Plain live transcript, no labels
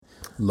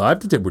Live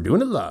to tape. We're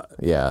doing it live.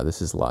 Yeah, this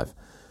is live.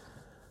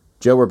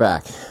 Joe, we're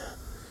back.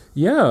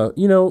 Yeah,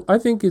 I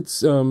think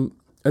it's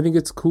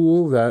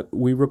cool that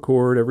we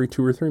record every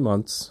 2 or 3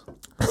 months.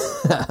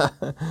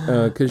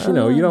 Because you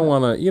don't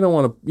want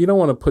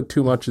to put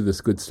too much of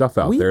this good stuff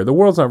out there. The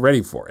world's not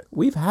ready for it.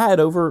 We've had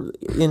over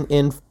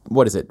in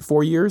what is it,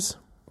 4 years?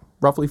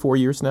 Roughly 4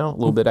 years now, a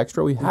little bit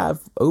extra. We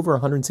have over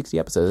 160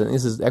 episodes, and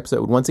this is episode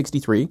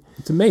 163.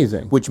 It's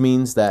amazing, which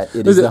means that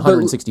it is the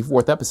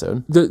 164th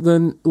episode.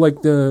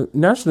 The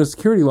National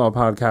Security Law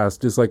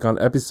podcast is like on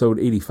episode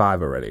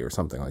 85 already, or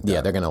something like that.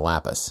 Yeah, they're going to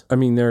lap us. I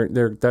mean, they're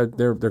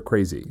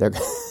crazy.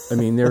 I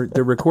mean,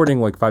 they're recording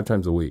like 5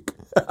 times a week.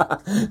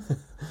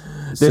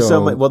 There's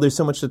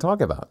so much to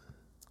talk about.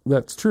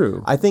 That's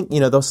true. I think,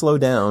 they'll slow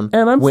down.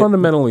 And I'm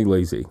fundamentally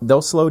lazy.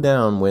 They'll slow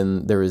down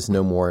when there is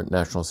no more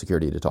national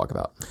security to talk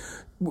about.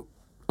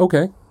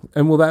 Okay.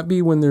 And will that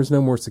be when there's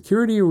no more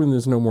security or when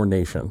there's no more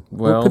nation?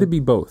 Well, or could it be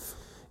both?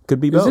 Could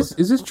be both.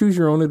 Is this Choose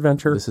Your Own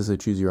Adventure? This is a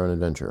Choose Your Own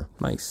Adventure.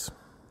 Nice.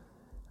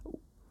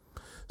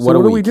 So what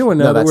are we doing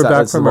now that we're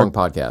back from our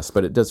podcast,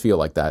 but it does feel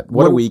like that.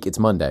 What a week. It's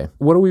Monday.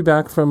 What are we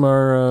back from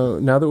our,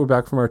 now that we're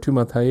back from our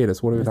 2-month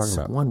hiatus, what are we talking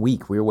about? 1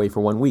 week. We were away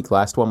for 1 week.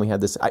 Last one we had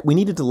this. We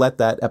needed to let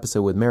that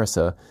episode with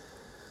Marissa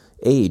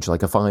age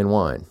like a fine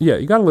wine. Yeah,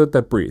 you got to let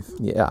that breathe.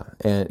 Yeah,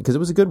 and because it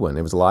was a good one.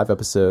 It was a live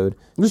episode.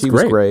 She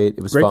was great.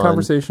 It was great fun.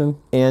 Conversation.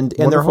 And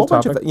there are a whole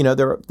bunch of,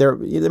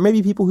 there may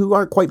be people who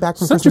aren't quite back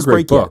from Christmas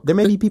break yet. There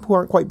may be people who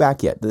aren't quite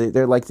back yet.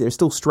 They're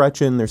still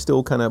stretching. They're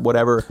still kind of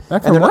whatever.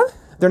 Back from what?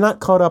 They're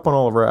not caught up on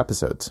all of our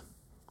episodes.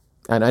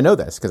 And I know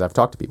this because I've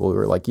talked to people who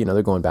are like,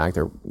 they're going back.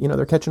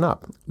 They're catching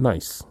up.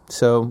 Nice.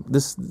 So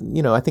this,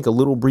 I think a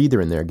little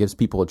breather in there gives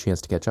people a chance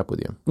to catch up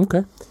with you.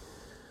 Okay.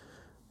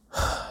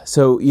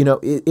 So,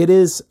 it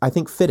is, I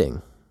think,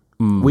 fitting.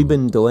 We've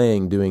been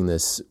delaying doing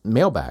this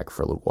mailbag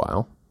for a little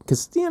while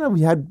because,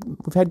 we've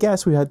had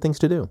guests, we've had things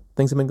to do.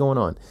 Things have been going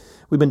on.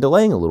 We've been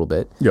delaying a little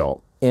bit. Yeah.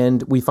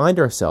 And we find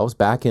ourselves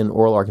back in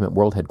Oral Argument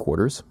World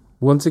headquarters.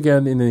 Once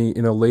again,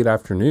 in a late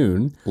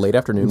afternoon. Late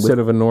afternoon. Instead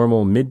of a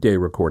normal midday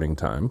recording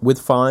time. With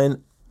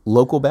fine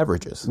local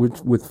beverages.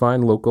 With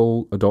fine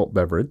local adult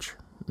beverage.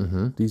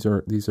 Mm-hmm. These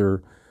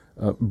are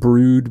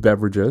brewed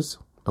beverages.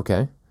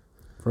 Okay.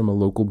 From a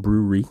local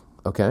brewery.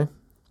 Okay.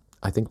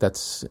 I think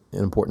that's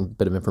an important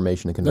bit of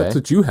information to convey. That's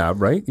what you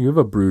have, right? You have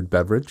a brewed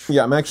beverage.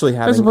 Yeah, I'm actually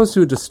having... As opposed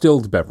to a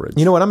distilled beverage.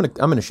 You know what? I'm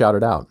gonna shout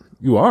it out.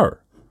 You are.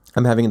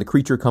 I'm having the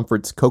Creature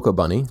Comforts Cocoa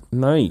Bunny.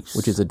 Nice.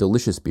 Which is a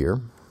delicious beer.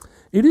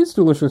 It is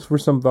delicious for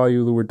some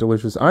value of the word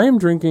delicious. I am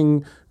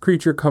drinking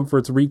Creature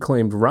Comforts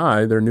Reclaimed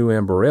Rye, their new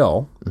amber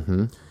ale,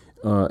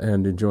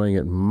 and enjoying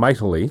it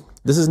mightily.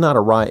 This is not a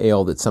rye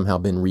ale that's somehow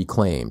been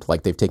reclaimed.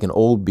 Like they've taken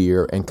old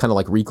beer and kind of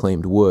like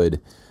reclaimed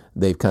wood,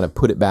 they've kind of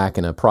put it back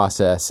in a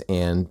process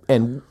and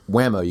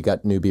whammo, you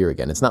got new beer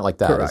again. It's not like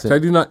that. Correct. I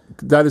do not.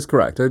 That is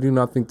correct. I do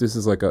not think this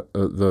is like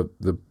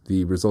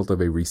the result of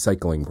a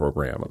recycling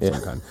program of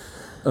some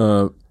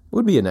kind.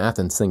 Would be an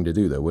Athens thing to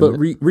do, though,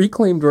 wouldn't it? But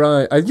reclaimed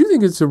rye, I do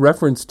think it's a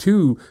reference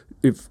to,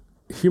 if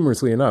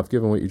humorously enough,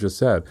 given what you just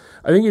said,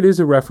 I think it is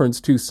a reference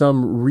to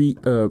some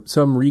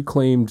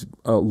reclaimed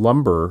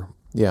lumber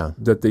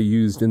that they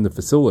used in the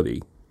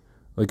facility.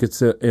 Like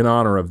it's in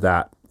honor of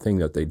that thing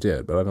that they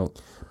did, but I don't...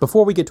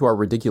 Before we get to our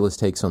ridiculous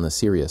takes on the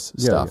serious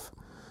stuff,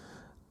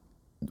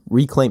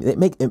 reclaim, it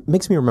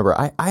makes me remember,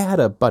 I had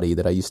a buddy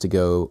that I used to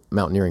go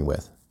mountaineering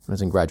with when I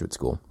was in graduate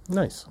school.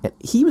 Nice. And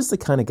he was the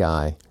kind of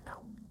guy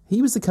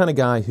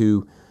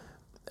who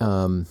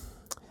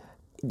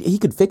he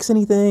could fix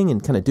anything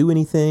and kind of do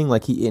anything.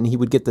 Like he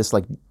would get this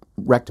like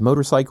wrecked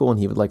motorcycle and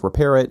he would like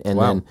repair it. And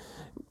then,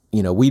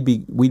 we'd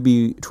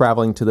be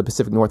traveling to the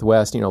Pacific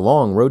Northwest,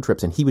 long road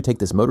trips, and he would take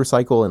this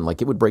motorcycle and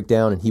like it would break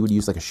down and he would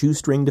use like a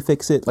shoestring to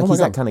fix it. Like he's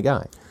that kind of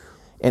guy.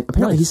 And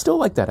apparently he's still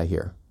like that, I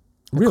hear.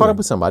 Really? I caught up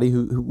with somebody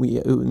who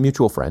a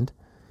mutual friend,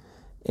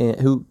 and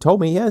who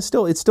told me, it's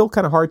still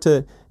kind of hard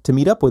to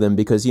meet up with him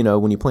because,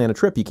 when you plan a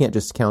trip, you can't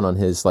just count on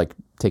his like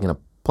taking a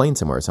plane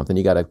somewhere or something.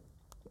 You got to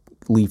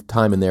leave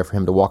time in there for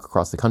him to walk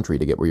across the country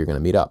to get where you're going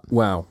to meet up.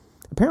 Wow.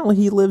 Apparently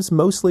he lives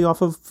mostly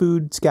off of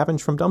food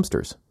scavenged from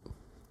dumpsters.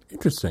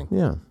 Interesting.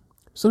 Yeah.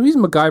 So he's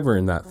MacGyver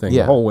in that thing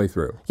the whole way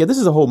through. Yeah, this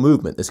is a whole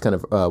movement. This kind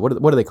of, what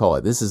do they call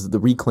it? This is the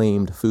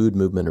reclaimed food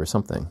movement or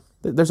something.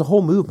 There's a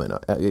whole movement.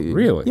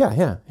 Really?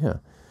 Yeah.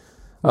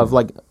 Of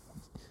like,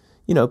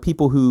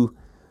 people who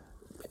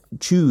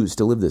choose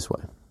to live this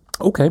way.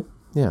 Okay.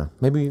 Yeah.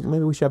 Maybe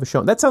we should have a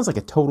show. That sounds like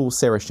a total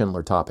Sarah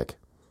Schindler topic.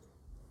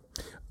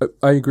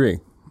 I agree.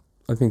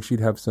 I think she'd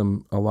have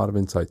a lot of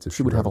insights. If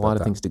she would have a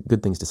lot of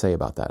good things to say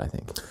about that, I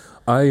think.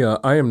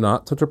 I am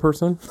not such a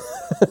person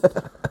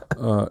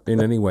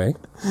in any way.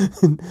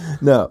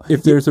 No.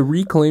 If there's a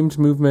reclaimed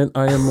movement,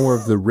 I am more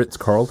of the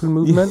Ritz-Carlton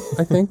movement,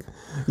 I think.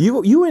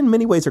 You in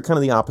many ways are kind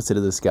of the opposite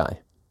of this guy.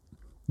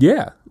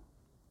 Yeah.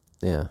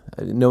 Yeah.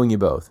 Knowing you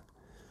both.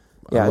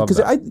 Yeah,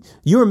 because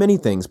you are many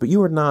things, but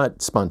you are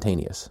not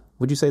spontaneous.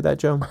 Would you say that,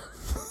 Joe?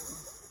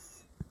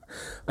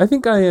 I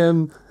think I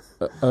am.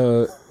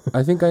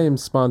 I think I am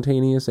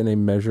spontaneous in a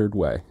measured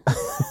way.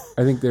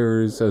 I think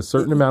there's a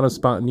certain amount of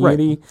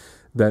spontaneity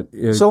that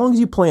so long as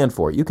you plan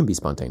for it, you can be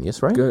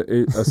spontaneous, right?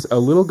 A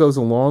little goes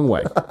a long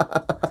way.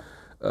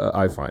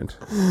 I find.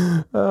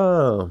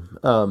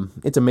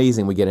 It's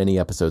amazing we get any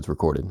episodes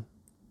recorded.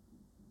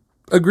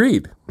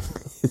 Agreed.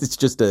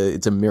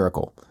 It's a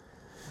miracle.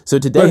 So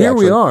today, but here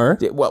we are.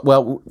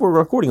 Well, we're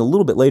recording a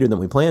little bit later than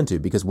we planned to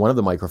because one of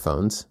the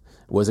microphones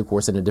was, of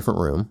course, in a different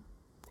room.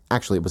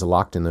 Actually, it was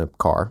locked in the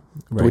car,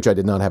 to which I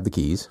did not have the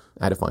keys.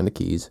 I had to find the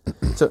keys.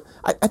 So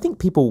I think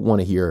people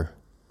want to hear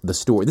the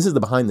story. This is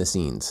the behind the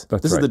scenes.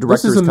 This is the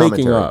director's commentary. This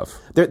is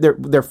the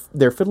making of.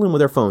 They're fiddling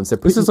with their phones.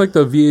 This is like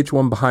the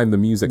VH1 behind the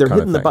music. They're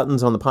hitting the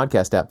buttons on the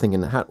podcast app,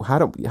 thinking, how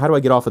do I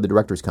get off of the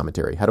director's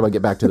commentary? How do I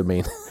get back to the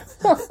main?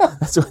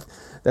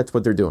 That's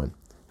what they're doing.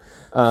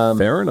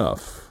 Fair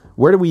enough.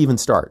 Where do we even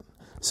start?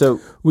 So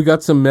we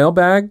got some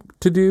mailbag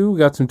to do. We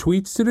got some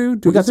tweets to do.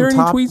 We got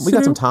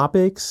some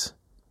topics.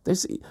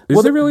 Is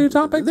there really a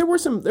topic? There were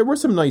some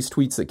nice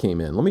tweets that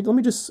came in. Let me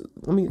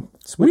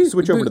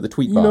switch over to the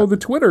tweet bot. The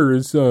Twitter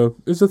is a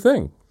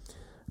thing.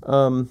 I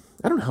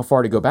don't know how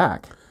far to go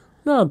back.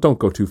 No, don't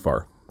go too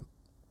far.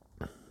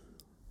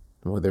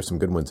 Well, there's some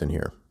good ones in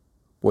here.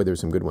 There's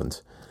some good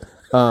ones.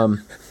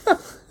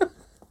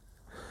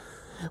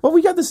 Well,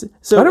 we got this.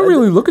 So I don't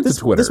really look at the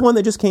Twitter. This one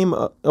that just came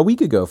a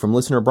week ago from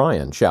listener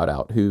Brian, shout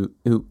out, who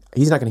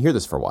he's not going to hear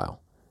this for a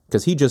while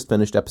because he just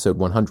finished episode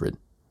 100.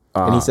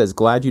 And he says,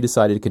 glad you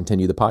decided to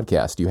continue the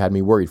podcast. You had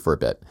me worried for a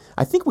bit.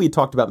 I think we had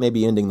talked about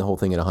maybe ending the whole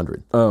thing at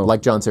 100.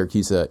 Like John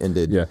Siracusa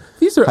ended. Yeah.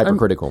 These are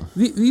hypercritical.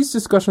 These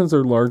discussions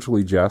are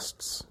largely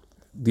jests.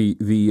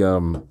 We're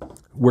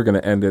going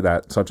to end it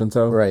at such and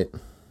so. Right.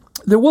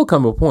 There will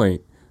come a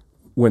point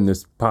when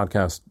this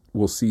podcast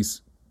will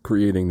cease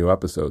creating new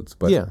episodes.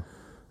 But yeah.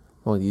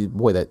 Well,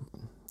 that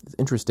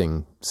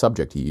interesting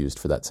subject you used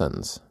for that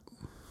sentence.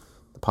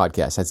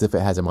 Podcast as if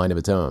it has a mind of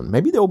its own.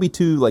 Maybe there will be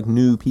two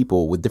new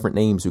people with different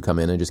names who come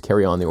in and just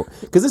carry on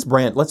because this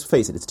brand, let's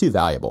face it, it's too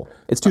valuable.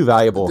 It's too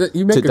valuable to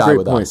die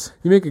with us.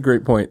 You make a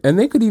great point. And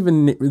they could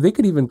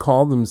even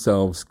call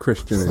themselves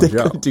Christian and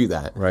Joe. They could do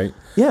that. Right?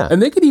 Yeah.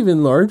 And they could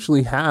even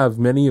largely have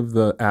many of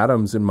the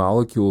atoms and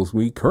molecules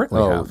we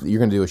currently have. You're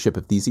going to do a Ship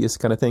of Theseus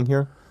kind of thing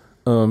here?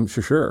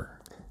 Sure.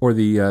 Or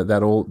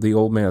the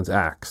old man's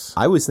axe.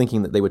 I was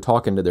thinking that they would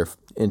talk into their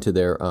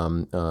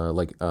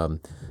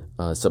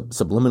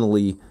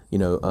subliminally,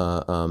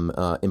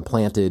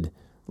 implanted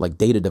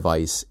data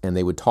device, and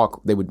they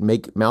would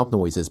make mouth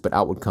noises, but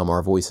out would come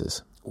our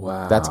voices.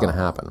 Wow, that's going to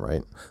happen,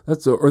 right?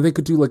 Or they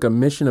could do a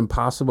Mission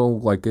Impossible.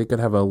 They could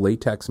have a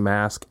latex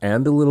mask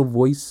and a little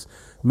voice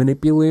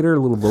manipulator, a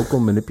little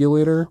vocal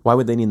manipulator. Why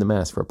would they need the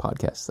mask for a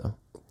podcast, though?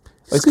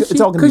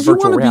 It's all going to be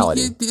virtual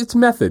reality. It's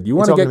method. You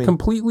want to get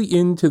completely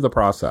into the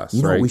process.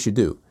 You know right? what we should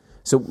do?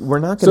 So we're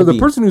not going to. So the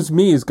person who's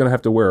me is going to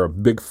have to wear a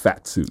big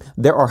fat suit.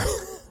 There are.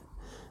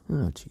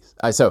 Oh,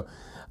 jeez. So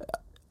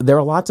there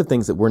are lots of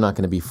things that we're not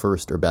going to be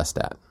first or best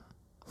at.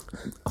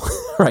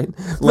 Right?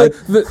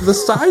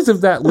 The size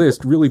of that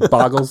list really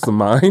boggles the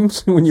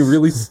mind when you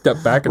really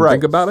step back and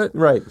think about it.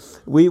 Right.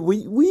 We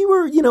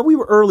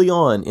were early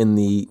on in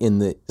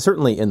the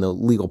certainly in the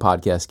legal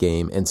podcast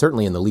game and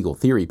certainly in the legal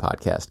theory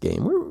podcast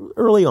game. We're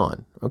early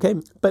on, okay?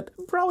 But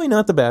probably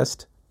not the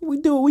best. We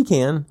do what we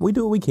can. We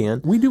do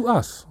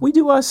us. We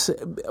do us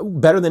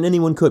better than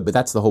anyone could, but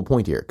that's the whole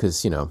point here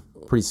because,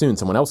 pretty soon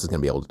someone else is going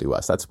to be able to do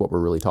us. That's what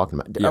we're really talking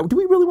about. Yeah. Do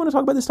we really want to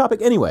talk about this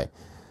topic? Anyway,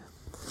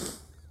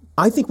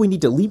 I think we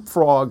need to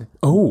leapfrog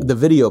the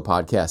video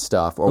podcast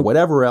stuff or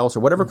whatever else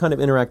or whatever kind of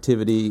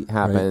interactivity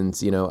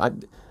happens. Right.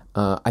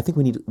 I think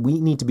we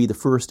need to be the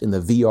first in the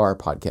VR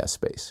podcast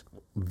space.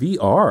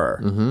 VR?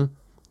 Mm-hmm.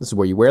 This is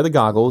where you wear the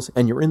goggles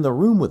and you're in the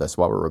room with us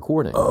while we're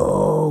recording.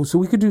 Oh, so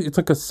we could do, it's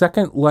like a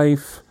Second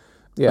Life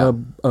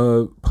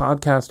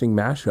podcasting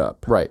mashup.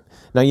 Right.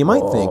 Now you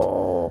might think,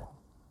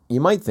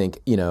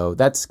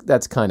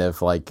 that's kind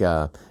of like,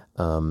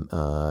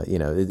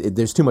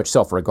 there's too much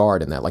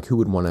self-regard in that. Like, who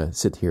would want to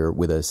sit here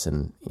with us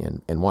and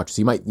watch?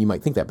 So you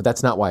might think that, but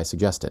that's not why I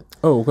suggest it.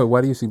 Oh, okay. Why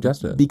do you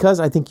suggest it?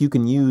 Because I think you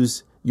can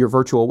use your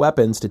virtual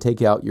weapons to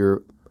take out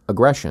your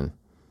aggression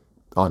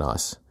on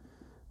us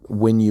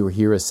when you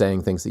hear us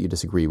saying things that you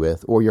disagree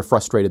with, or you're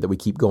frustrated that we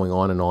keep going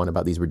on and on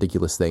about these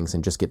ridiculous things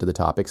and just get to the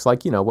topics,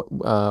 like,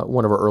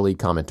 one of our early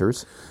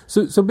commenters.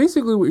 So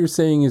basically what you're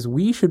saying is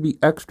we should be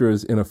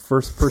extras in a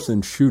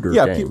first-person shooter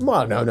game.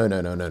 Well,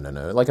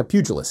 no. Like a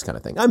pugilist kind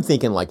of thing. I'm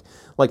thinking like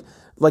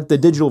the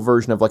digital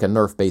version of like a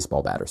Nerf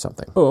baseball bat or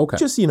something. Oh, okay.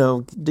 Just,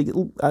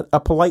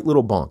 a polite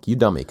little bonk, you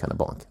dummy kind of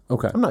bonk.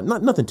 Okay. I'm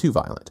not nothing too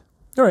violent.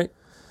 All right.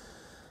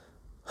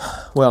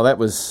 Well, that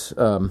was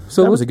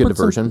that was a good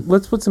diversion.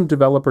 Let's put some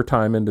developer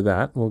time into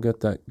that. We'll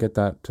get that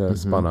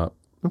spun up.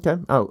 Okay,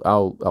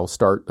 I'll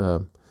start.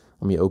 Let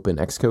me open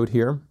Xcode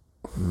here.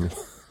 I'm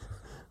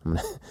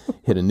gonna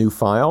hit a new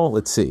file.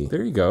 Let's see.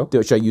 There you go.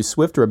 Should I use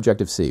Swift or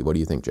Objective C? What do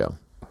you think, Joe?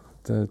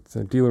 It's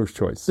a dealer's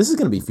choice. This is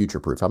going to be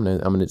future proof. I'm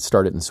gonna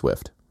start it in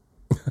Swift.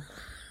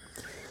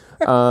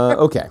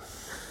 Okay.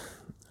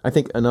 I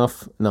think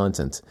enough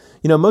nonsense.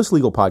 Most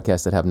legal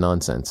podcasts that have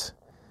nonsense,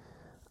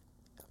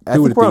 I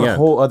think we're on a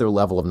whole other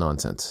level of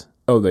nonsense.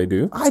 Oh, they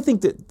do? I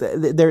think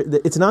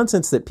that it's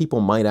nonsense that people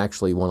might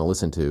actually want to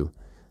listen to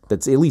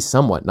that's at least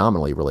somewhat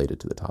nominally related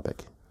to the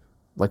topic.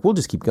 Like, we'll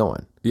just keep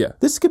going. Yeah.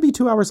 This could be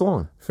 2 hours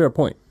long. Fair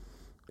point.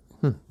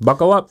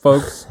 Buckle up,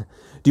 folks.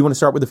 Do you want to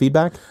start with the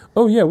feedback?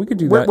 Oh, yeah, we could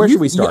do that. Where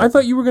should we start? I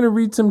thought you were going to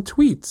read some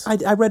tweets.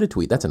 I read a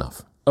tweet. That's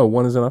enough. Oh,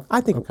 one is enough?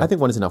 I think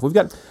one is enough. We've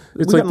got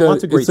lots of great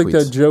tweets. It's like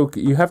that joke.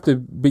 You have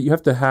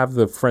to have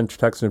the French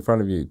text in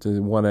front of you.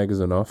 One egg is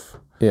enough.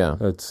 Yeah.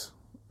 That's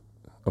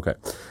okay.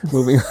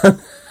 Moving on.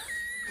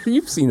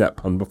 You've seen that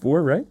pun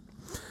before, right?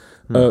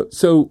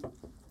 So,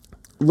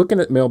 looking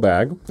at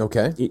mailbag.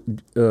 Okay.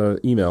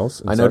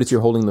 Emails. I noticed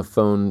you're holding the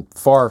phone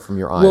far from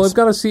your eyes. Well, I've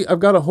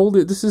got to hold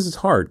it. This is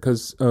hard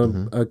because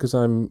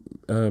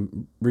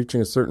I'm reaching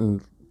a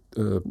certain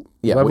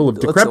level of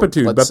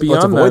decrepitude. But beyond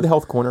let's avoid that, the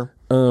health corner.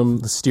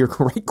 Let's steer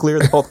right clear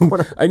of the health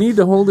corner. I need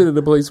to hold it at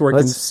a place where I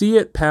can see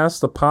it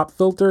past the pop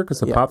filter because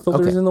the pop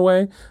filter is in the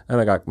way,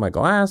 and I got my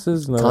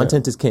glasses. And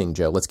content is king,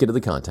 Joe. Let's get to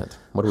the content.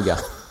 What do we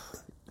got?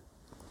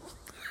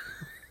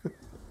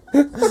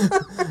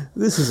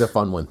 This is a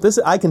fun one.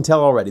 I can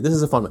tell already. This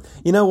is a fun one.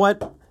 You know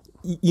what?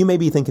 You may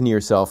be thinking to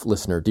yourself,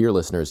 dear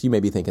listeners, you may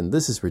be thinking,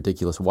 this is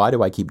ridiculous. Why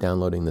do I keep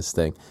downloading this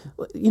thing?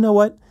 You know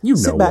what?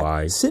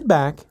 Why. Sit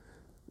back,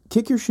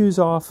 kick your shoes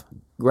off,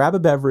 grab a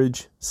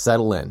beverage,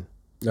 settle in.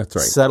 That's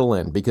right. Settle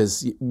in,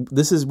 because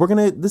this is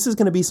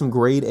gonna be some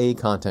grade A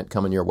content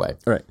coming your way.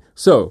 All right.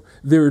 So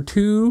there are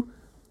 2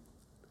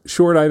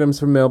 short items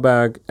from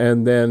mailbag,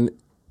 and then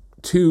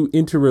 2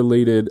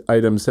 interrelated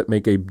items that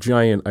make a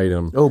giant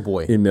item. Oh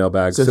boy! In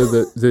mailbag. So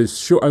the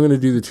short. I'm going to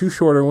do the 2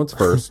 shorter ones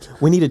first.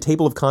 We need a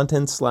table of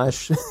contents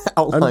 /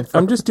 outline.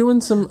 I'm just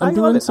doing some. I'm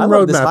doing some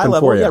road mapping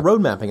for you. Yeah,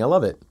 road mapping. I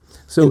love it.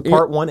 So in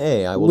part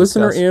 1A, I will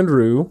listener discuss.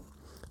 Andrew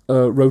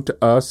wrote to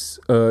us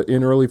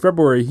in early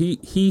February.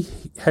 He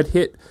had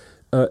hit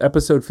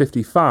episode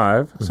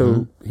 55,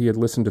 so he had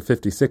listened to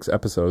 56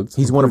 episodes.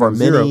 He's one of our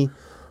many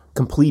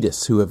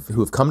completists who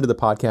have come to the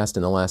podcast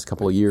in the last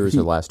couple of years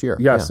or last year.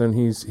 Yes, and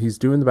he's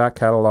doing the back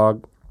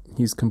catalog.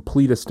 He's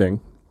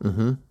completisting.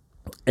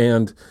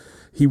 And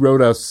he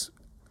wrote us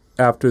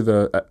after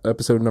the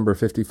episode number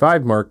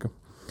 55 mark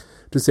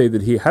to say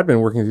that he had been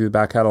working through the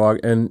back catalog,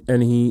 and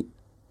he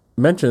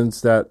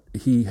mentions that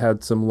he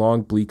had some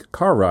long, bleak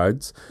car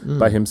rides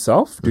by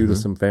himself due to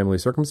some family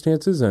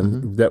circumstances,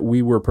 and that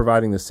we were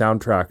providing the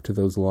soundtrack to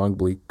those long,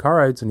 bleak car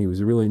rides, and he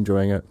was really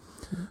enjoying it.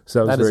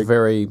 So that's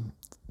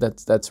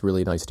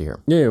really nice to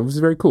hear. Yeah, it was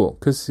very cool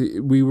because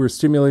we were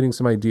stimulating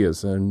some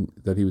ideas and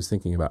that he was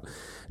thinking about.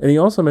 And he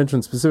also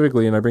mentioned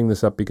specifically, and I bring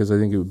this up because I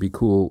think it would be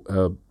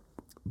cool,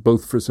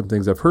 both for some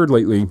things I've heard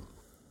lately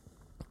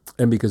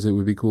and because it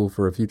would be cool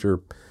for a future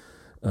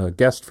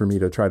guest for me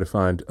to try to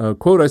find.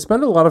 Quote, I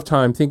spend a lot of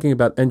time thinking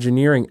about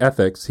engineering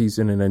ethics. He's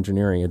in an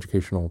engineering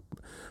educational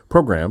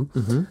program,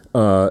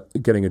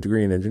 getting a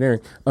degree in engineering.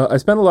 I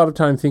spend a lot of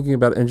time thinking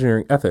about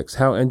engineering ethics,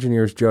 how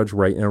engineers judge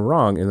right and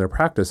wrong in their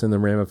practice and the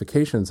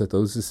ramifications that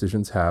those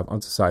decisions have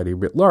on society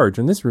writ large.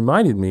 And this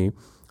reminded me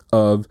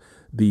of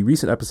the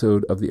recent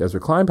episode of the Ezra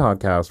Klein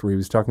podcast where he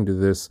was talking to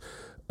this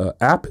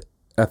app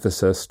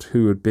ethicist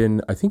who had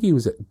been, I think he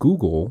was at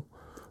Google.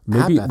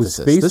 Maybe it was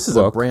Facebook. This is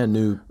a brand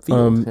new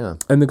field.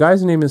 And the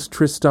guy's name is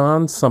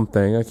Tristan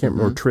something. I can't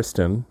remember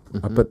Tristan.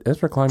 But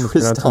Ezra Klein was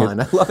pronouncing it.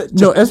 I love it.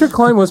 No, Ezra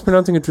Klein was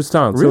pronouncing it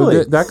Tristan.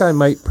 Really? So that guy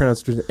might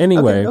pronounce Tristan.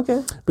 Anyway,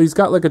 okay. But he's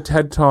got like a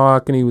TED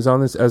Talk, and he was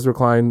on this Ezra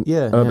Klein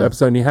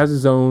episode, and he has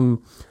his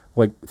own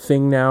like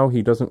thing now.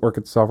 He doesn't work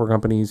at software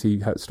companies.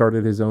 He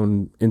started his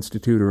own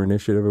institute or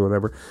initiative or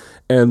whatever.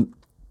 And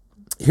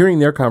hearing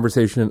their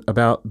conversation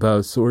about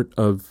the sort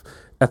of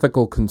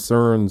ethical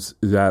concerns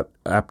that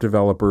app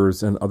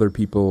developers and other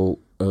people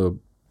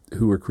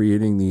who are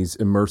creating these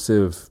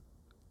immersive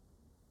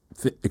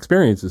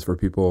experiences for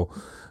people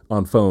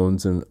on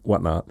phones and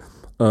whatnot,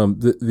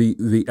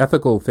 the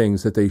ethical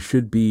things that they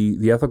should be,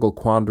 the ethical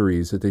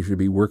quandaries that they should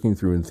be working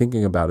through and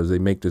thinking about as they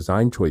make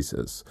design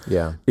choices,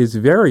 is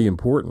very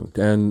important.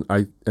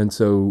 And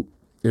so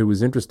it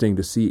was interesting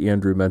to see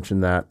Andrew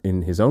mention that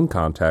in his own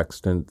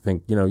context and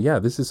think,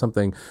 this is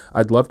something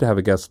I'd love to have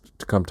a guest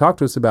to come talk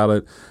to us about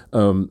it.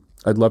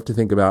 I'd love to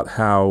think about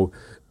how,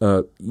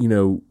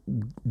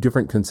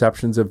 different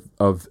conceptions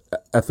of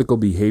ethical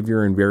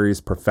behavior in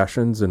various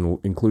professions, and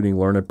including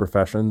learned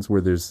professions, where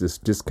there's this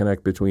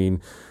disconnect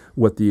between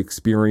what the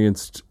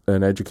experienced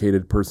and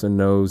educated person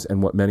knows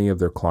and what many of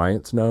their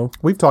clients know.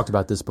 We've talked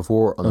about this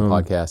before on the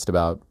podcast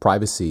about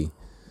privacy.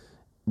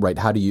 Right?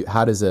 How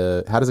does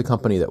a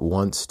company that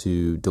wants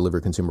to deliver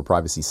consumer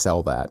privacy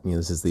sell that?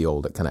 This is the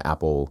old kind of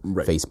Apple,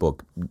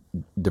 Facebook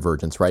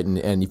divergence, right?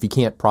 And if you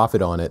can't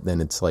profit on it, then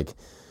it's like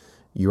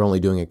you're only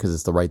doing it because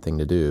it's the right thing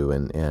to do.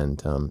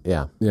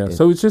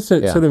 So it's just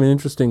sort of an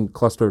interesting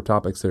cluster of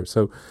topics there.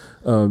 So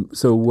welcome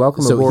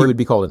aboard. So he would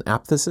be called an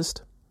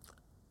apthicist?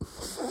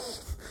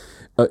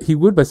 He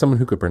would by someone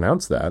who could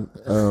pronounce that.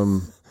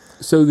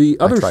 So the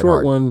other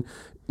short one,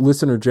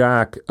 listener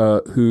Jack,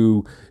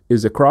 who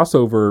is a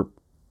crossover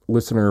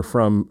listener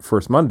from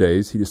First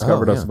Mondays. He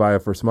discovered us via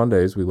First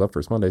Mondays. We love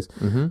First Mondays.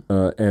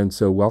 And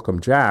so welcome,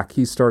 Jack.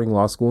 He's starting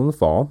law school in the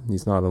fall.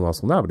 He's not in law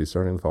school now, but he's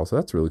starting in the fall, so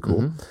that's really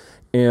cool.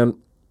 And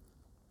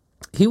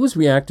he was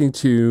reacting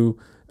to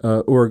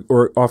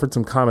or offered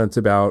some comments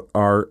about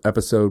our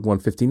episode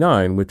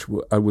 159, which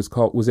was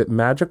called, was it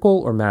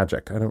Magical or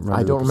Magic? I don't remember.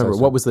 I don't remember.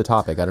 What was the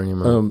topic? I don't even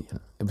remember.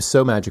 It was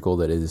so magical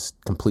that it is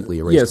completely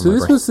erased. Yeah, so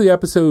this was the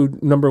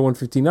episode number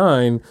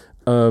 159,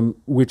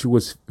 which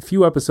was a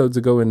few episodes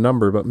ago in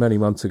number, but many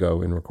months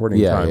ago in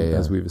recording time,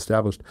 as we've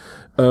established.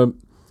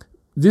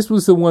 This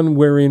was the one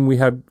wherein we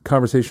had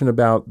conversation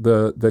about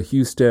the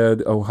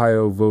Husted,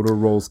 Ohio voter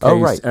rolls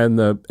case and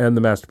the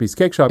Masterpiece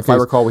Cake Shop case. If I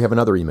recall, we have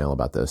another email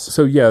about this.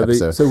 So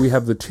so we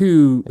have the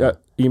two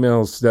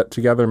emails that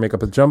together make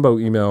up a jumbo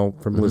email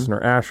from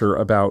listener Asher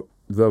about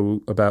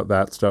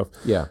that stuff.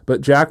 Yeah.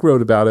 But Jack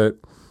wrote about it,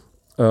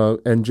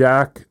 and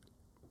Jack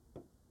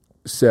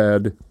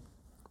said,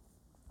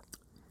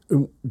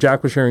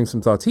 Jack was sharing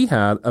some thoughts he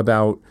had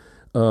about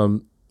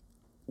some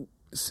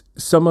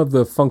of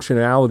the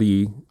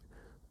functionality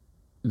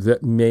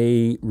that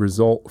may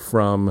result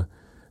from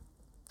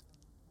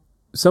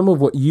some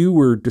of what you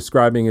were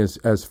describing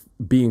as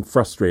being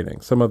frustrating,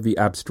 some of the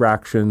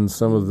abstractions,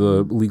 some of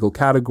the legal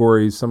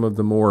categories, some of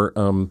the more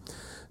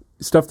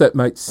stuff that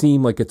might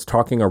seem like it's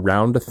talking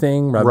around a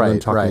thing rather than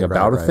talking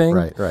about a thing.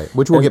 Right.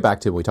 Which we'll get back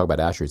to when we talk about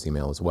Asher's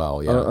email as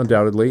well. Yeah,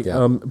 undoubtedly.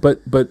 Yeah.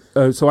 But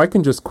so I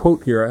can just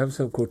quote here. I have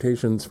some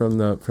quotations from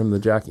the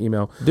Jack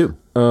email. Do.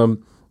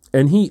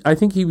 And I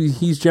think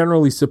he's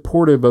generally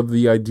supportive of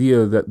the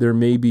idea that there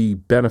may be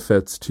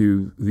benefits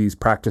to these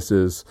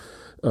practices,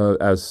 so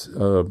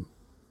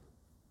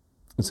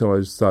I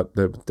just thought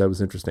that was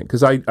interesting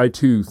because I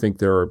too think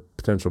there are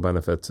potential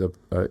benefits of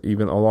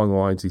even along the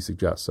lines he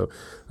suggests. So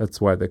that's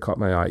why they caught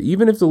my eye.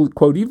 Even if the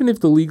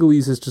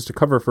legalese is just a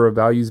cover for a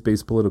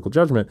values-based political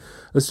judgment,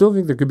 I still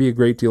think there could be a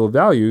great deal of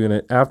value in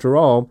it. After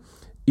all,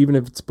 even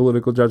if it's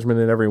political judgment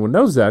and everyone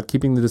knows that,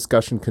 keeping the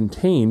discussion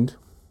contained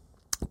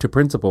to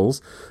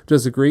principles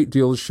does a great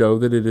deal to show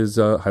that it is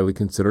a highly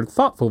considered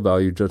thoughtful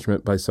value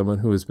judgment by someone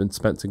who has been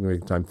spent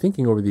significant time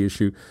thinking over the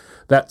issue.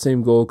 That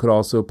same goal could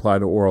also apply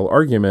to oral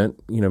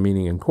argument,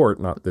 meaning in court,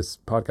 not this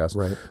podcast.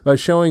 Right. By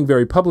showing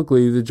very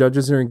publicly the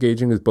judges are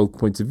engaging with both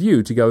points of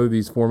view. Together,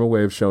 these form a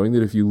way of showing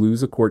that if you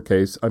lose a court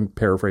case, I'm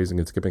paraphrasing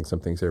and skipping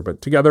some things here,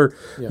 but together,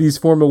 these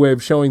form a way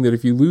of showing that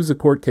if you lose a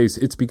court case,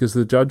 it's because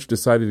the judge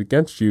decided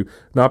against you,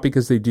 not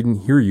because they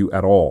didn't hear you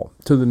at all.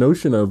 So the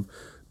notion of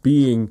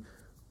being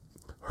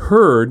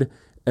heard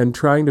and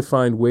trying to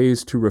find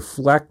ways to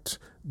reflect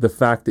the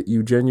fact that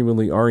you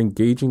genuinely are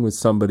engaging with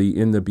somebody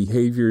in the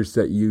behaviors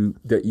that you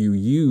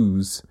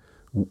use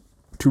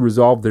to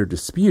resolve their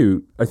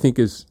dispute, I think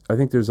there's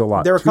a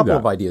lot. There are a couple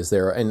of ideas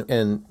there,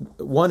 and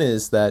one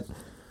is that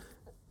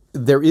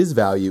there is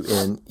value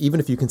in, even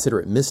if you consider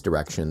it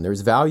misdirection,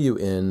 there's value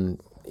in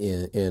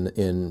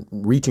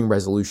reaching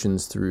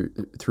resolutions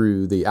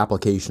through the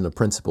application of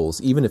principles,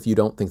 even if you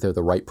don't think they're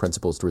the right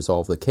principles to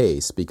resolve the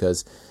case,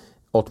 because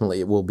ultimately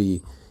it will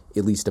be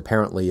at least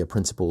apparently a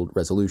principled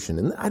resolution.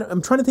 And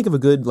I'm trying to think of a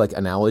good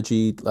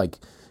analogy, that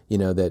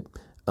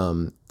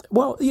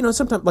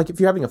sometimes if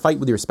you're having a fight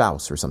with your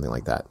spouse or something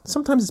like that,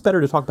 sometimes it's better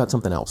to talk about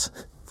something else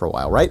for a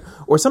while, right?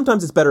 Or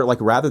sometimes it's better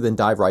rather than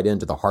dive right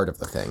into the heart of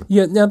the thing.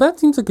 Yeah, now that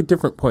seems like a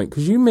different point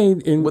because you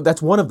made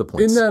that's one of the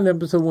points. In that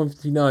episode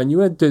 159, you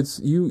had this,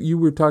 you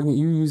were talking,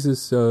 you used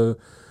this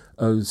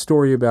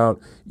story about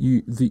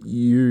you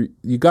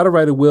got to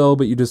write a will,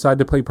 but you decide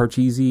to play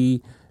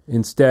Parcheesi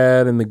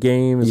instead, and the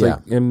game is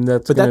and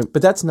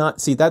but that's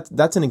not, see,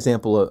 that's an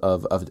example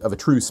of a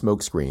true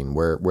smokescreen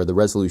where the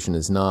resolution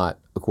is not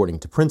according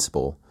to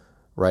principle,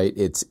 right?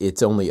 It's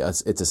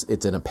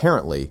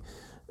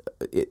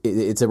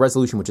a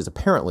resolution which is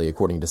apparently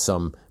according to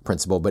some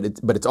principle, but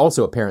it's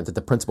also apparent that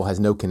the principle has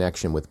no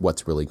connection with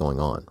what's really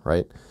going on,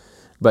 right?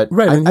 But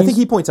I think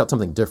he points out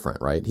something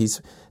different, right? He's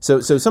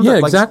so sometimes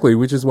exactly,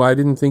 which is why I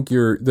didn't think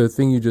the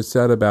thing you just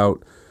said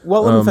about.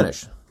 Well,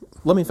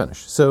 let me finish.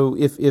 So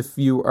if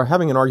you are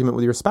having an argument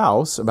with your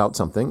spouse about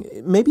something,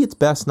 maybe it's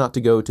best not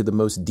to go to the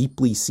most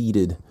deeply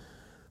seated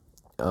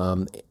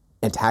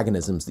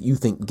antagonisms that you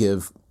think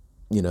give,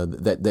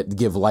 that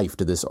give life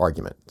to this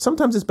argument.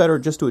 Sometimes it's better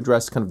just to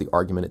address kind of the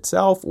argument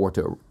itself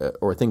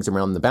or things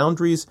around the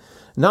boundaries,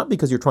 not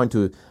because you're trying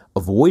to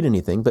avoid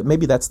anything, but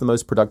maybe that's the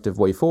most productive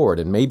way forward.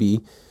 And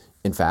maybe,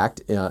 in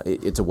fact,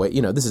 it's a way,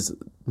 this is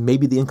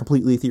maybe the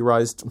incompletely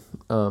theorized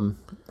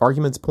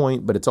argument's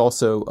point, but it's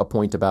also a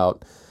point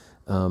about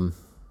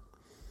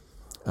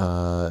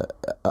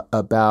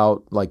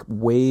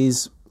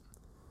ways,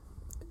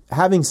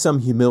 having some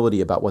humility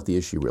about what the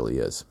issue really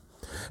is,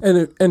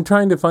 and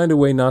trying to find a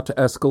way not to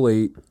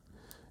escalate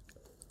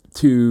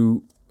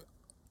to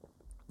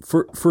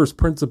first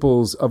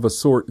principles of a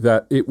sort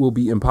that it will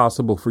be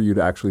impossible for you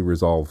to actually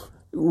resolve.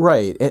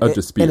 Right. A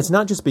dispute. And it's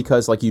not just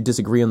because you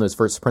disagree on those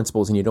first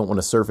principles and you don't want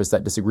to surface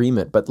that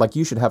disagreement, but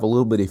you should have a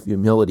little bit of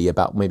humility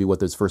about maybe what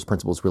those first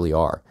principles really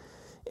are.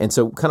 And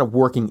so kind of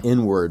working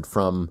inward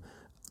from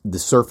the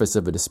surface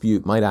of a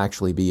dispute might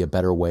actually be a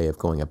better way of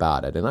going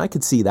about it. And I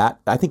could see that.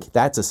 I think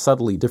that's a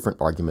subtly different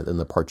argument than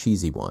the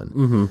Parcheesi one.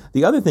 Mm-hmm.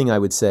 The other thing I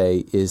would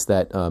say is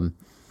that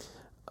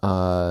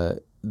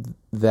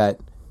that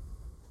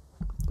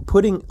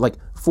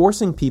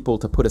forcing people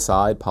to put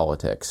aside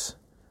politics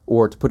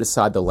or to put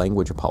aside the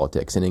language of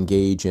politics and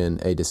engage in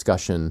a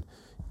discussion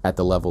at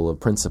the level of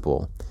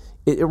principle.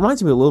 It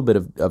reminds me a little bit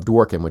of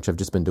Dworkin, which I've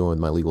just been doing with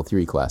my legal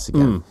theory class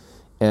again.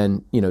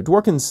 And,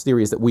 Dworkin's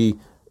theory is that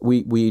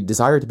we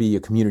desire to be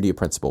a community of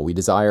principle. We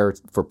desire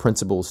for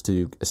principles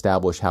to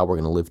establish how we're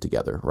going to live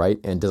together, right?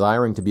 And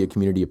desiring to be a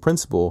community of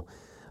principle,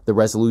 the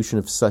resolution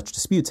of such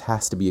disputes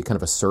has to be a kind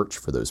of a search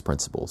for those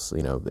principles.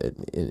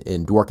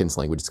 In Dworkin's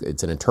language,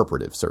 it's an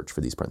interpretive search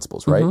for these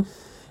principles, right?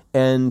 Mm-hmm.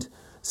 And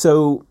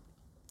so,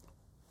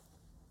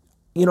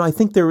 I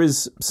think there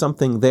is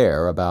something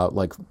there about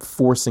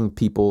forcing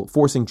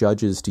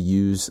judges to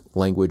use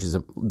language as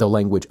the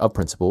language of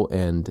principle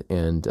and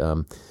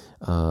to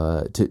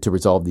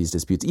resolve these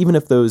disputes, even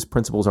if those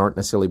principles aren't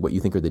necessarily what you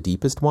think are the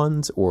deepest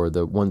ones or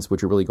the ones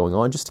which are really going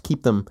on, just to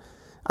keep them.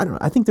 I don't know.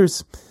 I think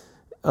there's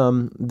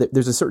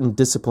a certain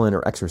discipline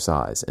or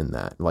exercise in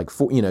that.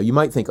 You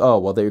might think, oh,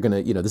 well, they're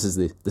going to, this is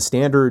the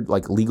standard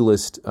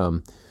legalist.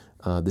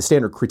 The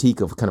standard critique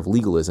of kind of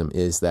legalism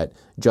is that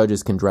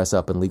judges can dress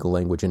up in legal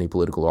language any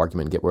political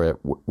argument and get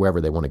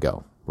wherever they want to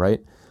go,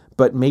 right?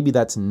 But maybe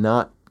that's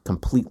not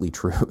completely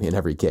true in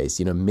every case.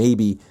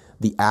 Maybe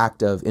the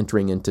act of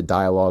entering into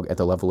dialogue at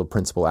the level of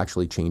principle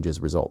actually changes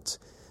results.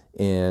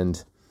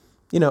 And,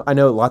 I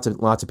know lots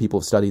of people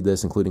have studied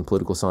this, including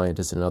political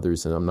scientists and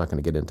others, and I'm not going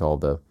to get into all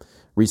the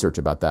research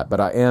about that, but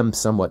I am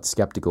somewhat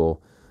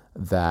skeptical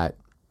that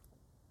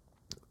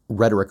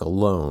rhetoric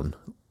alone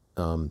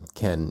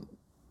can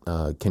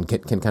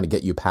kind of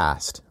get you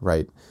past,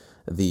 right,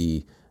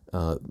 the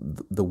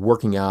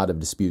working out of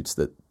disputes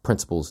that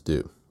principles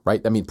do,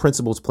 right? I mean,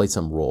 principles play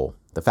some role.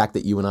 The fact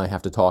that you and I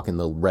have to talk in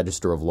the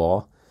register of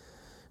law,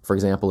 for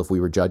example, if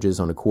we were judges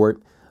on a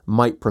court,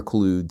 might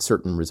preclude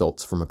certain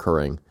results from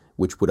occurring,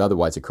 which would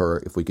otherwise occur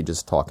if we could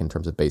just talk in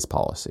terms of base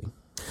policy.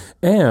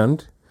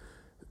 And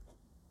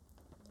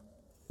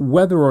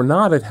whether or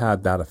not it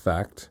had that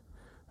effect,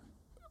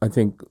 I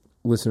think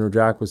listener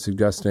Jack was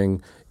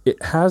suggesting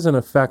it has an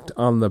effect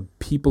on the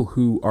people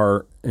who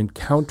are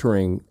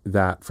encountering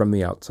that from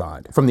the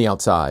outside. From the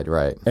outside,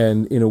 right.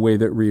 And in a way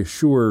that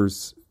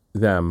reassures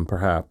them,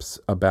 perhaps,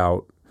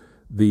 about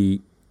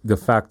the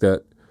fact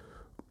that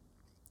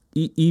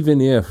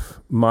even if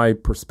my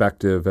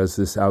perspective as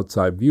this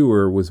outside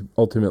viewer was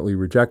ultimately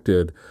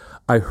rejected,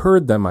 I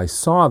heard them, I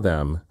saw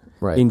them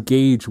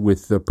engage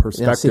with the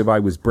perspective I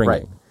was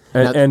bringing.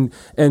 Right.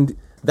 And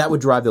that would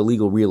drive the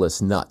legal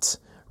realists nuts.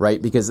 Right,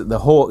 because the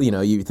whole,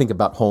 you think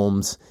about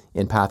Holmes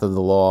in Path of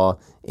the Law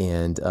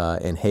and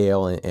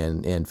Hale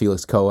and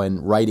Felix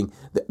Cohen writing.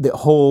 The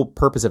whole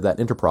purpose of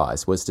that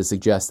enterprise was to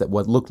suggest that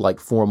what looked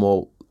like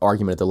formal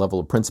argument at the level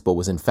of principle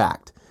was in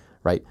fact,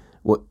 right,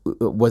 what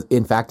was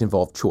in fact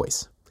involved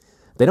choice.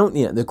 They don't.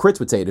 The critics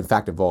would say it in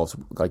fact involves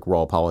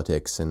raw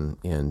politics and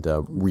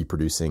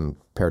reproducing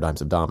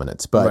paradigms of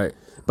dominance, but. Right.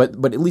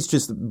 But at least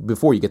just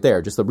before you get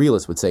there, just the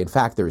realists would say, in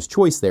fact, there is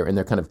choice there, and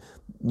they're kind of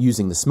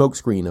using the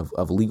smokescreen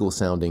of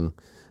legal-sounding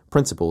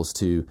principles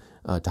to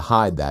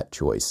hide that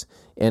choice.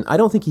 And I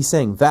don't think he's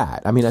saying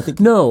that. I mean, I think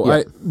no.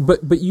 Yeah.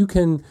 But you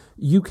can.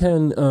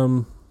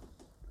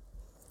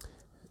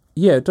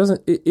 It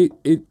doesn't.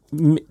 It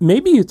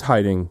maybe it's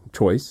hiding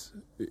choice.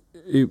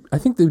 I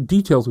think the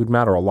details would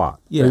matter a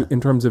lot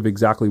in terms of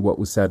exactly what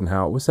was said and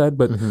how it was said.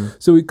 But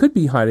so it could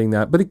be hiding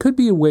that, but it could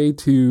be a way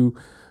to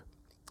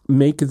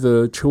make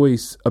the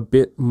choice a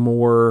bit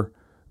more,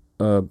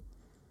 a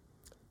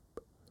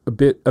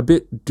bit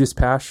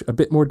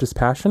more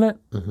dispassionate.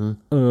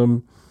 Mm-hmm.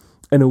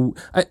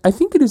 I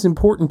think it is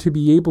important to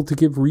be able to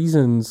give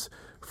reasons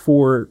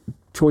for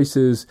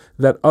choices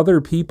that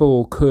other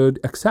people could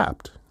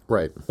accept.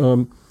 Right.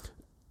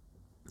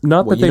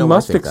 Not that they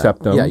must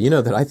accept them.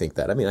 Yeah, that I think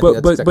that. I mean, I but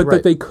think that's exactly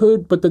right.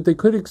 that they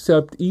could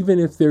accept even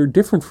if they're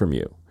different from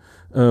you,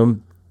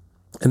 and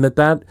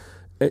that.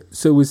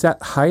 So is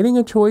that hiding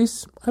a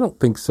choice? I don't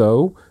think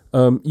so.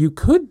 You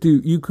could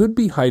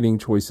be hiding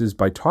choices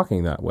by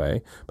talking that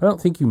way, but I don't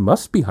think you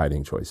must be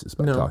hiding choices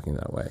by talking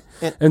that way.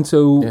 And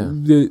so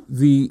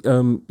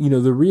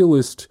the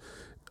realist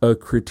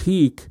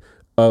critique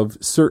of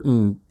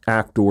certain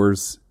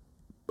actors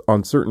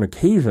on certain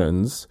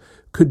occasions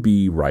could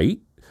be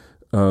right.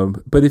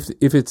 But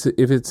if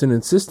it's an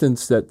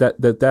insistence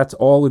that's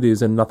all it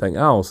is and nothing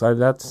else,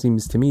 that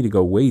seems to me to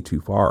go way too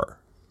far.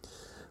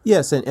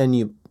 Yes, and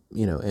you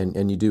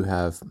do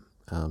have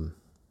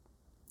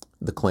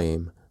the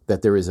claim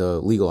that there is a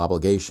legal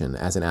obligation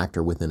as an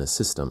actor within a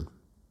system,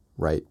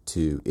 right,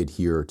 to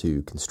adhere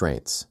to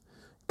constraints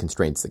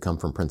that come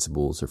from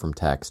principles or from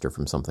text or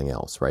from something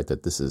else, right?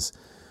 That this is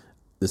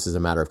a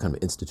matter of kind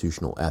of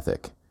institutional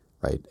ethic,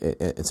 right?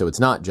 And so it's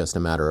not just a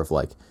matter of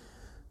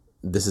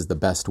this is the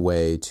best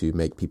way to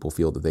make people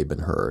feel that they've been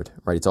heard,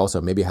 right? It's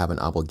also maybe I have an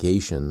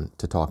obligation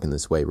to talk in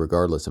this way,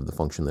 regardless of the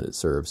function that it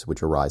serves,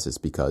 which arises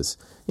because,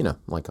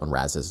 like on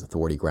Raz's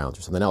authority grounds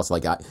or something else.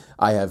 Like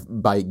I have,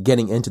 by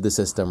getting into the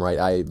system, right,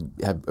 I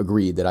have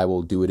agreed that I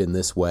will do it in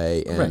this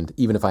way. And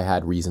even if I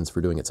had reasons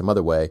for doing it some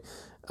other way,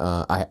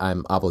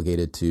 I'm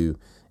obligated to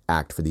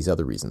act for these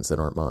other reasons that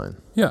aren't mine.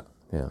 Yeah.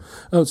 Yeah.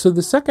 So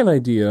the second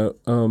idea,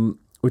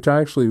 which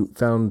I actually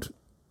found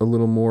a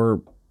little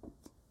more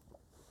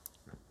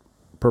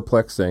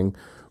perplexing,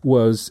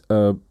 was,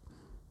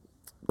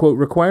 quote,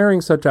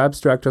 requiring such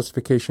abstract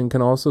justification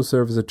can also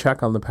serve as a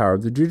check on the power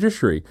of the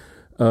judiciary.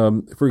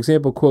 For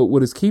example, quote,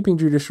 what is keeping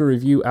judicial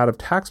review out of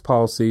tax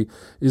policy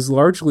is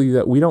largely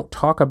that we don't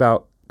talk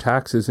about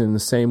taxes in the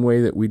same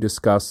way that we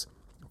discuss,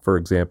 for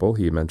example,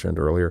 he mentioned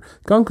earlier,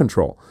 gun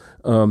control.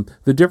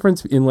 The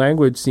difference in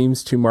language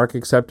seems to mark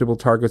acceptable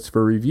targets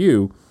for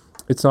review.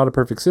 It's not a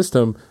perfect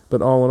system,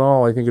 but all in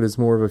all, I think it is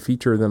more of a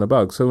feature than a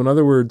bug. So in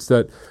other words,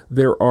 that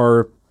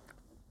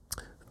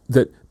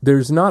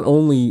there's not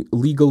only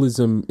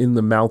legalism in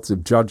the mouths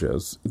of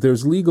judges,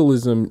 there's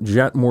legalism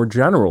more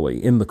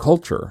generally in the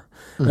culture.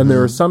 Mm-hmm. And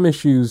there are some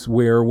issues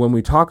where when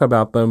we talk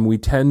about them, we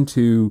tend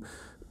to,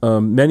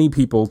 many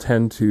people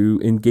tend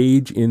to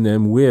engage in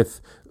them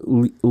with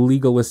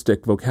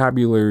legalistic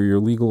vocabulary or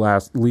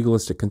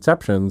legalistic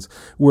conceptions,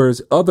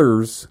 whereas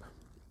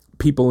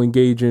people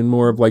engage in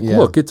more of like,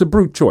 look, it's a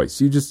brute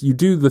choice. You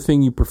do the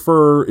thing you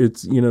prefer.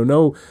 It's,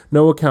 no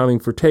accounting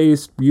for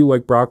taste. You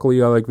like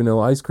broccoli, I like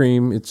vanilla ice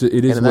cream. It is and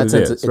in what that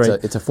sense, it is, right?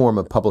 It's a form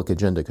of public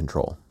agenda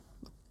control,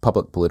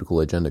 public political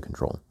agenda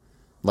control.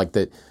 Like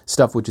the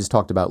stuff which is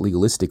talked about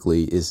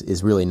legalistically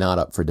is really not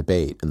up for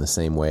debate in the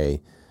same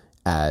way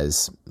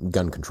as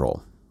gun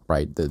control,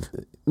 right?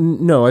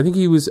 No, I think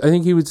he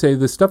would say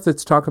the stuff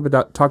that's talked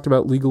about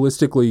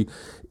legalistically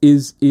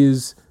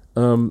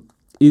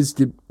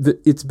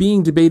it's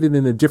being debated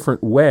in a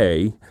different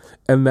way,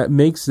 and that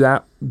makes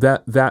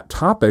that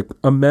topic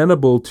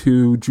amenable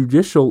to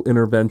judicial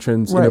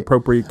interventions in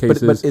appropriate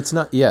cases. But it's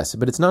not. Yes,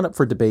 but it's not up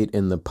for debate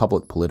in the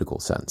public political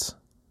sense,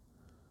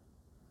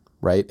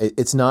 right?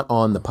 It's not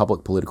on the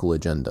public political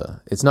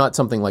agenda. It's not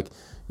something like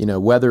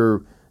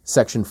whether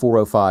Section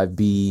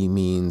 405B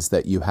means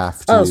that you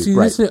have to. Oh, see,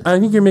 I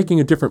think you're making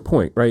a different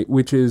point, right?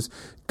 Which is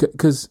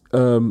because.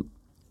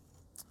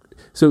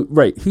 So,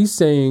 right, he's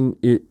saying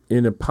it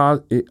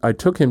I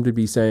took him to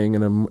be saying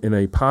in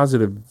a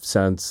positive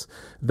sense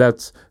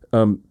that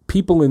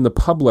people in the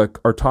public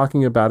are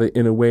talking about it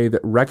in a way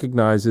that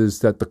recognizes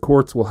that the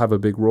courts will have a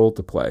big role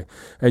to play.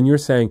 And you're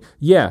saying,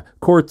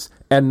 courts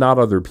and not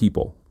other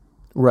people.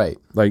 Right.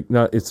 Like,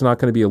 it's not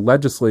going to be a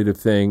legislative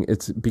thing.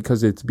 It's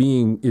because it's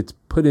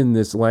put in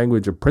this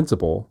language of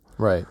principle.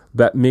 Right.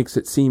 That makes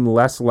it seem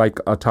less like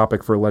a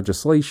topic for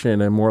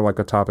legislation and more like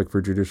a topic for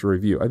judicial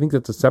review. I think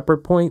that's a separate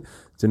point.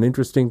 It's an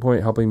interesting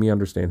point, helping me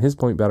understand his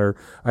point better.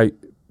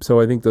 So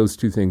I think those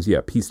two things,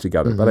 piece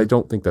together. Mm-hmm. But I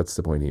don't think that's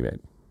the point he made.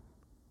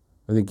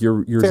 I think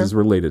yours Fair. is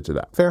related to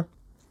that. Fair.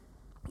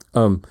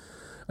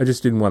 I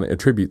just didn't want to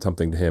attribute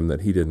something to him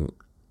that he didn't.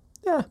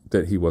 Yeah.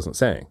 That he wasn't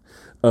saying.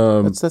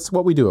 That's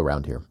what we do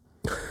around here.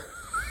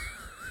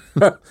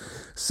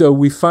 So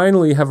we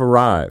finally have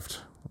arrived.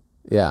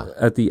 Yeah.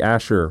 At the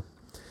Asher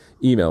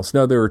emails.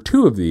 Now, there are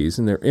two of these,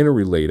 and they're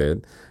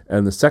interrelated,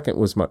 and the second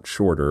was much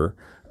shorter.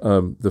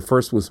 The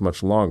first was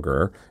much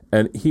longer,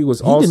 and he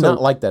did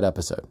not like that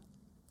episode.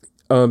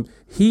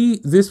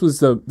 This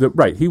was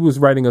he was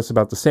writing us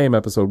about the same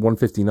episode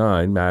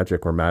 159,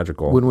 Magic or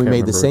Magical. When we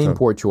made the same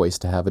poor choice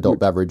to have adult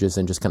beverages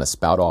and just kind of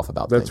spout off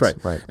about things.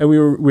 That's right.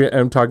 And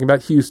I'm talking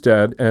about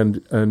Husted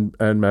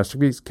and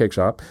Masterpiece Cake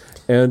Shop.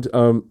 And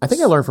I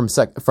think I learned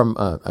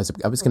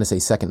I was going to say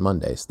Second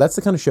Mondays. That's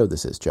the kind of show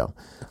this is, Joe.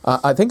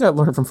 I think I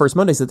learned from First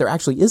Mondays that there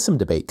actually is some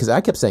debate, because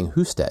I kept saying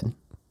Husted,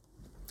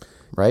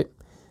 right?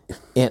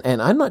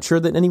 And I'm not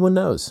sure that anyone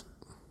knows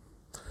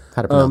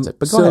how to pronounce it.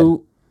 But go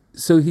ahead.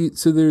 So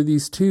there are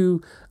these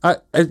two.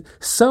 At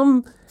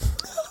some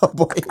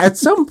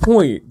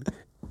point,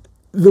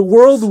 the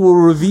world will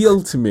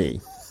reveal to me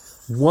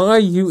why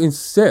you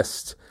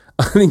insist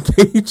on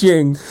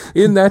engaging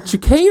in that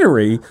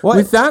chicanery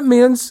with that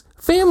man's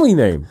family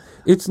name.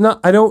 It's not.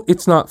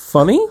 It's not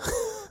funny.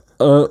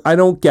 I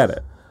don't get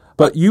it.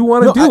 But you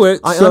want to do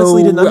it. I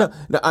honestly did not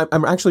know.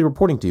 I'm actually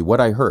reporting to you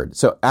what I heard.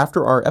 So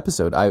after our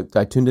episode,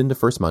 I tuned into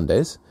First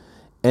Mondays.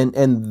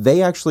 And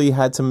they actually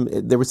had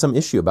there was some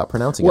issue about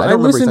pronouncing it. I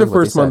listened to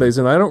First Mondays,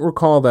 and I don't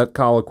recall that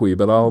colloquy,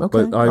 but I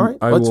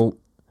will.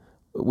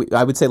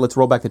 I would say let's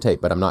roll back the tape,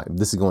 but I'm not.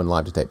 This is going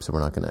live to tape, so we're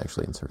not going to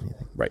actually insert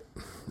anything. Right.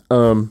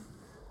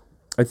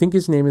 I think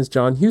his name is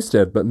John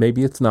Husted, but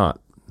maybe it's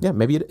not. Yeah,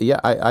 maybe.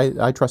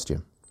 I trust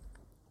you.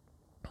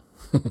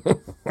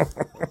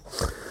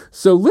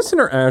 So,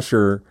 listener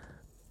Asher,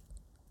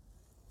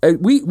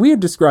 we had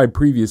described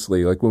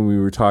previously, like when we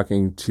were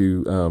talking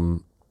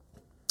to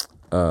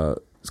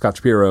Scott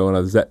Shapiro and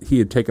others, that he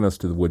had taken us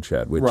to the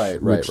woodshed, which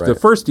the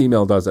first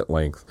email does at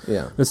length.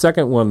 Yeah. The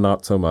second one,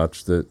 not so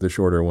much, the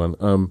shorter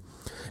one.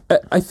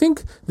 I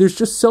think there's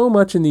just so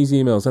much in these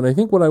emails, and I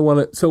think what I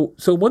want to...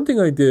 So one thing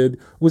I did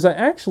was I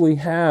actually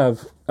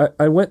have...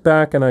 I went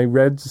back and I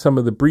read some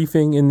of the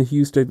briefing in the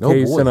Husted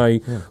case, and I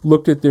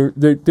looked at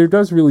there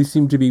does really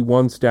seem to be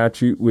one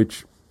statute,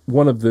 which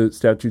one of the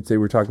statutes they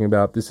were talking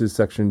about, this is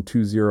section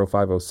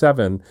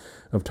 20507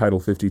 of Title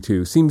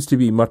 52, seems to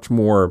be much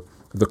more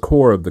the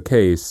core of the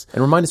case.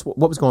 And remind us, what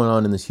was going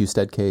on in this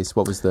Husted case?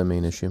 What was the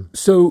main issue?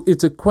 So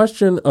it's a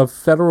question of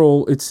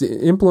it's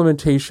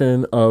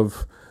implementation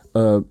of,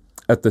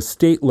 at the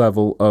state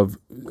level of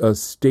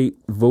state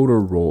voter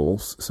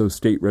rolls, so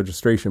state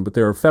registration, but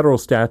there are federal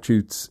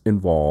statutes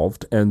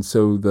involved, and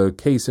so the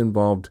case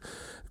involved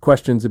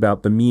questions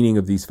about the meaning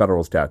of these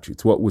federal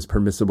statutes, what was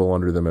permissible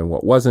under them and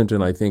what wasn't,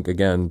 and I think,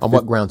 again... On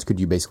what grounds could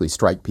you basically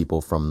strike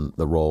people from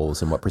the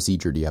rolls, and what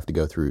procedure do you have to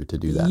go through to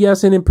do that?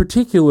 Yes, and in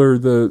particular,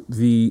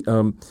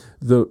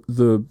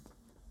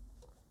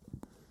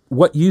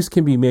 what use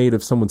can be made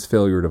of someone's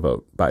failure to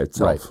vote by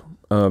itself.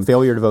 Right.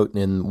 Failure to vote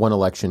in one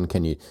election,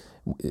 can you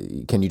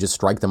just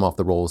strike them off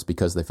the rolls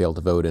because they failed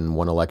to vote in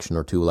one election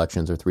or two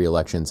elections or three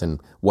elections? And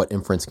what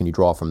inference can you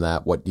draw from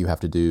that? What do you have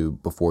to do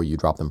before you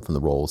drop them from the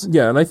rolls?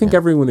 Yeah, and I think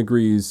everyone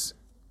agrees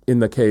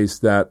in the case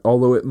that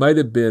although it might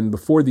have been,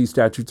 before these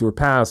statutes were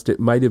passed, it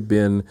might have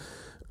been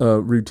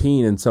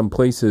routine in some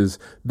places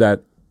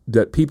that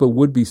people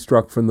would be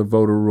struck from the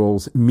voter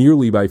rolls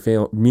merely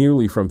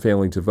from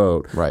failing to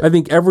vote. Right. I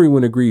think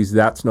everyone agrees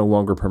that's no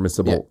longer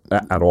permissible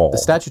at all. The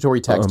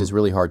statutory text is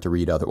really hard to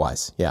read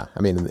otherwise. Yeah,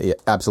 I mean,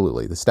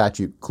 absolutely. The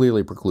statute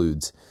clearly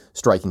precludes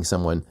striking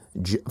someone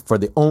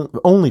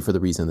only for the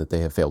reason that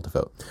they have failed to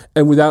vote.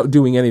 And without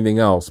doing anything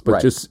else,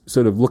 but just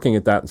sort of looking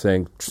at that and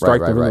saying,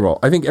 strike them from the roll.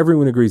 I think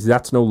everyone agrees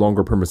that's no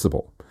longer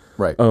permissible.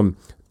 Right.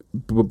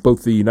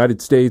 Both the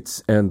United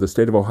States and the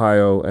state of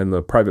Ohio and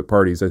the private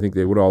parties, I think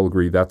they would all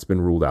agree that's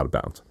been ruled out of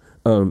bounds.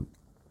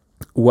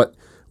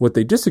 What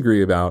they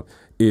disagree about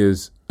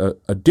is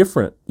a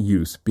different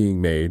use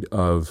being made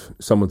of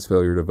someone's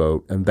failure to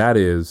vote, and that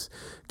is,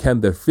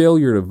 can the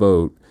failure to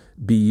vote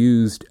be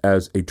used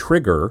as a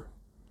trigger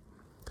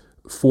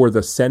for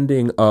the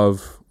sending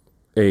of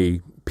a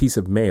piece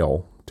of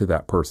mail to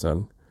that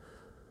person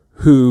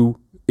who,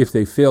 if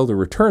they fail to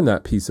return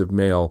that piece of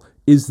mail,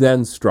 is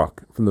then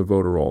struck from the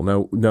voter roll.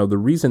 Now, the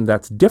reason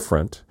that's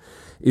different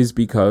is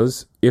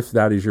because if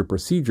that is your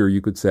procedure,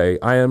 you could say,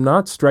 I am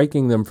not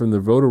striking them from the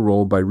voter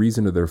roll by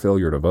reason of their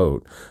failure to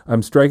vote.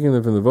 I'm striking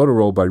them from the voter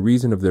roll by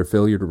reason of their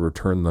failure to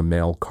return the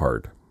mail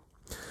card.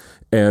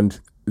 And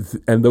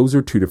those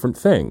are two different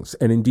things.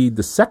 And indeed,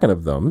 the second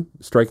of them,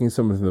 striking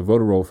someone from the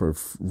voter roll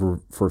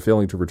for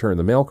failing to return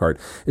the mail card,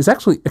 is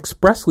actually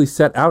expressly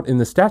set out in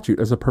the statute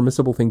as a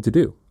permissible thing to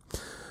do.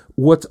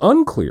 What's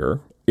unclear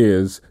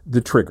is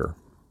the trigger,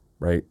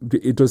 right?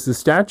 Does the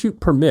statute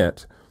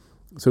permit?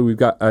 So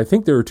I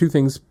think there are two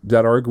things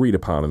that are agreed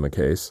upon in the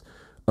case,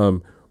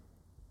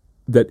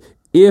 that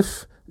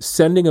if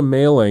sending a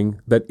mailing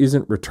that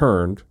isn't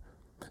returned,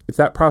 if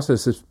that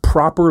process has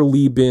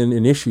properly been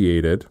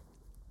initiated,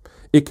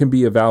 it can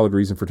be a valid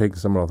reason for taking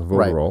someone off the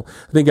voter roll.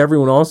 I think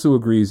everyone also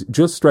agrees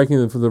just striking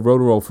them from the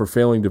voter roll for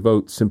failing to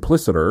vote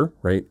simpliciter,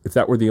 right? If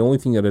that were the only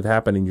thing that had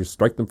happened and you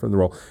strike them from the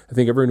roll, I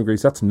think everyone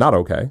agrees that's not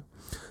okay.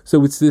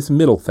 So it's this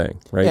middle thing,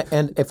 right?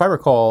 And if I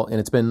recall, and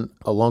it's been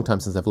a long time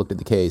since I've looked at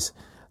the case,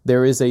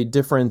 there is a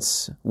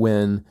difference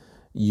when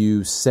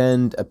you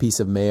send a piece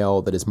of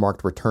mail that is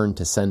marked return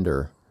to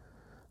sender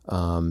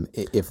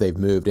if they've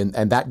moved, and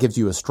that gives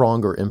you a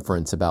stronger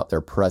inference about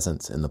their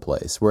presence in the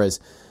place.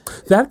 Whereas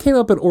that came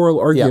up at oral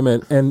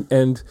argument,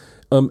 and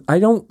I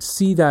don't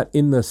see that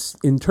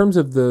in terms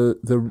of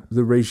the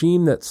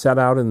regime that's set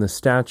out in the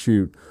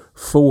statute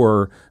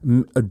for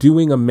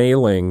doing a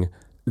mailing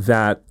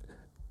that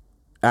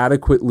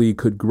adequately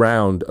could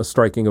ground a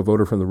striking a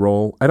voter from the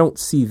roll. I don't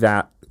see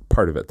that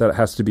part of it. That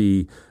has to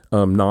be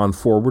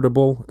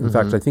non-forwardable. In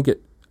fact, I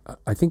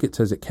think it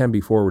says it can be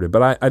forwarded,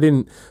 but I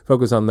didn't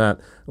focus on that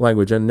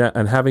language. And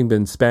having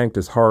been spanked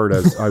as hard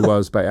as I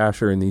was by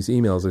Asher in these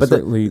emails, I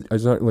certainly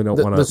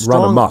don't want to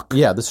run amok.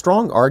 Yeah, the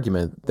strong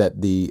argument that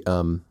the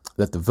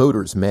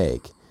voters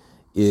make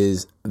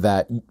is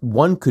that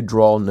one could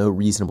draw no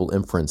reasonable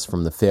inference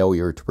from the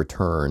failure to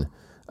return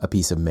a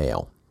piece of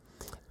mail.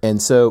 And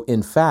so,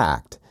 in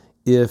fact,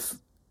 if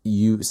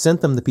you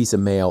sent them the piece of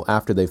mail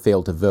after they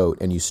failed to vote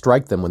and you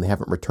strike them when they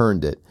haven't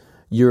returned it,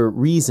 your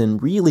reason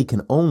really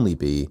can only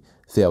be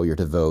failure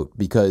to vote,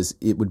 because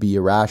it would be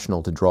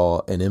irrational to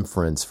draw an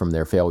inference from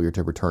their failure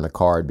to return a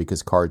card,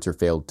 because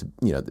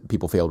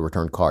people fail to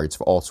return cards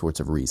for all sorts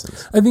of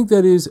reasons. I think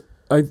that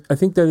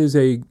is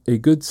a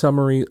good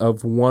summary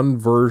of one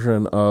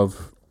version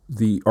of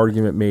the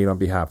argument made on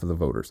behalf of the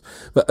voters.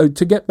 But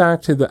to get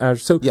back to the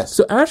Asher,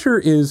 so Asher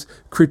is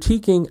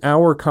critiquing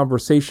our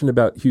conversation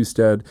about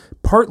Husted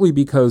partly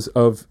because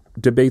of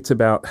debates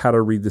about how to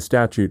read the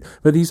statute,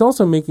 but he's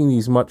also making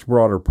these much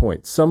broader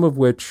points, some of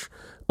which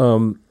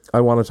I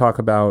want to talk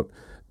about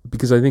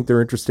because I think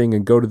they're interesting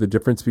and go to the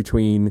difference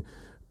between,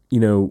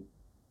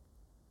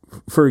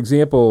 for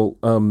example,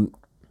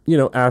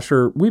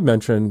 Asher, we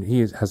mentioned he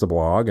has a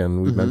blog,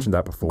 and we've mentioned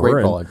that before.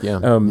 Great blog, yeah.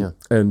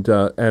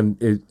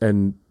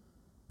 And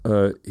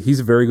he's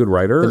a very good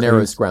writer. The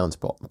Narrowest Grounds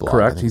blog.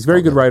 Correct. He's a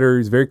very good writer.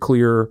 He's very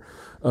clear,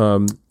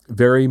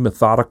 very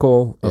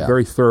methodical,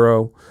 very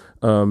thorough.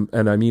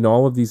 And I mean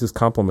all of these as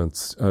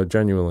compliments,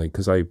 genuinely,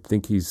 because I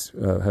think he's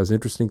has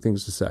interesting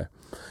things to say.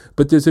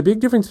 But there's a big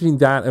difference between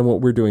that and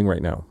what we're doing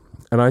right now.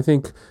 And I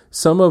think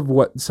some of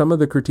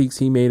the critiques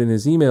he made in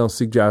his email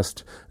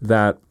suggest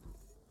that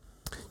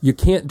you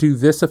can't do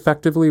this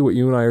effectively, what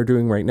you and I are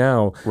doing right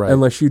now,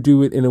 unless you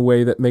do it in a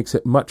way that makes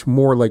it much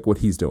more like what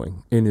he's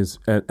doing in his.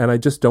 And I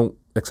just don't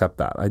accept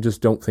that. I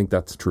just don't think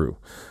that's true.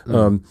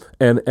 And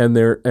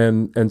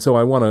so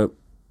I want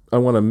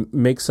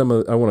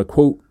to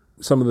quote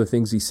some of the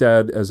things he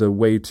said as a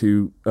way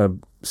to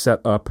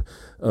set up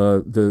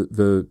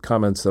the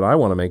comments that I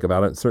want to make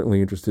about it. I'm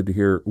certainly interested to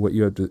hear what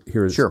you have to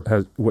hear.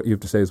 What you have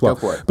to say as well.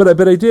 Go for it. But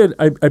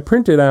I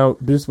printed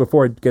out, just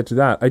before I get to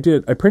that,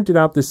 I printed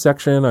out this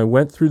section. I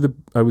went through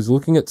I was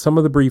looking at some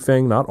of the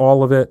briefing, not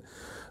all of it.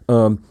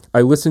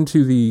 I listened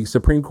to the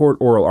Supreme Court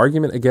oral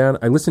argument again.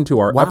 I listened to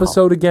our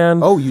episode again.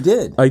 Oh, you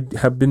did? I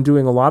have been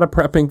doing a lot of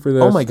prepping for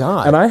this. Oh my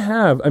God!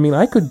 And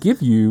I could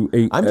give you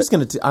a. I'm just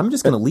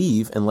gonna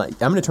leave and I'm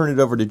gonna turn it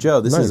over to Joe.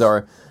 This is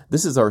our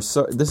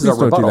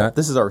rebuttal.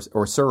 This is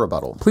our sir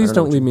rebuttal. Please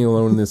don't leave me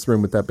alone in this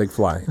room with that big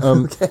fly.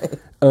 Okay.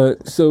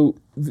 So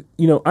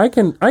I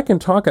can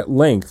talk at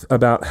length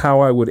about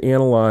how I would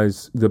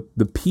analyze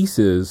the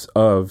pieces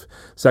of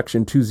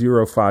Section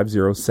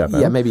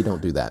 20507. Yeah, maybe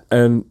don't do that.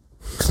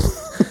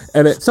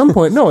 And at some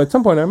point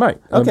I might,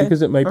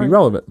 because it might be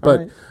relevant.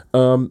 But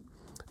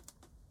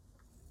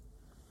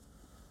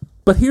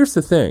but here's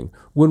the thing: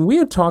 when we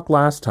had talked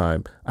last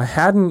time, I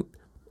hadn't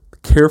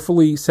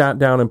carefully sat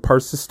down and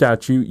parsed the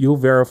statute. You'll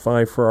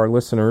verify for our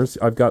listeners.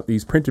 I've got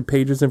these printed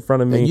pages in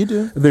front of me. And you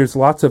do. There's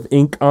lots of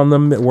ink on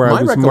them where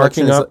I was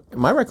marking up.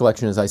 My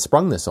recollection is I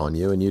sprung this on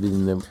you, and you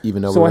didn't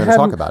even know we were going to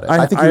talk about it.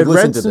 I think you would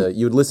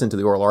listen to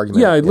the oral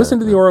argument. Yeah, I'd listened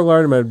to the oral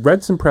argument. I'd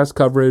read some press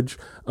coverage.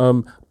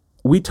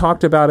 We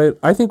talked about it.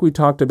 I think we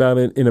talked about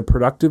it in a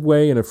productive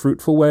way, in a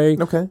fruitful way.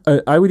 Okay.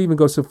 I would even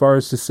go so far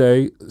as to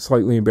say,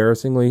 slightly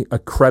embarrassingly, a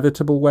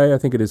creditable way. I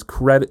think it is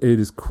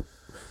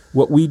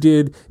what we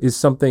did is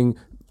something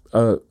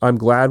I'm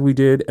glad we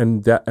did,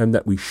 and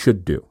that we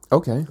should do.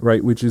 Okay.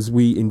 Right, which is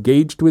we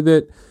engaged with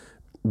it.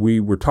 We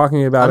were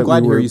talking about it. I'm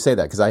glad to hear you say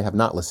that, because I have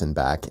not listened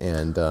back,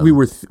 and we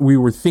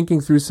were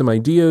thinking through some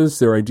ideas.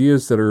 There are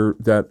ideas that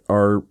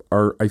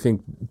are I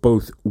think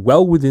both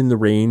well within the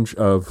range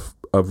of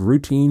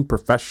routine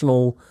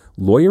professional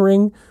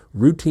lawyering,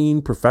 routine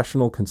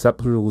professional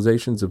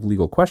conceptualizations of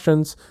legal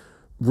questions,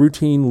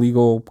 routine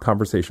legal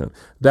conversation.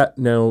 That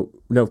now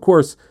of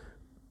course,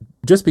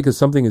 just because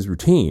something is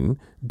routine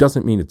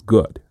doesn't mean it's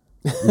good.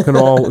 We can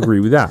all agree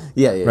with that.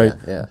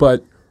 Yeah.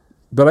 But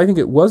I think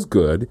it was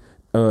good,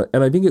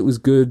 and I think it was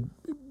good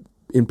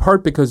in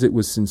part because it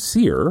was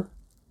sincere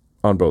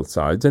on both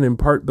sides, and in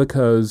part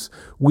because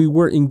we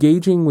were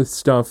engaging with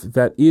stuff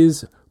that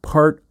is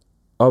part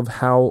of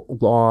how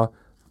law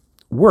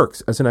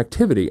works as an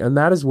activity. And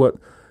that is what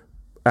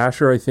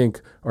Asher, I think,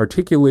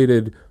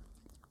 articulated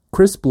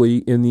crisply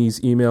in these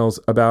emails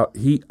about.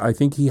 I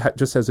think he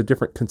just has a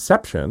different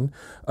conception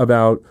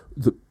about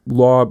the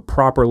law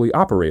properly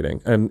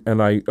operating. And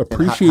I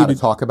appreciated... how to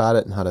talk about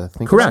it and how to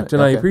think about it. Correct.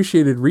 And I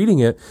appreciated reading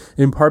it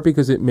in part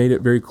because it made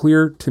it very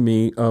clear to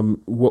me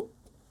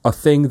a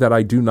thing that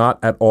I do not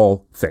at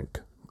all think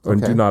and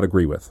do not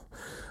agree with,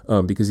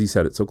 because he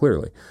said it so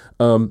clearly.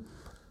 But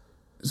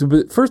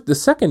first, the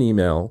second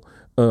email...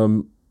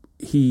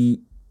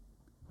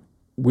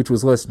 which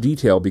was less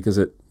detailed because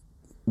it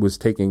was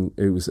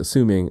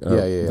assuming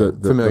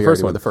the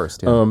first one. The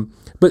first, yeah.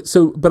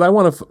 But I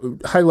want to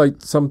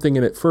highlight something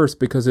in it first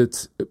because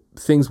it's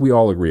things we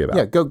all agree about.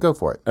 Yeah, go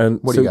for it.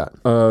 And what do you got?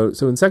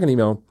 So in second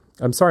email,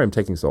 I'm sorry I'm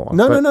taking so long.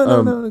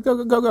 No.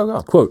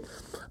 Go. Quote,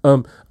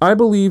 I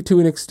believe to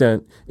an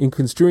extent in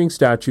construing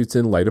statutes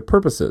in light of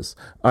purposes.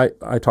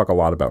 I talk a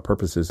lot about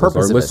purposes, as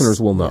our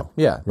listeners will know.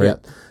 Yeah.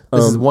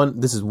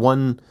 This is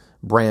one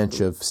branch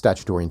of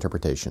statutory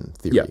interpretation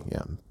theory,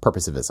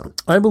 purposivism.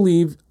 I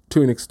believe,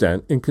 to an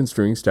extent, in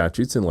construing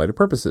statutes in light of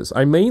purposes.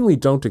 I mainly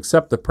don't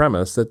accept the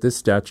premise that this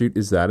statute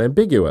is that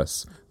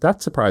ambiguous.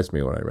 That surprised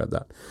me when I read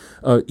that.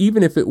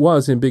 Even if it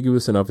was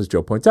ambiguous enough, as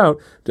Joe points out,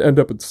 to end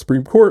up at the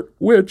Supreme Court,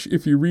 which,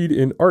 if you read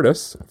in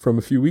Artis from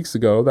a few weeks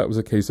ago, that was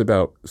a case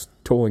about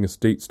tolling a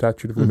state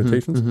statute of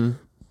limitations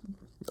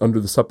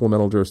under the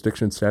supplemental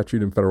jurisdiction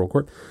statute in federal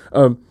court.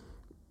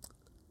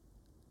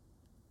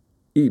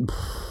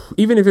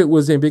 Even if it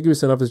was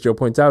ambiguous enough, as Joe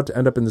points out, to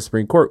end up in the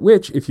Supreme Court,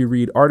 which, if you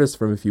read Artis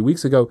from a few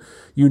weeks ago,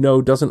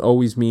 doesn't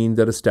always mean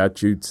that a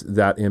statute's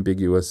that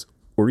ambiguous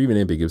or even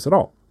ambiguous at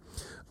all.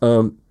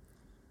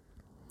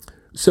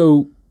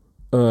 So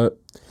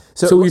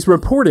he's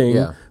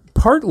reporting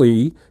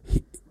partly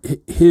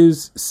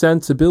his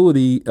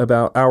sensibility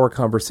about our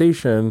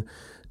conversation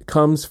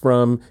comes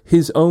from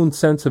his own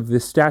sense of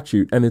this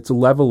statute and its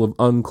level of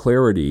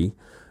unclarity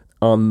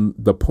on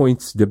the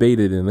points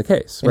debated in the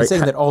case. And right?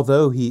 saying that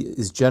although he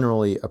is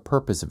generally a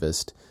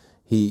purposivist,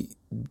 he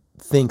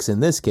thinks in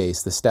this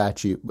case the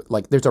statute,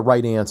 like there's a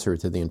right answer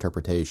to the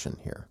interpretation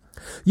here.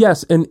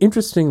 Yes, and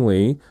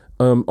interestingly,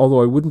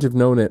 although I wouldn't have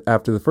known it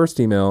after the first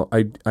email,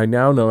 I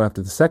now know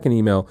after the second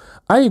email,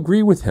 I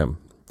agree with him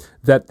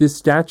that this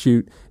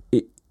statute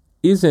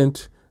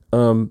isn't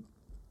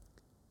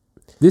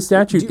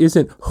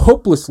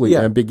hopelessly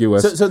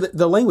ambiguous. So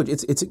the language,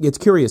 it's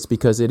curious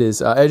because it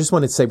is. I just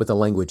wanted to say what the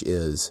language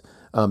is.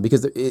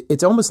 Because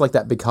it's almost like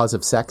that "because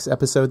of sex"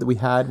 episode that we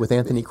had with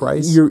Anthony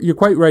Christ. You're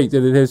quite right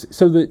that it is.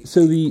 So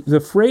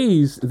the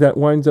phrase that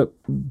winds up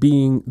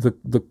being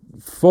the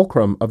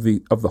fulcrum of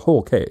the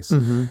whole case,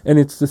 and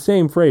it's the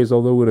same phrase,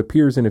 although it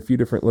appears in a few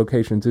different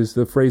locations, is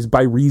the phrase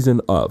 "by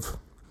reason of."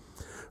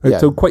 Right? Yeah.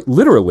 So quite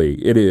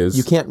literally, it is.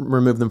 You can't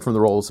remove them from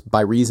the rolls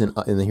by reason.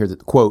 And then here's the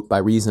quote: "by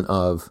reason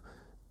of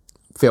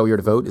failure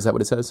to vote." Is that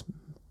what it says?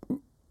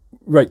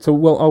 Right. So,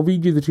 well, I'll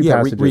read you the two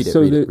passages. Read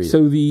it.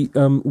 So the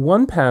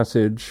one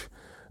passage,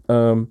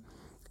 I'm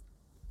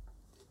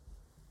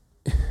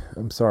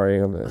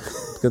sorry,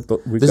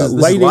 we've got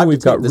lighting,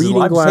 we've got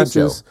reading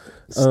glasses.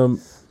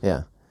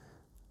 Yeah.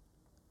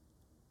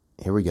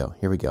 Here we go.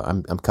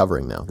 I'm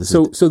covering now.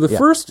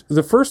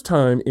 The first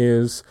time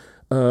is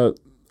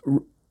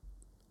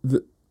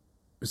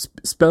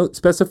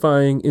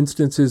specifying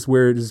instances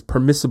where it is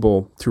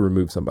permissible to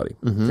remove somebody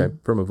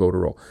from a voter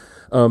roll.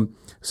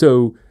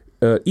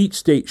 Each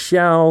state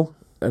shall,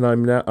 and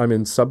I'm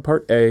in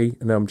subpart A,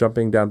 and now I'm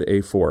jumping down to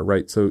A4,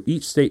 right? So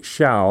each state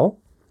shall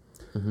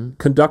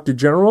conduct a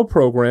general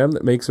program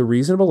that makes a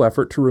reasonable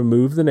effort to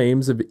remove the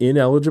names of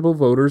ineligible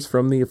voters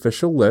from the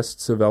official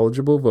lists of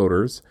eligible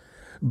voters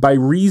by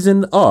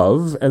reason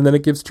of, and then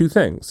it gives two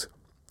things: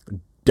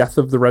 death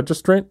of the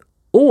registrant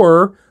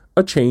or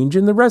a change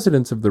in the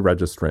residence of the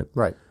registrant.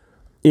 Right.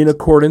 In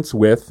accordance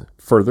with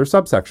further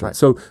subsections. Right.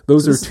 So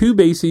those are two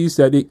bases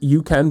that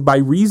you can, by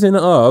reason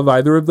of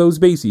either of those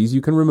bases,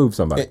 you can remove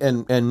somebody.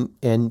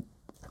 And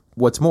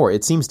what's more,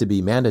 it seems to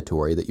be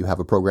mandatory that you have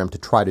a program to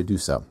try to do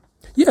so.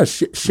 Yeah,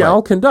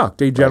 shall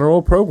conduct a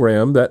general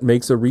program that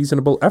makes a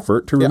reasonable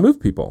effort to remove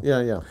people.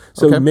 Yeah.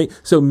 So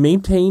so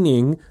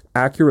maintaining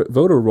accurate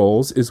voter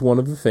rolls is one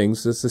of the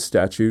things that the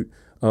statute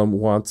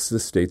wants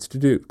the states to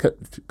do,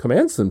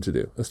 commands them to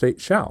do. A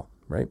state shall,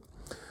 right?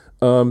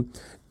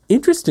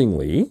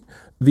 Interestingly,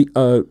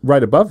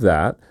 right above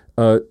that,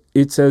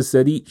 it says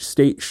that each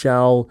state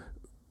shall,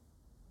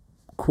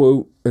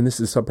 quote, and this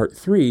is subpart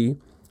 3,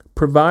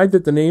 provide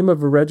that the name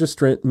of a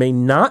registrant may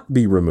not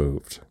be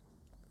removed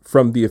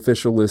from the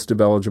official list of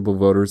eligible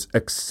voters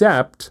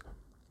except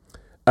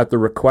at the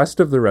request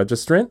of the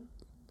registrant,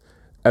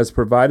 as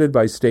provided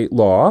by state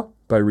law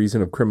by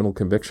reason of criminal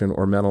conviction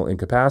or mental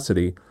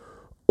incapacity,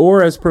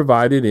 or as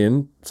provided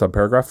in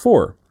subparagraph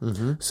 4.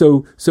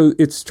 So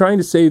it's trying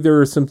to say there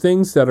are some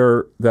things that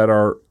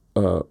are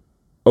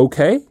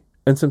okay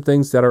and some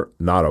things that are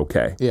not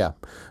okay. Yeah.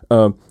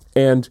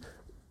 And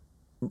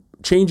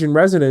change in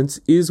residence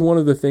is one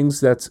of the things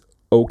that's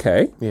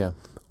okay. Yeah.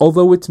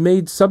 Although it's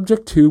made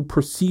subject to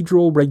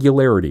procedural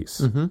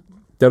regularities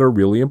that are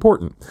really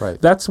important.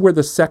 Right. That's where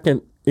the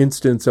second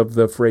instance of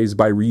the phrase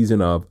 "by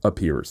reason of"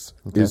 appears,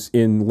 is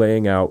in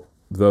laying out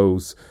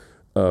those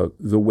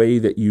the way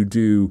that you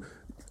do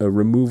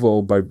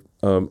removal by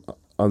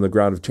on the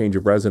ground of change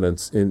of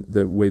residence, in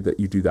the way that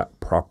you do that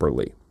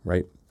properly,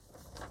 right?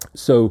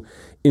 So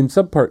in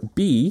subpart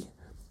B,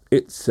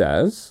 it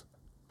says,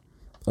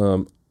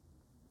 and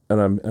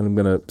I'm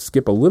going to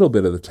skip a little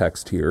bit of the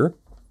text here.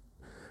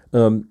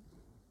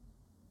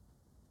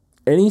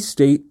 Any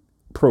state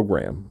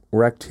program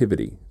or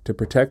activity to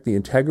protect the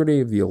integrity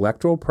of the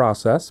electoral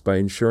process by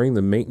ensuring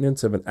the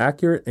maintenance of an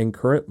accurate and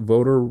current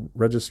voter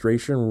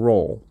registration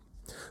roll.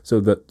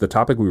 So the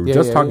topic we were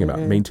just talking about,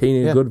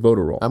 maintaining a good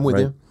voter roll. I'm with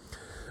you.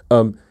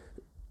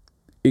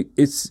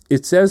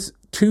 It says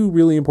two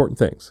really important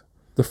things.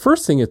 The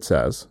first thing it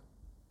says,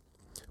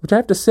 which I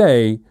have to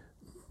say,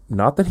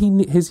 not that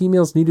his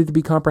emails needed to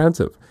be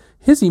comprehensive.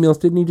 His emails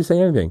didn't need to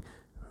say anything.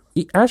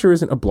 Asher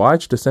isn't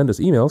obliged to send us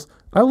emails.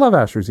 I love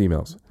Asher's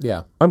emails.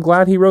 Yeah. I'm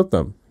glad he wrote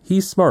them.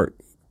 He's smart.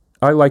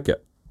 I like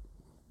it.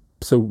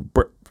 So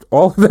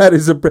all of that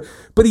is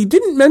but he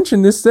didn't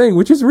mention this thing,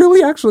 which is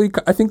really actually,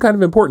 I think, kind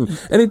of important.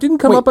 And it didn't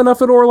come up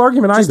enough at oral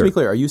argument either. Just to be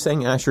clear, are you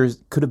saying Asher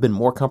could have been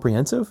more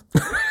comprehensive?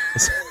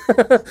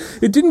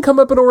 It didn't come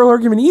up at oral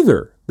argument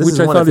either,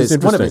 which I thought is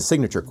interesting. One of his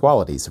signature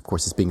qualities, of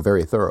course, is being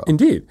very thorough.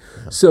 Indeed.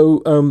 Yeah.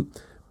 So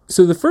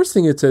the first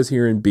thing it says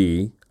here in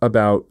B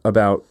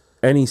about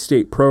any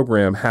state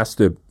program has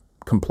to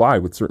comply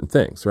with certain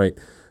things, right?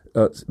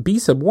 B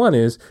sub 1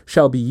 is,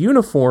 shall be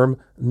uniform,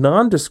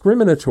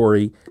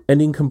 non-discriminatory, and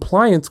in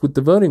compliance with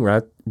the Voting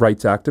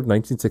Rights Act of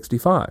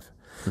 1965.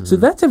 So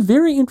that's a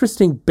very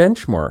interesting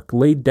benchmark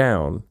laid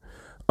down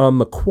on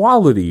the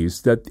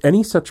qualities that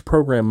any such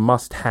program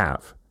must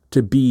have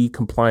to be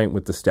compliant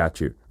with the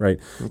statute, right?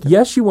 Okay.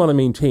 Yes, you want to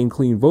maintain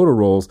clean voter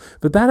rolls,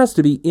 but that has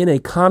to be in a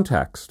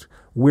context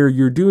where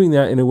you're doing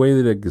that in a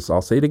way that,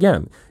 I'll say it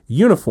again,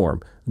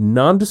 uniform,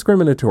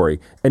 non-discriminatory,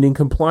 and in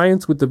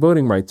compliance with the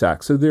Voting Rights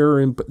Act. So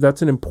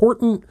that's an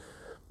important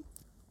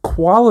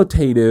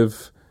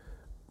qualitative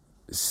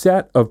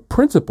set of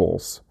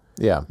principles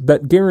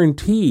that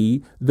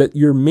guarantee that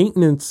your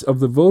maintenance of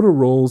the voter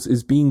rolls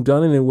is being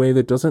done in a way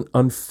that doesn't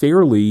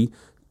unfairly,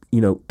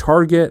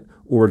 target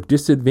or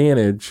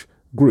disadvantage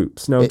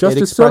groups. Now, it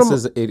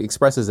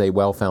expresses a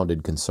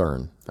well-founded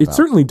concern. It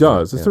certainly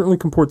does. It certainly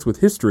comports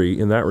with history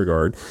in that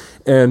regard.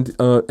 And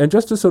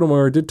Justice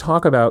Sotomayor did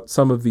talk about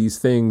some of these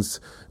things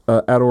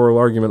at oral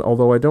argument,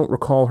 although I don't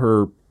recall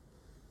her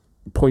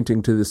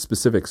pointing to this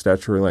specific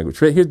statutory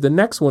language. Right here, the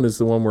next one is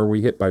the one where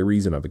we hit by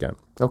reason of again.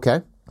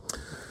 Okay.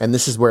 And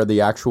this is where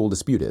the actual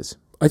dispute is.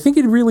 I think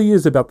it really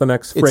is about the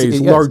next phrase,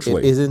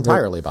 largely. It is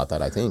entirely about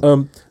that, I think.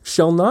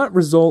 Shall not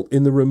result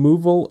in the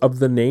removal of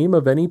the name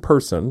of any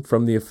person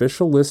from the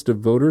official list of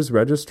voters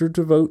registered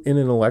to vote in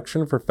an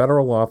election for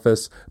federal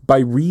office by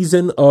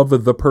reason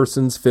of the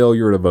person's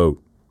failure to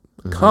vote,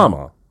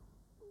 comma,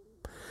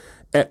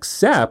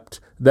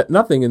 except that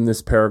nothing in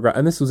this paragraph,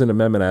 and this was an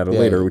amendment added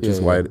later, which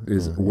is why it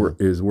is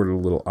worded a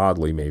little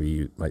oddly, maybe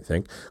you might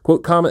think,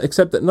 quote, comma,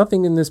 except that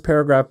nothing in this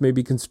paragraph may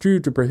be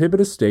construed to prohibit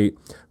a state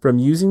from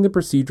using the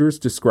procedures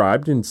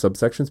described in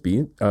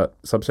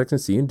subsections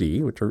C and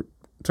D, which are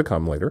to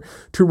come later,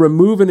 to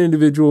remove an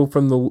individual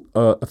from the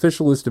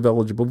official list of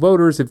eligible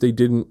voters if they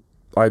didn't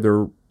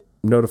either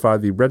notify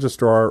the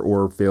registrar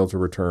or fail to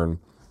return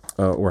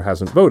or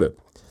hasn't voted.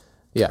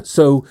 Yeah.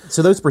 So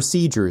those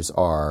procedures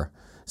are...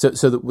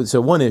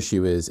 So one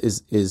issue is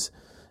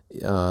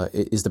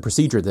the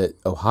procedure that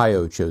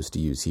Ohio chose to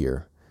use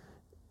here.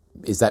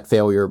 Is that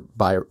failure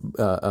by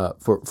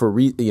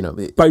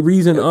by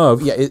reason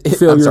of failure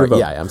to vote?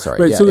 Yeah, I'm sorry.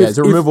 Right, so it's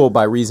a removal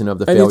by reason of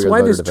the failure. And it's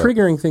why this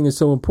triggering thing is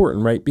so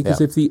important, right? Because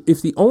if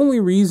the only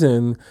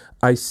reason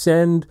I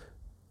send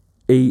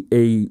a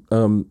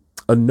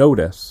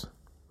notice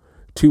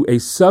to a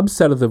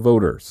subset of the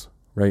voters.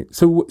 Right.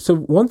 So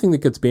one thing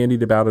that gets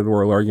bandied about at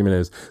oral argument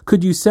is,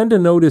 could you send a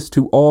notice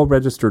to all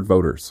registered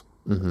voters?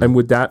 Mm-hmm. And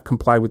would that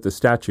comply with the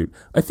statute?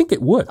 I think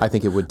it would. I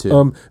think it would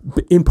too.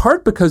 In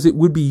part because it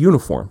would be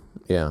uniform.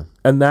 Yeah.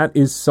 And that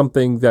is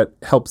something that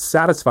helps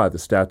satisfy the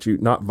statute,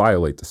 not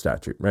violate the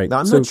statute, right? No,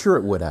 I'm not sure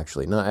it would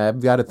actually. No,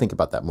 I've got to think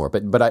about that more.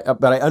 But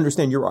I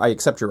understand I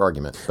accept your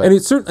argument. But.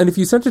 And if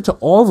you sent it to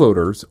all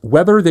voters,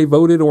 whether they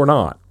voted or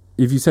not,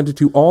 if you sent it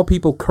to all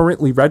people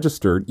currently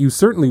registered, you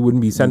certainly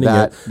wouldn't be sending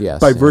it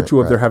by virtue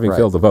of their having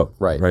failed to vote.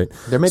 Right.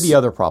 There may be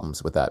other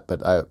problems with that,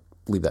 but I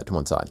leave that to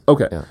one side.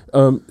 Okay. Yeah.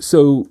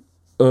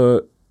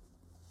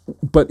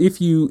 But if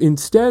you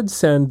instead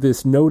send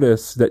this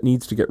notice that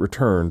needs to get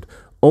returned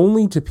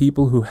only to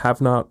people who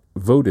have not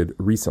voted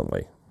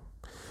recently,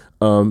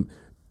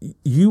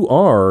 you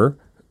are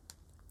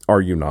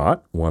you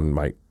not, one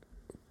might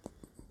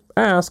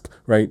ask,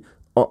 right,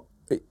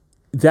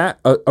 that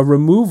a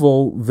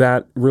removal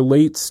that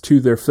relates to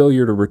their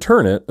failure to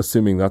return it,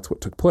 assuming that's what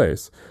took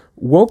place,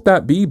 won't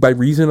that be by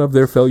reason of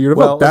their failure to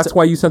vote? That's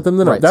why you sent them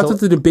the note. That's what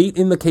the debate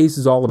in the case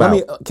is all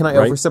about. Can I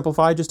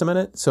oversimplify just a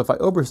minute? So if I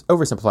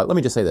oversimplify, let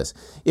me just say this.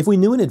 If we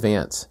knew in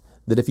advance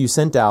that if you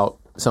sent out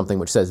something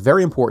which says,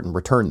 very important,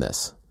 return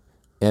this,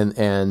 and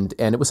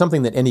it was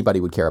something that anybody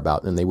would care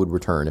about and they would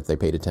return if they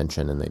paid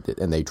attention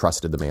and they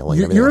trusted the mailing.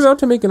 You're about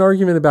to make an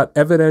argument about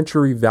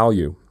evidentiary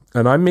value,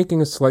 and I'm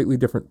making a slightly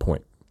different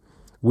point,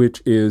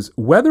 which is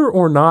whether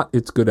or not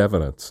it's good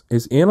evidence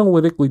is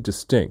analytically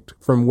distinct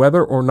from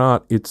whether or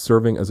not it's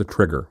serving as a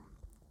trigger.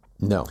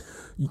 No,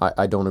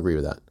 I don't agree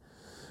with that.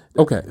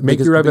 Okay, make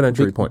your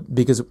evidentiary point.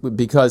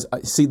 Because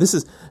see, this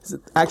is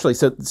actually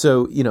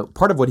so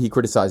part of what he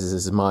criticizes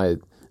is my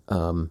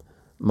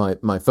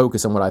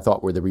focus on what I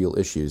thought were the real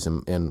issues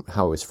and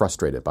how I was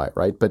frustrated by it,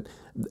 right? But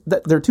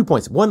there are 2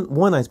 points.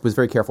 One, I was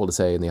very careful to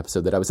say in the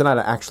episode that I was not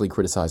actually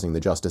criticizing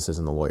the justices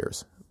and the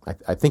lawyers.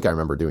 I think I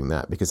remember doing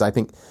that because I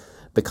think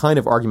the kind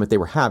of argument they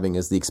were having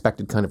is the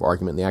expected kind of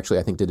argument. And they actually,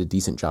 I think, did a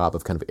decent job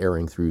of kind of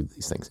airing through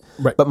these things.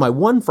 Right. But my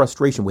one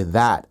frustration with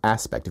that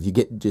aspect, if you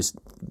get just,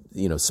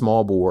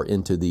 small bore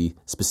into the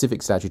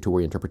specific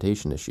statutory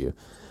interpretation issue,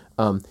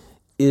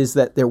 is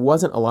that there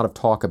wasn't a lot of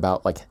talk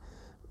about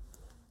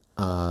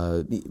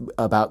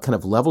about kind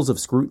of levels of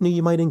scrutiny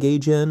you might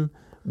engage in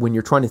when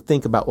you're trying to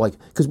think about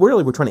because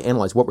we're trying to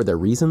analyze what were their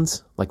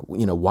reasons,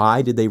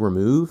 why did they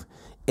remove?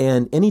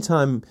 And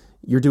anytime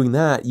you're doing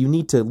that, you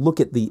need to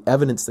look at the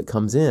evidence that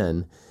comes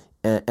in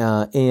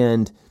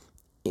and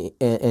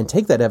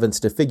take that evidence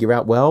to figure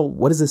out, well,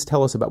 what does this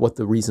tell us about what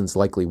the reasons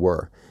likely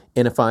were?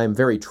 And if I'm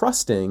very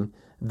trusting,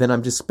 then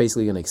I'm just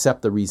basically going to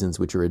accept the reasons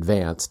which are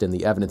advanced, and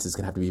the evidence is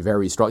going to have to be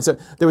very strong. So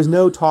there was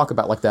no talk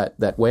about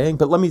that weighing.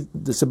 But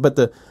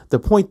the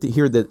point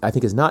here that I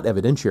think is not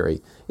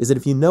evidentiary is that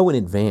if you know in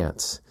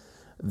advance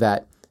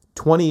that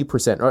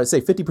 20%, or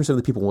say 50% of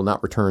the people will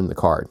not return the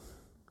card,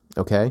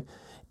 okay,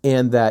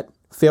 and that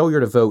failure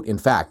to vote, in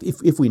fact,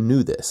 if we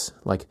knew this,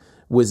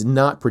 was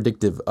not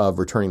predictive of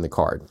returning the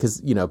card,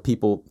 because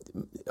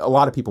a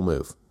lot of people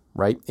move,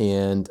 right?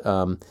 And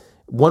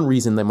one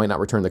reason they might not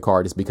return the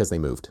card is because they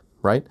moved,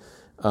 right?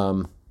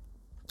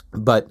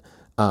 But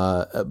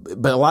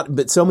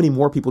so many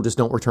more people just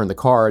don't return the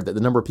card that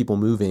the number of people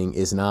moving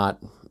is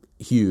not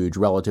huge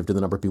relative to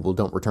the number of people who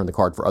don't return the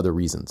card for other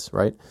reasons,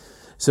 right?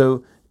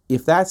 So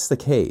if that's the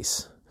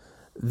case,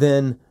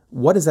 then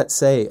what does that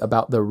say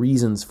about the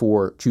reasons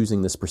for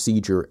choosing this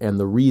procedure and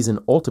the reason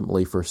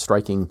ultimately for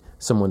striking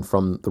someone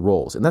from the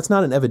rolls? And that's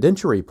not an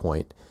evidentiary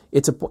point.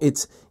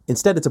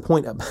 Instead it's a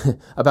point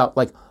about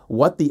like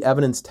what the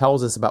evidence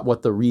tells us about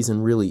what the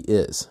reason really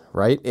is,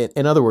 right?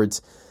 In other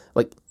words,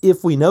 like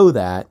if we know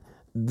that,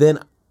 then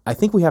I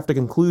think we have to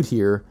conclude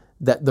here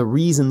that the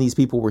reason these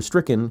people were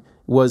stricken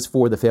was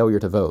for the failure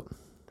to vote,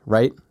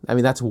 right? I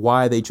mean, that's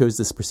why they chose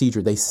this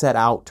procedure. They set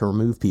out to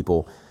remove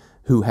people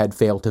who had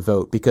failed to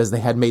vote because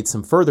they had made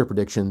some further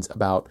predictions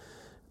about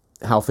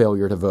how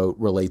failure to vote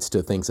relates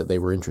to things that they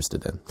were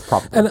interested in.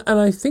 Probably. And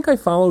I think I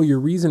follow your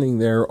reasoning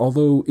there,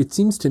 although it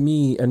seems to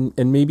me, and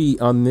maybe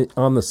on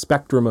the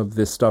spectrum of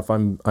this stuff, I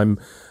am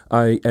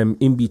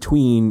in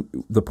between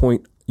the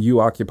point you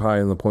occupy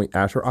and the point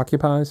Asher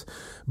occupies.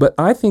 But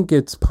I think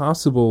it's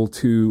possible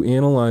to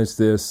analyze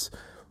this.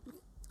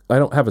 I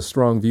don't have a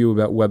strong view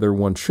about whether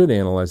one should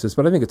analyze this,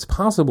 but I think it's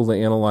possible to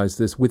analyze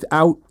this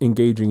without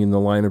engaging in the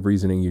line of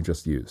reasoning you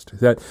just used.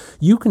 That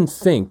you can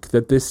think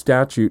that this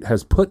statute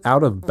has put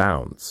out of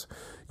bounds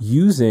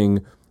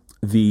using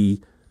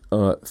the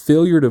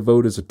failure to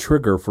vote as a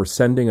trigger for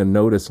sending a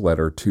notice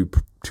letter to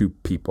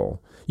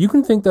people. You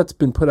can think that's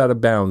been put out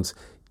of bounds,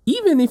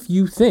 even if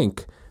you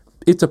think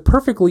it's a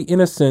perfectly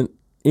innocent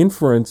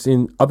inference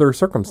in other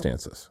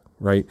circumstances,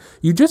 right?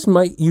 You just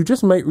might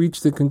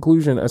reach the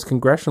conclusion as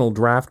congressional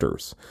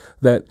drafters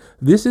that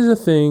this is a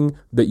thing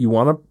that you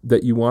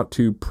want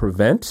to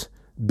prevent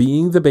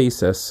being the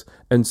basis,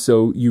 and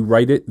so you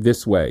write it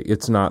this way.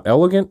 It's not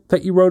elegant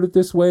that you wrote it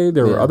this way.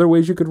 There are other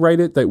ways you could write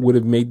it that would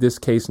have made this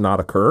case not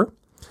occur.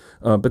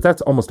 But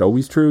that's almost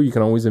always true. You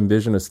can always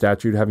envision a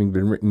statute having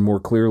been written more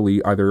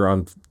clearly either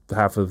on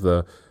behalf of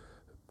the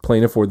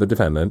plaintiff or the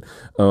defendant.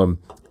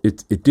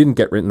 It didn't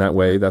get written that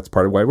way. That's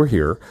part of why we're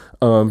here.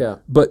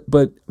 But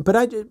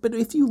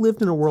if you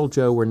lived in a world,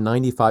 Joe, where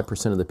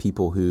 95% of the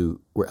people who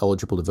were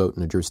eligible to vote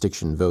in a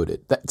jurisdiction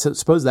voted, so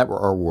suppose that were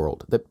our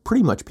world, that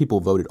pretty much people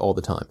voted all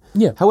the time.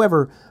 Yeah.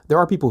 However, there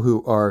are people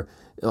who are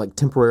like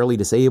temporarily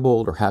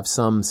disabled or have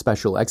some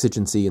special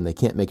exigency and they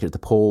can't make it at the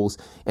polls.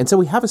 And so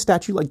we have a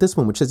statute like this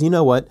one which says, you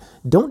know what,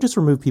 don't just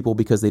remove people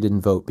because they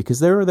didn't vote, because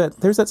there's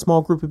that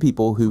small group of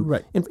people who,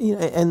 right.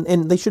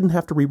 and they shouldn't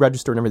have to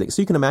re-register and everything.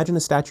 So you can imagine a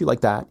statute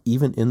like that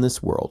even in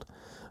this world.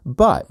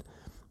 But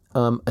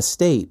a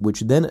state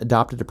which then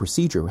adopted a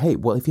procedure, hey,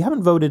 well, if you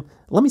haven't voted,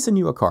 let me send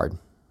you a card,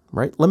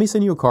 right? Let me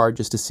send you a card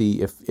just to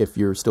see if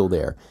you're still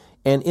there.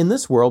 And in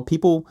this world,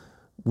 people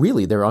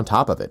really, they're on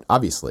top of it,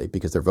 obviously,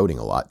 because they're voting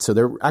a lot. So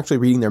they're actually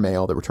reading their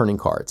mail, they're returning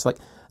cards. Like,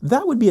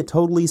 that would be a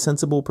totally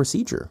sensible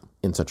procedure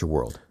in such a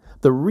world.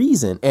 The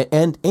reason,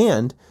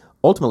 and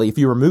ultimately, if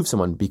you remove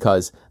someone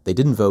because they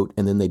didn't vote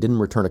and then they didn't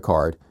return a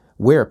card,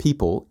 where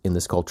people in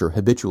this culture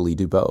habitually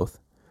do both,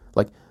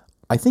 like,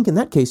 I think in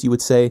that case you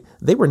would say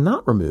they were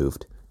not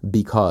removed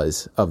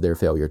because of their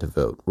failure to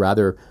vote.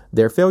 Rather,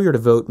 their failure to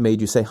vote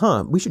made you say,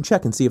 we should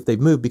check and see if they've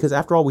moved, because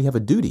after all, we have a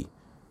duty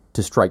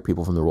to strike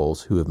people from the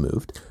rolls who have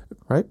moved,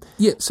 right?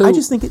 Yeah. So I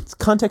just think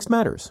context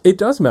matters. It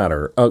does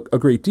matter a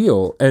great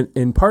deal, and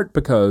in part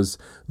because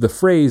the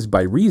phrase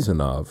 "by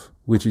reason of,"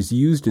 which is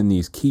used in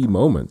these key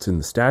moments in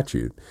the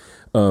statute,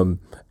 and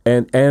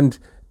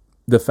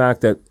the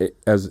fact that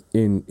as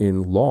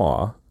in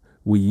law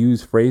we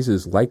use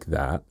phrases like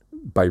that,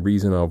 by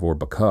reason of or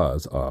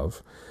because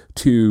of,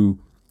 to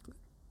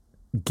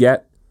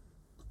get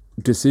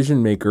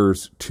decision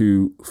makers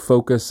to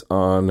focus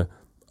on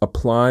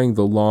applying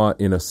the law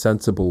in a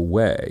sensible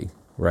way,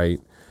 right?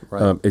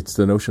 It's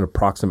the notion of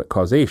proximate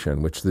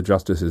causation, which the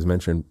justices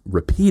mentioned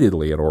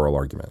repeatedly at oral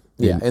argument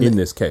in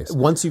this case.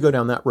 Once you go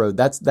down that road,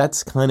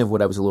 that's kind of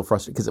what I was a little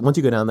frustrated, because once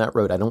you go down that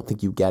road, I don't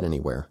think you get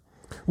anywhere.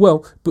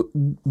 Well, but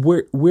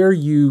where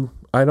you,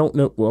 I don't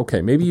know, well,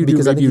 okay, maybe you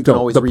because do, maybe you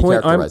don't. The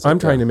point I'm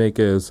trying to make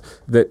is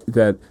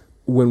that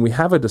when we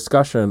have a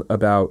discussion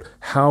about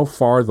how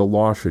far the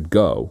law should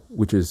go,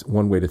 which is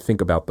one way to think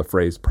about the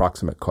phrase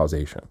proximate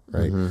causation,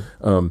 right?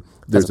 Mm-hmm.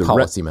 There's a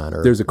policy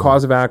matter. There's a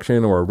cause of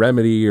action or a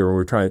remedy, or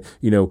we're trying,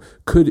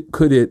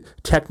 could it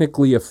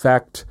technically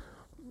affect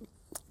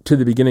to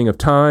the beginning of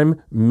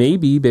time?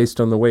 Maybe, based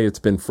on the way it's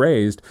been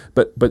phrased,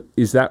 but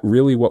is that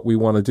really what we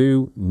want to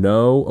do?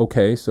 No.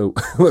 Okay, so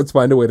let's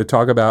find a way to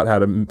talk about how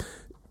to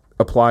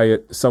apply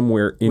it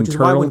somewhere internal. Which is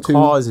why when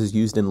cause is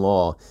used in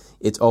law,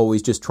 it's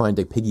always just trying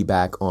to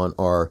piggyback on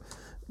our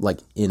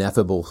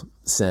ineffable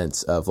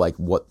sense of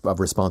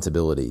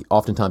responsibility.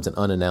 Oftentimes an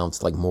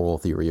unannounced moral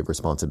theory of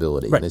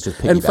responsibility, right. And it's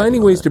just and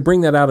finding ways to bring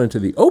that out into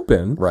the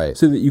open, right.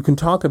 So that you can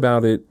talk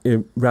about it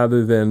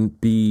rather than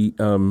be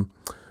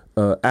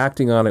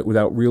acting on it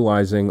without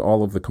realizing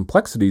all of the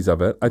complexities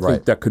of it. I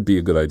think that could be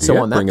a good idea. So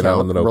on that bring it out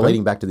in the open.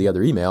 Relating back to the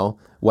other email,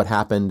 what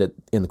happened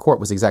in the court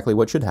was exactly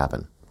what should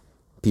happen.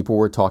 people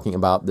were talking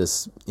about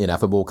this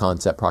ineffable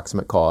concept,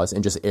 proximate cause,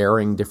 and just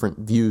airing different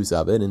views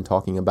of it and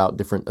talking about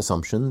different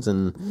assumptions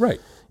and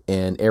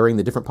airing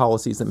the different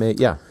policies that may.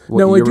 Yeah.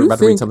 Now, I do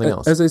think,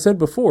 as I said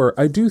before,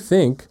 I do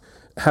think,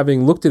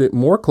 having looked at it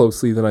more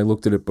closely than I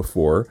looked at it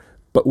before,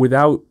 but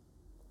without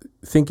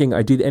thinking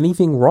I did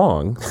anything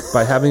wrong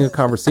by having a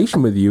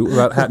conversation with you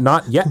about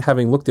not yet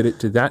having looked at it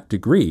to that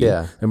degree.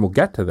 Yeah. And we'll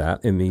get to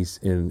that in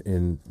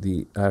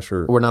the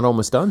Asher. We're not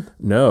almost done?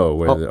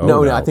 No.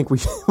 No. I think we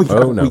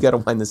got to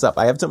wind this up.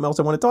 I have something else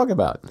I want to talk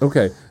about.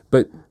 Okay.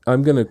 But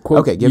I'm going to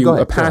quote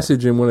a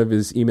passage in one of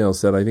his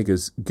emails that I think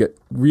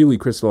really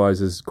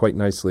crystallizes quite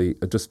nicely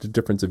just a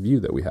difference of view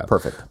that we have.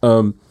 Perfect.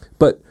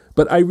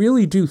 But I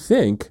really do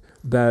think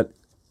that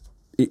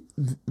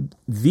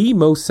the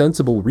most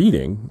sensible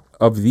reading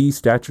of these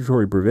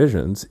statutory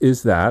provisions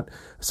is that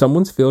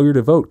someone's failure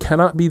to vote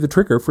cannot be the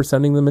trigger for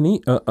sending them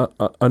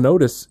a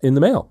notice in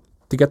the mail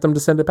to get them to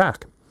send it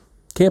back.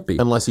 Can't be.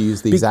 Unless you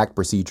use the exact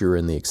procedure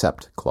in the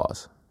accept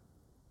clause.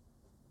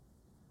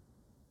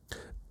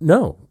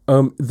 No.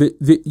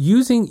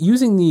 Using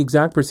the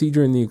exact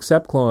procedure in the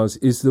accept clause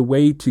is the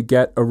way to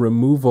get a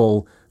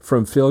removal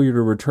from failure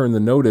to return the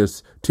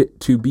notice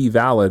to be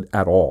valid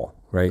at all.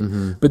 Right.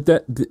 Mm-hmm.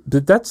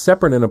 But that's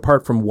separate and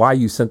apart from why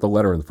you sent the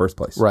letter in the first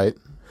place. Right.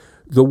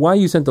 The why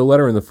you sent the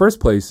letter in the first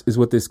place is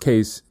what this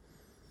case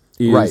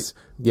is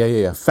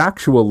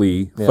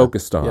factually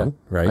focused on. Yeah.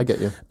 Right. I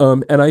get you.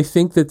 And I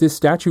think that this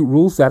statute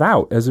rules that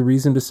out as a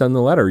reason to send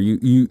the letter.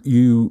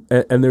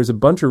 And there's a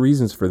bunch of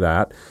reasons for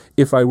that.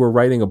 If I were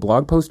writing a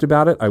blog post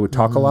about it, I would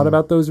talk a lot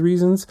about those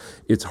reasons.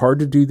 It's hard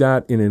to do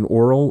that in an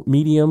oral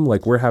medium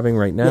like we're having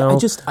right now.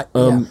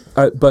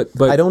 But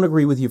I don't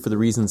agree with you for the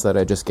reasons that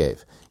I just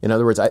gave. In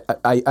other words,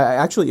 I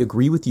actually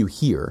agree with you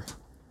here,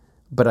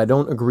 but I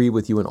don't agree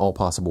with you in all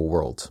possible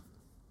worlds.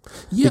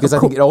 Yeah, because I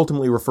think it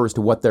ultimately refers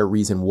to what their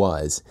reason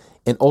was,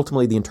 and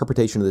ultimately the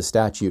interpretation of the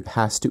statute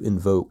has to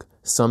invoke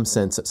some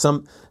sense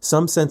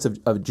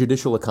of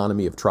judicial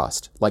economy of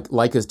trust,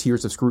 like as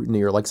tiers of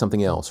scrutiny or like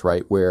something else,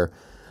 right? Where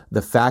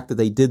the fact that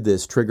they did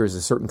this triggers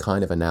a certain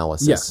kind of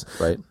analysis,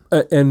 right?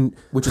 And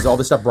which is all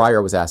the stuff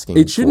Breyer was asking.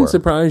 It shouldn't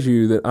surprise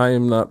you that I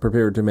am not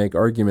prepared to make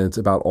arguments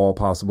about all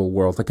possible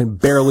worlds. I can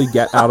barely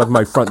get out of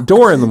my front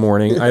door in the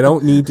morning. I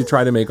don't need to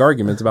try to make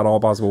arguments about all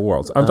possible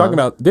worlds. I'm talking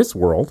about this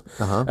world,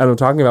 and I'm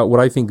talking about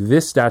what I think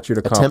this statute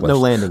accomplished. Attempt no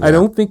landing. I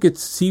don't think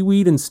it's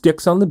seaweed and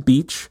sticks on the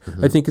beach.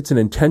 I think it's an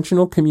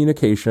intentional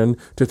communication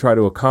to try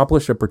to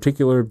accomplish a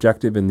particular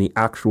objective in the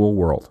actual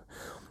world.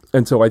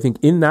 And so I think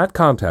in that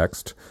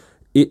context,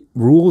 it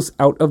rules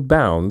out of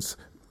bounds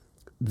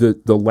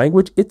the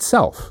language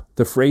itself,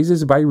 the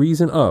phrases by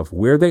reason of,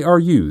 where they are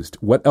used,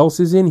 what else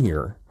is in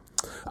here,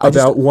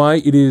 about why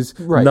it is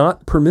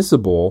not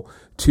permissible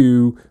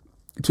to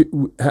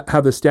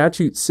how the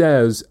statute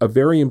says a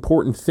very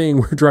important thing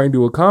we're trying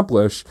to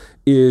accomplish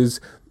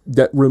is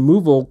that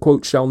removal,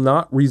 quote, shall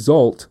not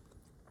result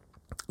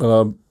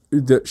in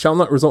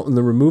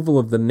the removal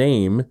of the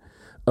name,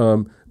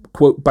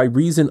 quote, by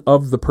reason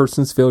of the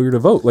person's failure to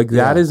vote.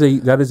 That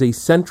is a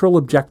central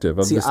objective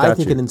of the statute. I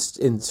think it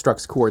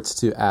instructs courts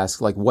to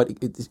ask,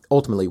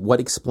 what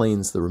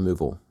explains the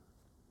removal?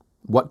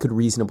 What could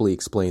reasonably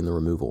explain the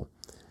removal?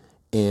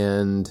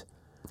 And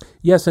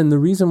yes, and the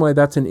reason why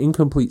that's an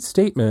incomplete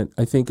statement,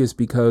 I think, is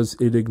because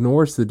it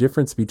ignores the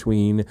difference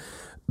between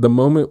the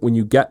moment when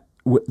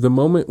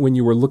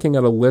you were looking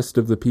at a list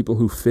of the people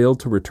who failed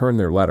to return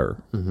their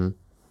letter,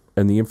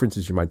 and the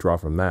inferences you might draw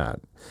from that,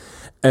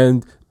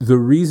 and the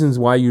reasons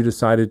why you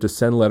decided to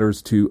send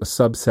letters to a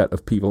subset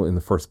of people in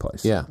the first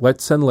place. Yeah.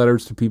 Let's send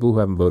letters to people who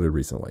haven't voted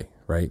recently,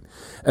 right?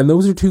 And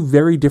those are two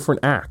very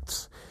different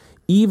acts.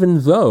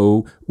 Even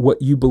though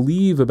what you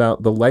believe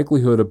about the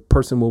likelihood a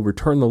person will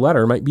return the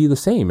letter might be the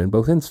same in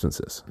both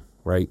instances,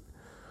 right?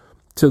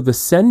 So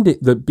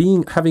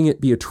having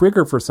it be a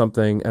trigger for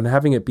something and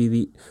having it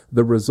be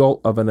the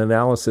result of an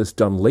analysis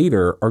done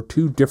later are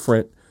two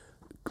different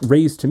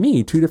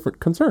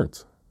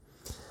concerns.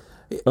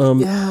 So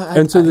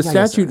the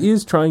statute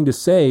is trying to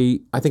say,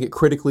 I think it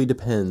critically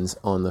depends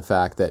on the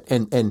fact that,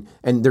 and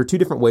there are two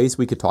different ways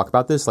we could talk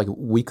about this. Like,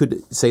 we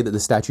could say that the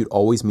statute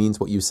always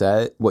means what you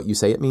say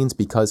it means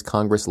because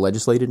Congress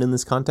legislated in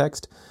this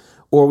context,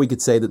 or we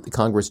could say that the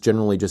Congress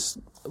generally just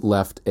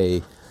left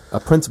a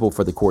principle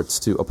for the courts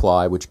to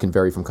apply, which can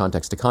vary from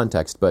context to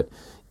context. But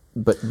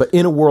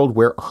in a world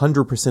where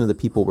 100% of the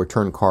people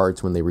return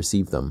cards when they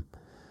receive them,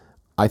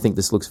 I think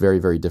this looks very,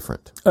 very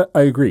different.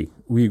 I agree.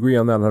 We agree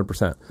on that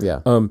 100%.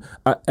 Yeah.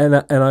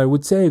 And I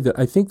would say that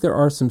I think there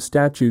are some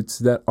statutes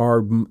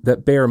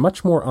that bear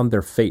much more on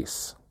their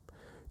face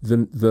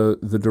than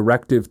the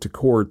directive to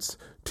courts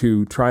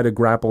to try to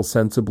grapple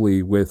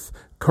sensibly with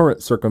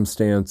current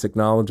circumstance,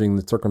 acknowledging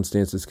that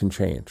circumstances can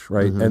change,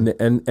 right?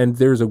 Mm-hmm. And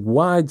there's a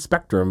wide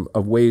spectrum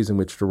of ways in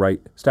which to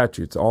write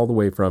statutes, all the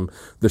way from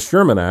the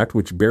Sherman Act,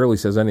 which barely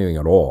says anything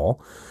at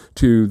all,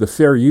 to the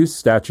Fair Use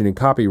Statute and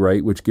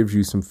Copyright, which gives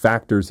you some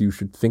factors you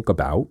should think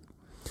about,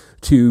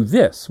 to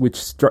this, which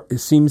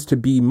seems to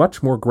be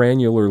much more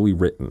granularly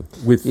written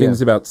with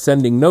things about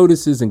sending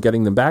notices and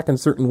getting them back in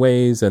certain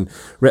ways. And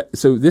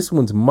so this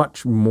one's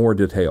much more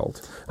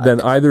detailed than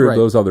either of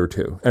those other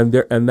two. And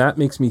that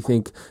makes me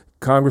think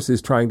Congress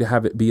is trying to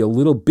have it be a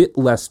little bit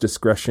less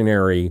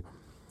discretionary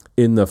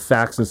in the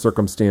facts and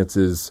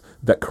circumstances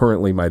that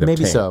currently might obtain.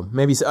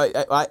 Maybe so.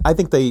 I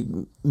think they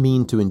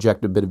mean to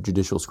inject a bit of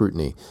judicial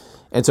scrutiny.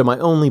 And so my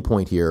only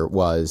point here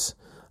was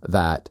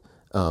that,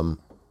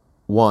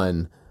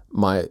 one,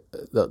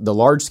 the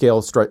large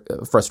scale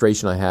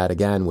frustration I had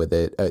again with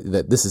it,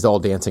 that this is all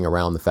dancing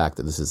around the fact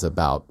that this is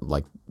about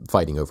like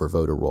fighting over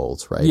voter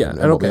rolls, right? Yeah,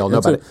 and we all know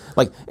about it.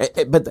 Like,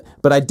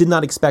 but I did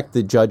not expect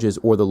the judges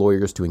or the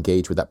lawyers to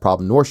engage with that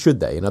problem, nor should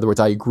they. In other words,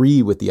 I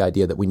agree with the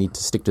idea that we need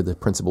to stick to the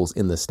principles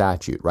in the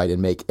statute, right,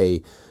 and make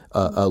a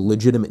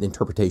legitimate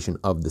interpretation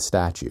of the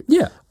statute.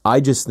 Yeah, I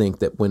just think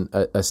that when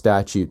a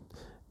statute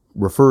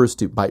refers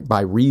to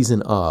by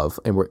reason of,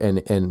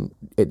 and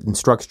it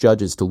instructs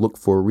judges to look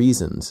for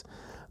reasons,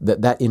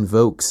 that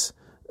invokes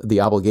the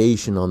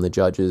obligation on the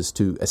judges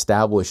to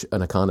establish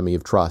an economy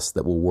of trust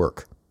that will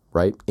work,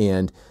 right?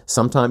 And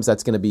sometimes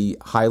that's going to be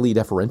highly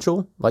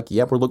deferential, like,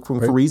 we're looking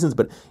for reasons,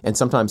 and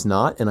sometimes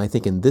not. And I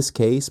think in this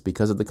case,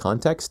 because of the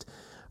context,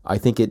 I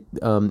think it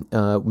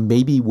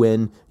maybe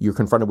when you're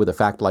confronted with a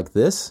fact like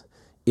this,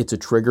 it's a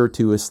trigger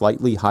to a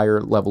slightly higher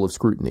level of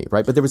scrutiny,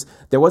 right? But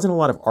there wasn't a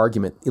lot of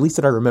argument, at least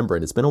that I remember,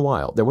 and it's been a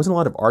while. There wasn't a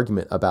lot of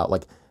argument about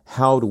like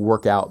how to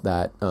work out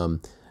that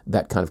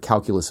that kind of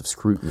calculus of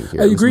scrutiny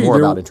here. I agree. It was more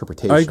about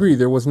interpretation. I agree.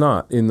 There was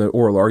not in the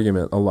oral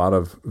argument a lot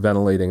of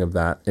ventilating of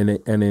that, and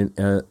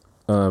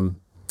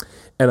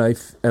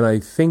I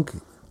think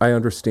I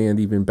understand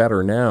even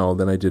better now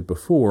than I did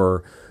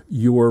before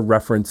your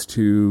reference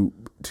to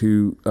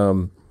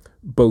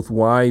both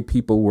why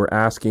people were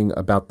asking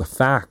about the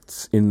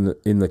facts in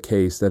the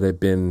case that had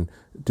been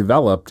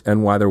developed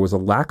and why there was a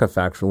lack of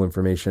factual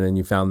information, and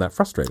you found that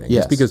frustrating.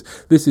 Yes. It's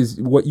because this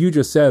is what you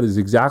just said is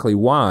exactly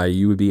why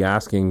you would be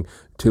asking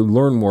to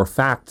learn more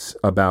facts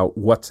about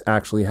what's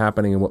actually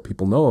happening and what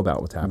people know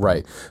about what's happening.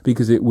 Right.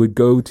 Because it would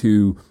go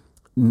to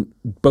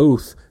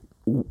both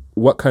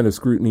what kind of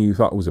scrutiny you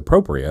thought was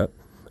appropriate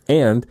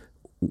and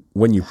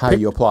when you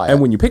you apply it. And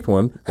when you picked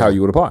one, how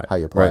you would apply it. How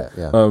you apply right? it,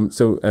 yeah.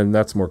 So, and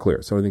that's more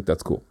clear. So I think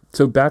that's cool.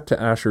 So back to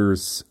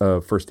Asher's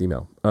first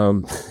email.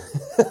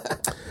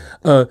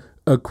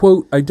 A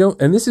quote,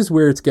 and this is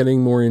where it's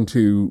getting more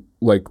into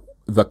like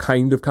the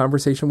kind of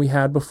conversation we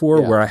had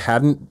before where I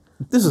hadn't.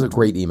 This is a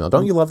great email.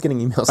 Don't you love getting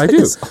emails? I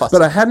do. Awesome.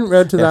 But I hadn't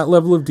read to that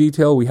level of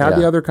detail. We had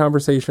the other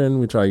conversation,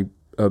 which I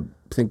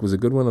think was a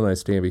good one, and I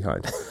stand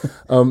behind.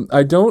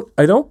 I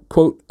don't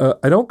quote.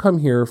 I don't come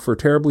here for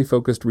terribly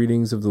focused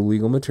readings of the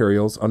legal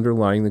materials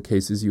underlying the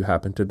cases you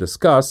happen to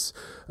discuss. ...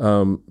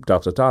 I'm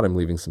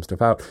leaving some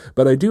stuff out,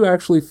 but I do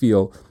actually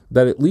feel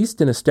that at least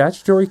in a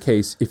statutory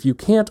case, if you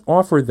can't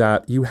offer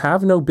that, you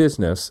have no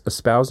business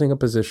espousing a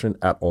position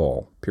at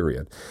all.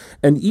 Period.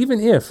 And even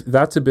if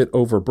that's a bit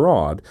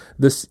overbroad,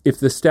 if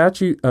the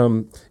statute,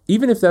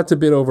 even if that's a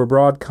bit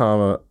overbroad,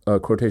 comma,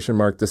 quotation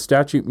mark, the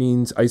statute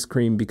means ice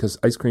cream because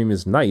ice cream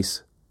is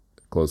nice,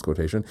 close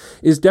quotation,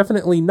 is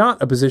definitely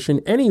not a position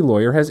any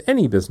lawyer has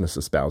any business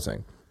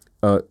espousing.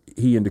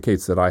 He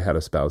indicates that I had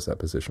espoused that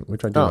position,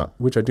 which I do not.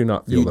 Which I do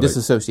not feel. You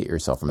disassociate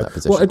yourself from that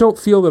position. Well, I don't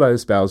feel that I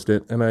espoused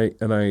it, and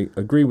I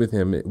agree with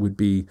him. It would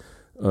be,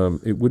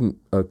 it wouldn't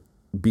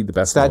be the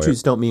best.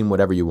 Statutes don't mean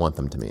whatever you want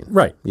them to mean,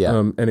 right? Yeah,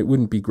 and it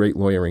wouldn't be great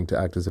lawyering to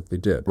act as if they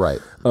did, right?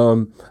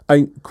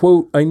 I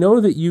quote: I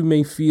know that you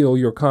may feel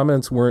your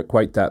comments weren't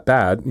quite that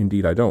bad.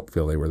 Indeed, I don't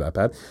feel they were that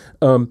bad.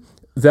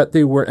 That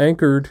they were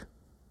anchored.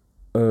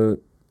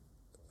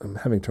 I'm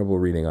having trouble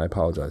reading. I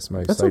apologize.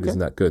 My site isn't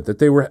that good. That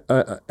they were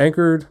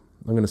anchored.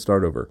 I'm going to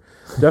start over.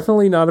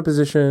 Definitely not a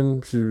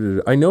position.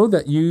 I know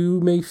that you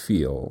may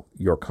feel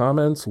your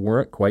comments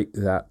weren't quite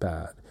that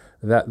bad,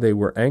 that they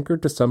were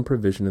anchored to some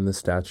provision in the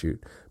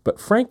statute.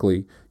 But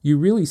frankly, you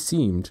really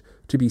seemed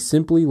to be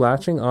simply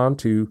latching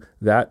onto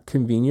that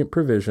convenient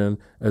provision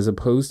as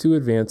opposed to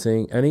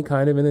advancing any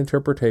kind of an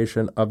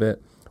interpretation of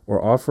it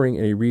or offering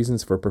any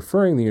reasons for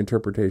preferring the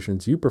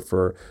interpretations you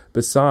prefer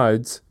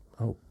besides,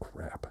 oh,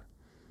 crap.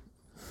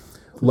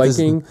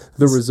 Liking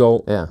the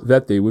result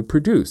that they would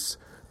produce.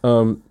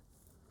 Now,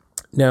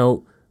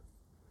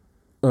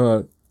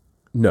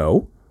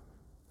 no.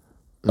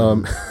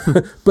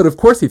 But of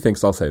course he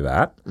thinks I'll say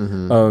that.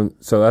 Mm-hmm.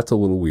 So that's a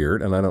little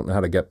weird, and I don't know how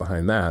to get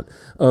behind that.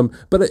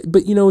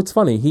 But you know, it's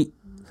funny.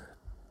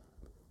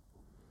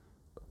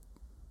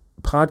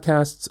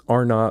 Podcasts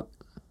are not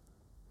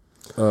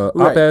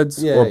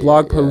op-eds or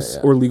blog posts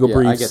or legal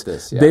briefs. I get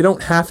this. They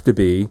don't have to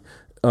be,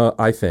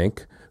 I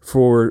think,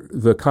 for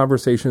the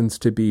conversations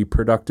to be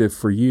productive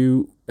for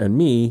you and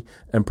me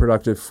and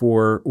productive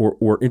for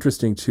or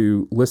interesting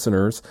to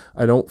listeners.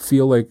 I don't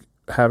feel like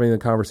having the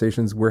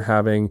conversations we're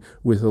having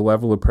with a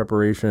level of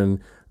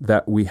preparation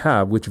that we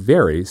have, which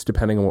varies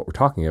depending on what we're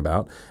talking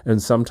about,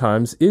 and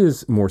sometimes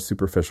is more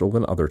superficial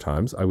than other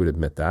times. I would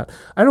admit that.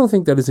 I don't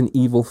think that is an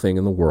evil thing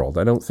in the world.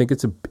 I don't think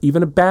it's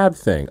even a bad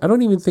thing. I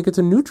don't even think it's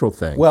a neutral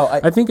thing. Well,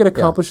 I think it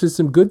accomplishes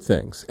some good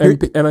things.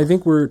 And I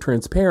think we're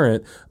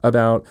transparent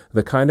about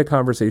the kind of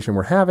conversation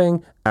we're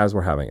having as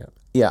we're having it.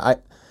 Yeah,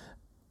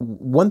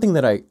 one thing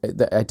that I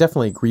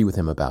definitely agree with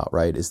him about,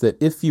 right, is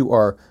that if you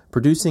are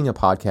producing a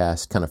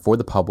podcast kind of for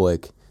the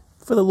public,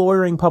 for the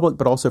lawyering public,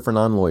 but also for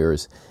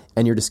non-lawyers,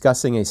 and you're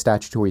discussing a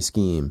statutory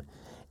scheme,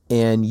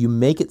 and you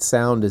make it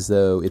sound as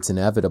though it's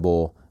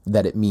inevitable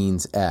that it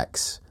means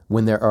X,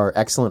 when there are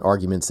excellent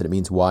arguments that it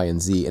means Y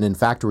and Z, and in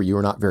fact, where you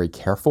are not very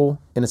careful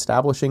in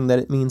establishing that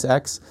it means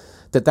X,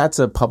 that's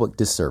a public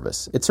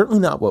disservice. It's certainly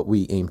not what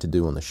we aim to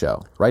do on the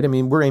show, right? I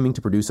mean, we're aiming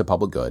to produce a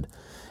public good.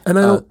 And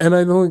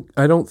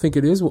I don't think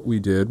it is what we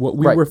did. What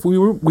we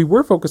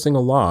were focusing a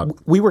lot.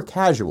 We were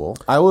casual.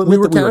 I will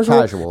admit we were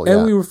casual,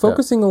 and we were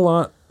focusing a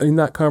lot in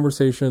that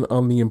conversation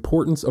on the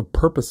importance of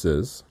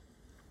purposes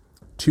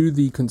to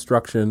the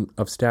construction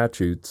of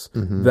statutes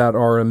that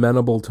are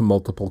amenable to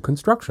multiple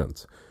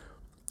constructions,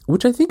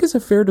 which I think is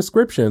a fair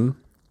description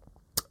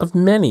of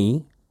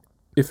many,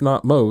 if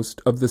not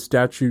most, of the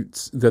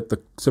statutes that the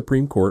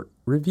Supreme Court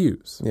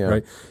reviews. Yeah.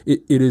 Right?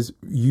 It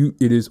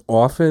is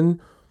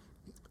often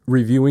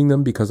reviewing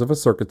them because of a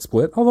circuit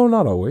split, although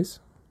not always.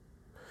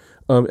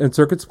 And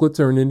circuit splits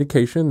are an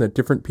indication that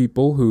different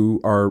people who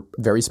are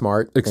very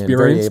smart,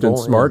 experienced and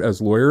smart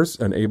as lawyers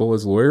and able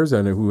as lawyers,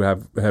 and who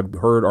have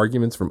heard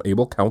arguments from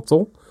able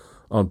counsel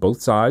on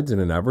both sides in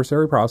an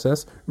adversary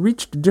process,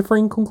 reached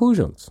differing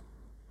conclusions.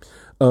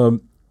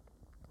 And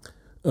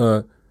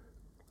in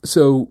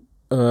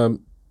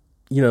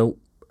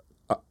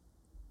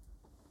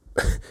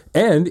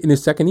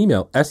his second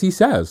email, as he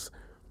says,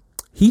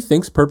 he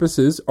thinks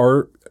purposes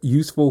are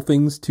useful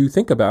things to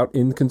think about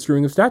in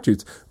construing of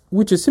statutes,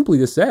 which is simply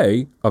to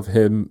say of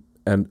him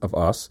and of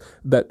us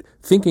that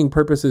thinking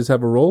purposes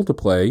have a role to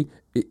play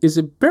is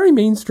a very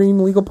mainstream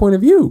legal point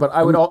of view. But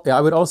I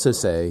would also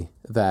say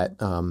that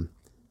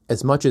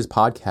as much as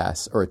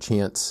podcasts are a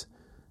chance,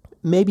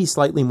 maybe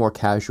slightly more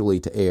casually,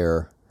 to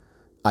air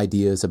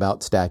ideas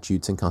about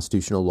statutes and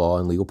constitutional law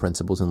and legal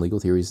principles and legal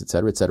theories, et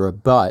cetera,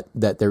 but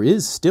that there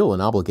is still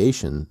an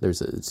obligation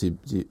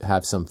to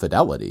have some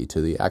fidelity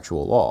to the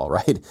actual law,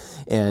 right?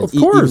 And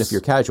even if you're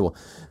casual.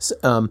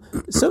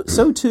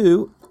 So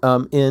too,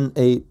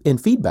 in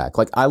feedback.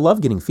 Like, I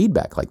love getting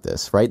feedback like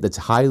this, right? That's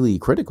highly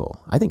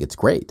critical. I think it's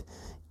great.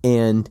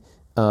 And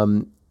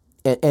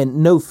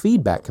no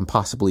feedback can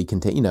possibly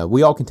contain,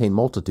 we all contain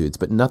multitudes,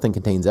 but nothing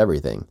contains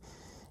everything.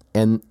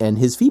 And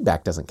his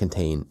feedback doesn't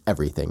contain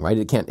everything, right?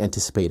 It can't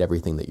anticipate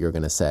everything that you're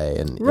going to say,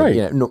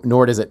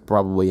 nor does it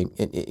probably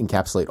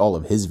encapsulate all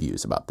of his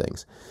views about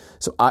things.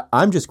 So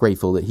I'm just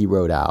grateful that he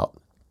wrote out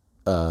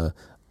a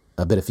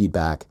bit of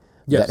feedback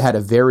that had a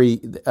very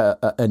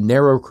a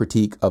narrow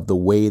critique of the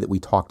way that we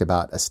talked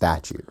about a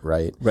statute,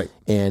 right? Right.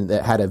 And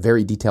that had a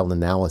very detailed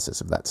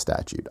analysis of that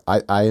statute.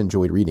 I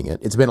enjoyed reading it.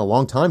 It's been a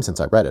long time since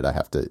I read it, I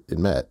have to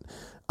admit.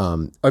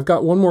 I've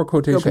got one more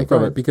quotation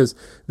from it, because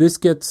this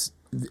gets...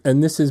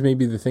 And this is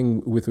maybe the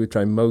thing with which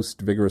I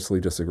most vigorously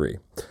disagree.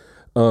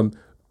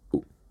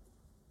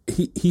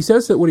 He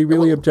says that what he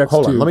really objects to...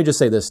 Hold on, let me just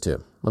say this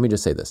too.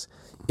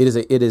 It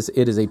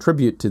is a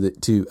tribute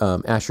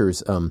to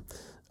Asher's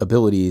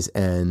abilities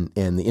and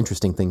the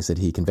interesting things that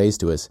he conveys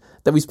to us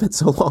that we spent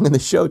so long in the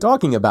show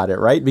talking about it,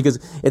 right? Because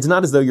it's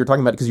not as though you're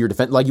talking about it because you're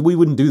like, we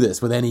wouldn't do this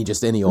with any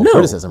old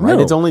criticism, right?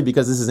 No. It's only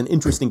because this is an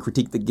interesting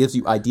critique that gives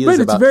you ideas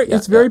about...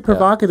 It's very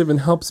provocative and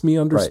helps me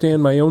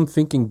understand my own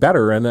thinking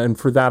better, and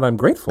for that I'm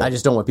grateful. I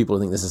just don't want people to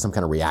think this is some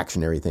kind of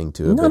reactionary thing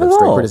to a bit of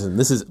straight criticism.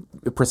 This is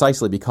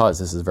precisely because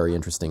this is a very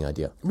interesting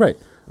idea. Right.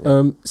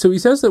 Yeah. So he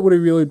says that what he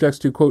really objects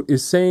to, quote,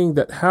 is saying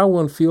that how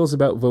one feels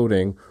about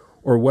voting,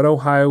 or what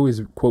Ohio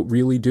is, quote,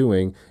 really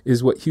doing,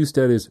 is what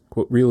Husted is,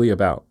 quote, really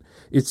about.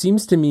 It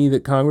seems to me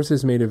that Congress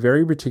has made a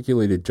very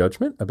reticulated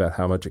judgment about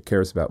how much it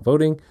cares about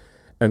voting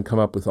and come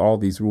up with all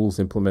these rules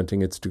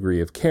implementing its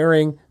degree of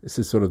caring. This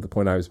is sort of the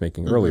point I was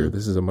making earlier.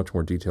 This is a much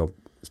more detailed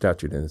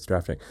statute in its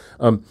drafting.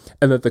 And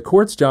that the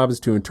court's job is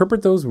to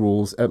interpret those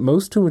rules, at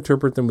most to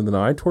interpret them with an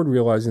eye toward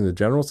realizing the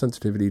general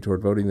sensitivity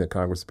toward voting that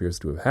Congress appears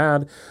to have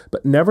had,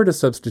 but never to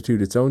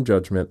substitute its own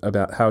judgment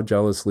about how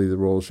jealously the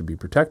rules should be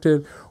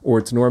protected, or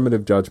its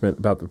normative judgment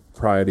about the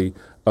propriety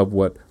of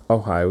what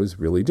Ohio is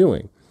really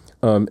doing.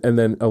 And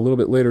then a little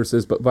bit later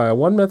says, but via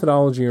one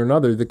methodology or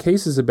another, the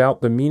case is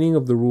about the meaning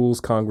of the rules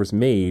Congress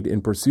made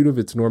in pursuit of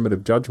its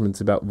normative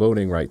judgments about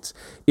voting rights.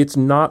 It's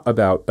not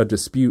about a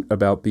dispute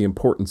about the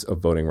importance of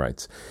voting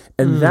rights.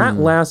 And that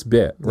last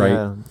bit,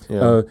 right?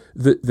 Yeah.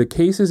 The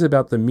case is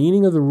about the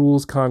meaning of the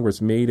rules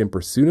Congress made in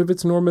pursuit of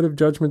its normative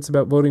judgments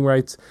about voting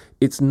rights.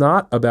 It's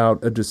not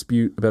about a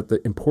dispute about the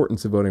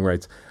importance of voting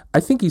rights. I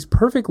think he's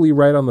perfectly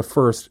right on the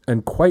first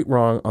and quite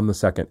wrong on the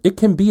second. It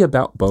can be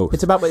about both.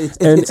 It's about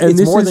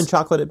it's more than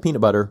chocolate and peanut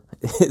butter.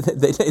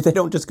 they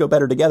don't just go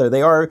better together.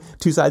 They are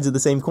two sides of the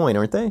same coin,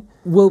 aren't they?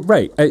 Well,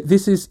 right.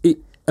 This is it.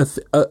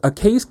 a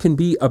case can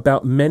be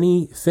about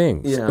many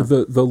things. Yeah.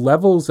 The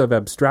levels of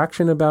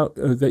abstraction about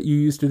that you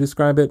used to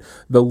describe it,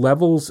 the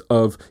levels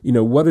of,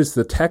 what is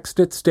the text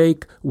at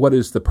stake, what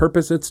is the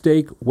purpose at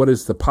stake, what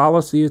is the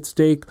policy at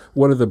stake,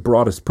 what are the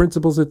broadest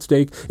principles at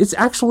stake. It's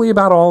actually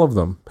about all of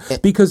them,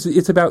 because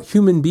it's about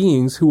human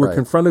beings who are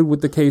confronted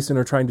with the case and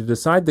are trying to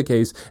decide the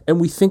case, and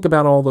we think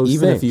about all those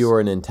even things. If you're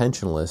an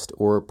intentionalist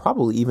or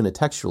probably even a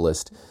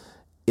textualist,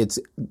 it's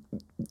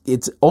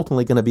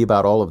ultimately going to be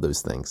about all of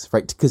those things,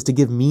 right? Because to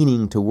give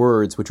meaning to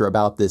words which are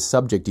about this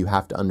subject, you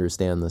have to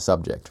understand the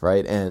subject,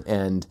 right?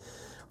 And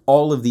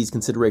all of these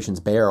considerations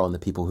bear on the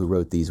people who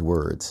wrote these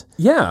words.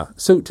 Yeah.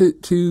 So to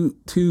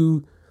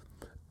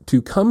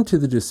come to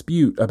the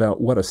dispute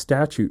about what a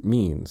statute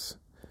means,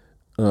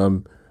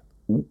 and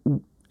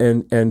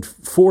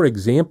for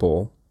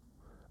example,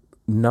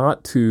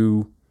 not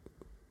to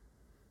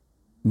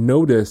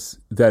notice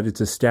that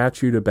it's a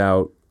statute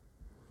about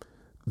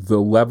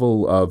the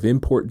level of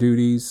import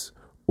duties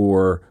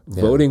or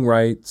voting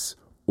rights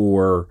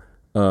or,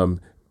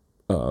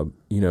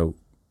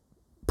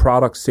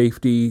 product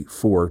safety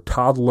for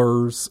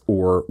toddlers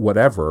or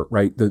whatever,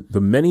 right?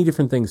 The many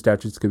different things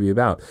statutes could be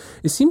about.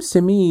 It seems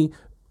to me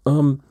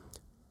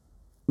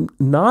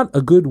not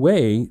a good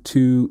way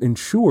to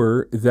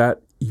ensure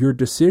that your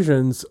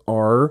decisions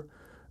are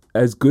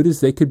as good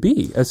as they could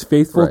be, as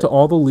faithful to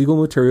all the legal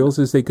materials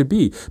as they could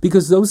be,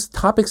 because those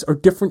topics are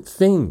different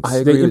things.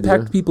 They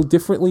impact people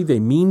differently. They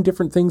mean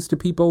different things to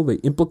people. They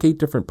implicate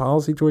different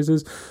policy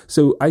choices.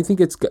 So I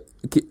think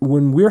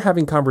when we're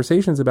having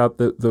conversations about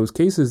those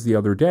cases the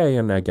other day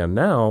and again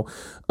now,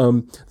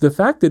 the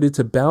fact that it's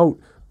about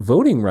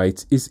voting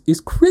rights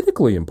is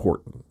critically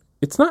important.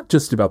 It's not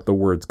just about the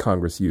words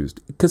Congress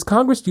used, because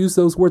Congress used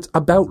those words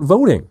about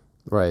voting.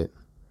 Right.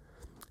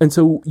 And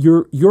so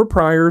your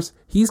priors,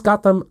 he's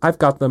got them, I've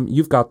got them,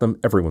 you've got them,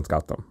 everyone's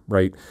got them,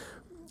 right?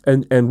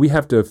 And we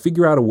have to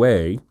figure out a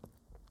way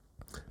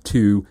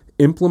to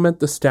implement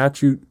the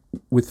statute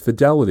with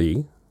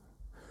fidelity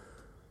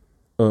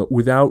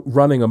without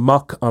running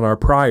amok on our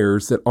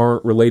priors that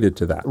aren't related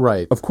to that.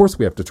 Right. Of course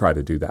we have to try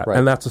to do that. Right.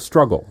 And that's a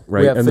struggle,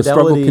 right? And the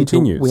struggle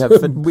continues.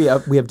 We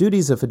have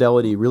duties of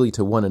fidelity really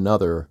to one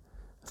another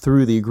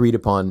through the agreed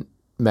upon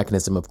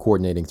mechanism of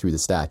coordinating through the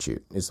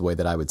statute is the way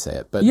that I would say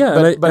it. But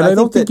I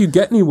don't think you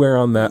get anywhere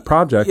on that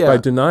project by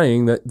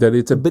denying that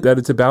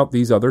it's about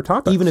these other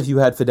topics. Even if you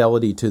had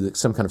fidelity to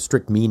some kind of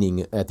strict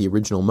meaning at the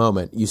original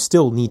moment, you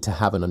still need to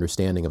have an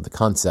understanding of the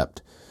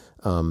concept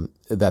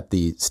that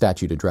the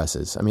statute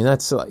addresses. I mean,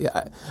 that's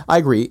I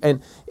agree,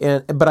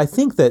 but I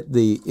think that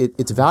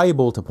it's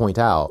valuable to point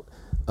out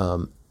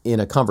in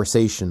a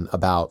conversation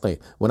about,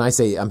 like, when I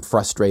say I'm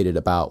frustrated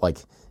about, like,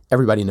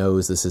 everybody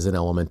knows this is an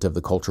element of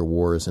the culture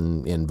wars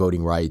and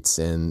voting rights,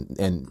 and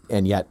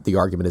yet the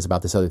argument is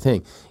about this other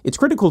thing. It's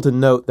critical to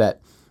note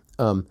that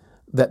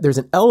that there's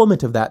an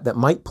element of that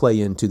might play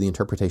into the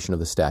interpretation of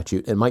the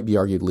statute and might be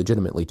argued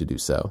legitimately to do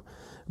so.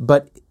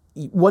 But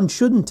one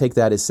shouldn't take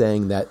that as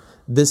saying that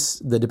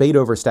the debate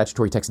over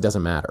statutory text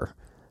doesn't matter.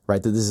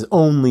 Right, that this is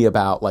only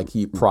about, like,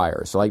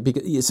 priors. So, like,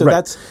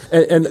 that's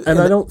and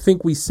I don't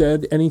think we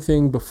said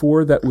anything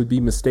before that would be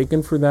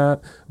mistaken for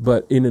that.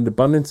 But in an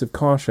abundance of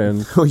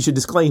caution, we should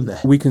disclaim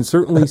that. We can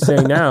certainly say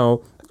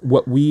now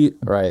what we,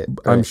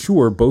 I'm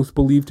sure, both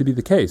believe to be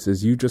the case,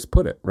 as you just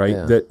put it. Right,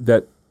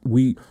 that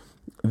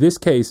this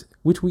case,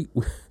 which we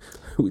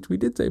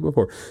did say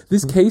before,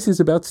 this case is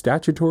about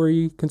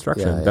statutory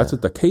construction. That's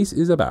what the case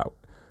is about,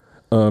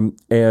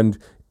 and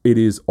it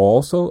is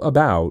also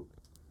about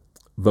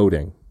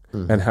voting.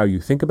 Mm-hmm. And how you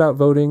think about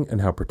voting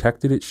and how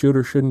protected it should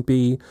or shouldn't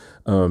be.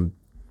 And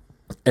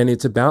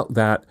it's about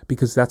that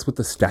because that's what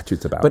the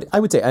statute's about. But I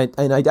would say,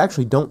 and I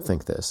actually don't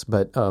think this,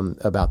 but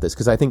about this,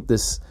 because I think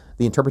the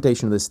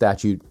interpretation of this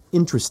statute,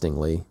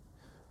 interestingly,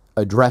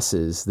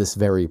 addresses this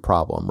very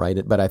problem,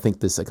 right? But I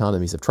think this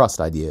economies of trust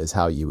idea is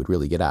how you would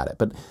really get at it.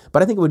 But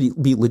I think it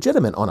would be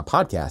legitimate on a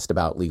podcast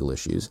about legal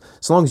issues,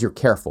 so long as you're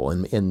careful.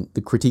 And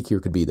the critique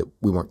here could be that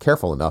we weren't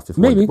careful enough if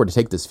we were to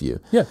take this view.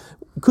 Yeah.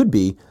 Could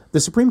be. The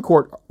Supreme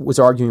Court was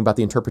arguing about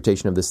the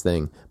interpretation of this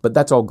thing, but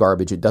that's all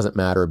garbage. It doesn't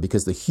matter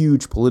because the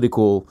huge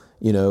political,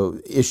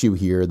 issue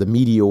here, the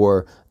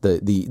meteor,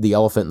 the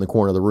elephant in the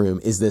corner of the room,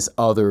 is this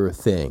other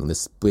thing,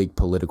 this big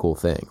political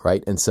thing,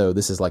 right? And so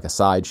this is like a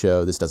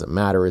sideshow. This doesn't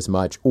matter as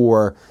much.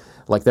 Or,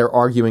 like, they're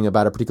arguing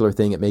about a particular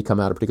thing. It may come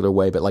out a particular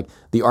way, but, like,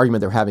 the argument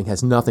they're having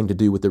has nothing to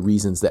do with the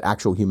reasons that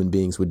actual human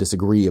beings would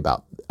disagree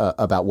about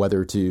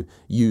whether to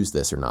use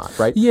this or not,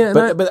 right? Yeah.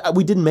 But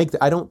we didn't make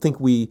I don't think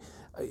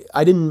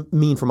I didn't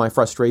mean for my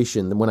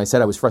frustration when I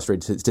said I was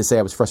frustrated to say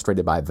I was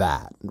frustrated by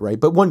that, right?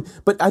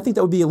 But I think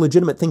that would be a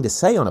legitimate thing to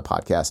say on a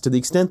podcast, to the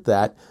extent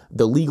that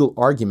the legal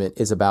argument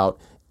is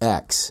about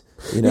X,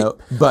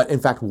 but in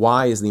fact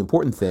Y is the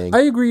important thing.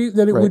 I agree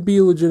that it would be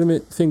a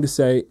legitimate thing to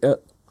say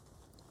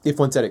if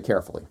one said it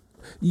carefully.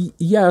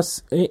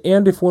 Yes,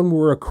 and if one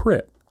were a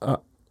crit.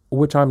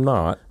 Which I'm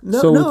not.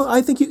 No,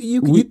 I think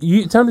you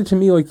it sounded to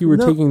me like you were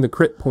taking the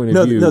crit point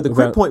of view. No, the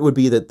crit point would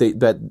be that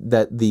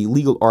the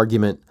legal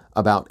argument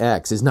about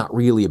X is not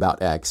really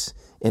about X.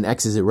 and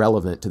X is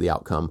irrelevant to the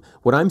outcome.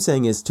 What I'm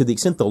saying is, to the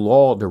extent the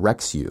law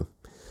directs you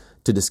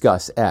to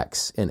discuss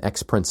X and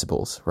X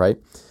principles, right?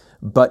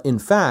 But in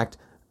fact,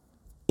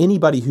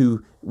 anybody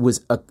who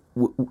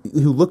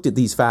looked at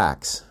these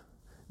facts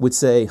would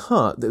say,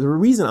 the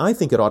reason I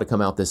think it ought to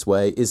come out this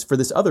way is for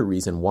this other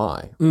reason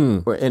why.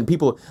 And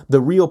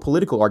the real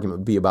political argument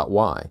would be about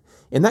why.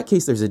 In that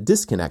case, there's a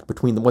disconnect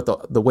between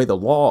the way the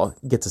law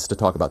gets us to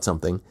talk about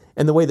something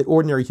and the way that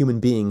ordinary human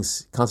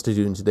beings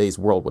constituted in today's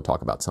world would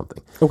talk about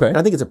something. Okay. And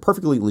I think it's a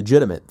perfectly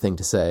legitimate thing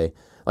to say,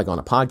 like on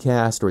a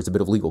podcast or as a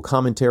bit of legal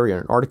commentary or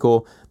an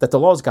article, that the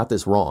law's got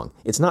this wrong.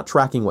 It's not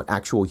tracking what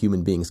actual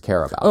human beings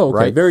care about. Oh,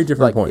 okay. Right? Very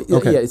different point.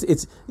 Okay.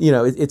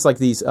 Yeah, it's like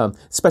these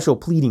special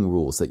pleading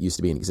rules that used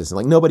to be in existence.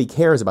 Like nobody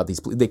cares about these.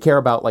 They care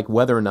about like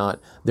whether or not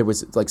there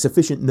was like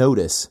sufficient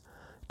notice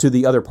to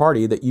the other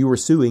party that you were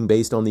suing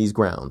based on these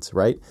grounds,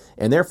 right?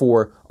 And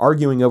therefore,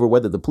 arguing over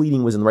whether the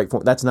pleading was in the right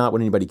form, that's not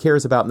what anybody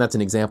cares about. And that's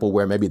an example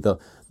where maybe the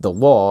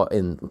law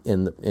in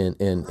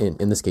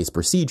this case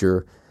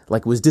procedure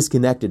like was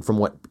disconnected from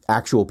what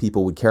actual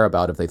people would care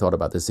about if they thought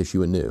about this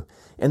issue anew.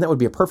 And that would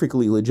be a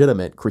perfectly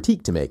legitimate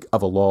critique to make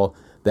of a law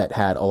that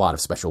had a lot of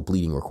special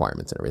pleading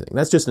requirements and everything.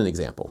 That's just an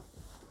example.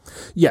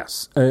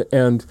 Yes.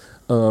 And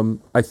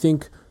I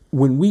think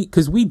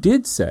because we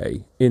did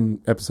say in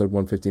episode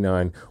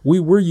 159, we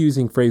were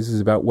using phrases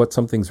about what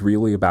something's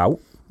really about.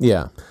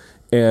 Yeah.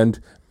 And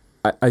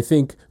I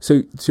think,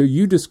 so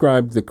you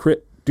described the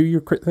crit, do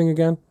your crit thing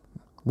again?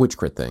 Which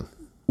crit thing?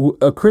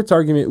 A crit's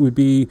argument would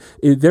be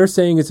they're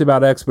saying it's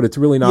about X, but it's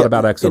really not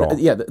about X at all.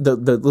 Yeah,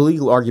 the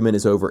legal argument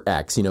is over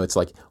X. It's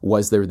like,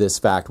 was there this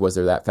fact? Was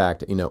there that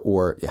fact?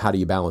 Or how do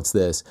you balance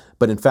this?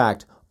 But in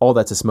fact, all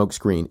that's a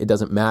smokescreen. It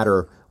doesn't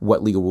matter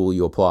what legal rule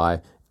you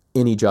apply.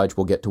 Any judge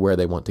will get to where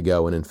they want to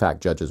go, and in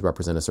fact, judges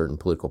represent a certain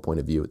political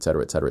point of view, et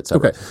cetera, et cetera, et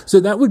cetera. Okay, so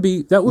that would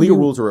be legal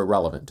rules are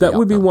irrelevant. That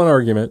would be one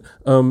argument.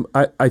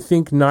 I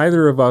think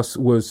neither of us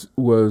was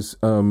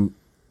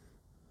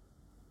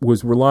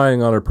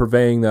relying on or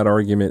purveying that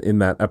argument in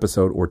that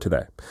episode or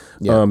today.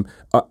 Yeah.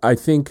 I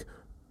think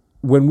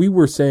when we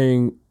were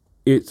saying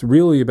it's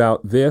really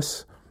about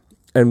this,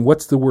 and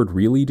what's the word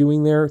really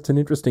doing there? It's an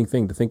interesting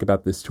thing to think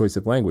about this choice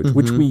of language,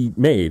 which we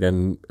made,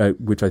 and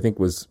which I think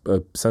was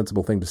a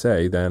sensible thing to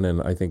say then,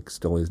 and I think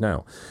still is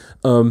now.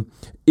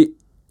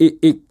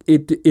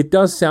 It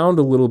does sound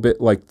a little bit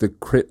like the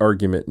crit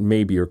argument,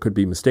 maybe, or could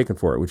be mistaken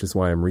for it, which is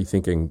why I'm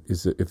rethinking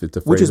if it's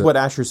a phrase. Which is what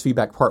Asher's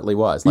feedback partly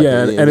was. Like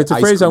and it's a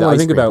phrase I want to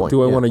think about.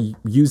 Do I want to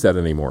use that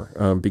anymore?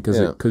 Because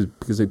it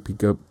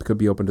could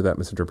be open to that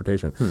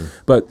misinterpretation.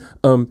 But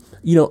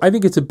I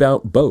think it's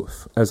about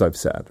both, as I've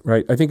said.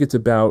 Right? I think it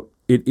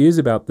is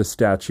about the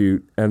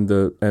statute and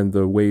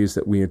the ways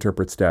that we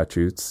interpret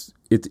statutes.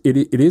 It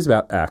is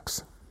about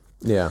X.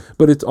 Yeah.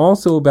 But it's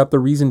also about the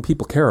reason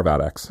people care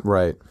about X.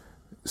 Right.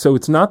 So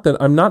it's not that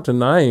I'm not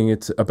denying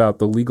it's about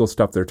the legal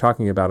stuff they're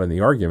talking about in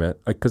the argument,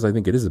 because I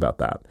think it is about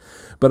that.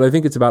 But I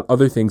think it's about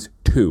other things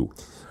too,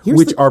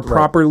 which are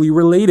properly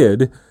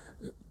related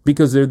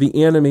because they're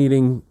the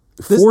animating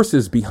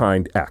forces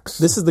behind X.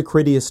 This is the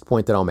crittiest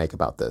point that I'll make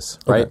about this,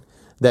 right? Okay.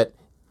 That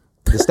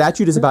the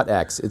statute is about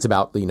X. It's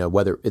about,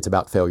 whether it's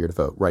about failure to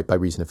vote, right? By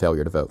reason of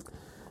failure to vote.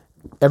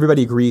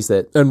 Everybody agrees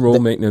that... And rule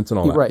maintenance and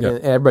all that. Right. Yeah. And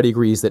everybody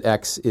agrees that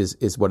X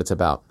is what it's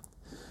about.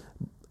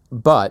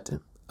 But...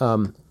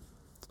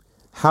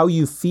 how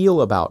you feel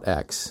about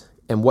X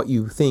and what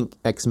you think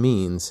X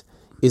means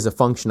is a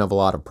function of a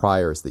lot of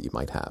priors that you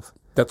might have.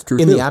 That's true.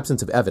 In the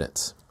absence of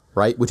evidence,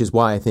 right? Which is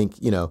why I think,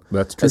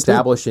 that's true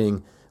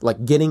establishing,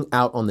 like getting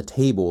out on the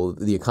table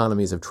the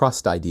economies of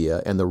trust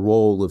idea and the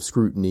role of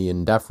scrutiny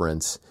and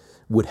deference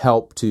would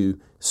help to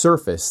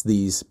surface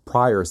these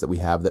priors that we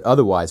have that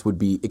otherwise would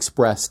be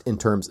expressed in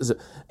terms of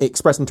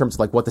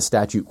like what the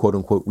statute, quote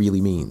unquote,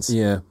 really means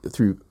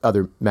through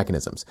other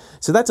mechanisms.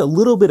 So that's a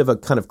little bit of a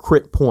kind of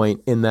crit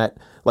point in that,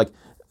 like,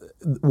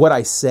 what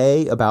I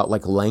say about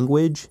like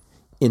language,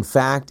 in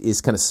fact,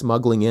 is kind of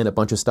smuggling in a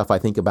bunch of stuff I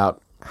think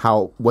about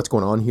what's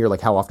going on here,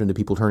 like how often do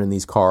people turn in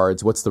these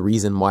cards? What's the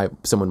reason why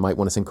someone might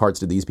want to send cards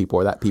to these people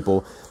or that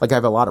people? Like I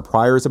have a lot of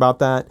priors about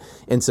that.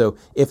 And so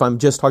if I'm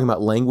just talking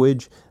about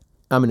language,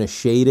 I'm going to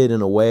shade it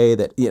in a way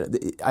that,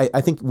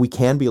 I think we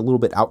can be a little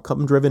bit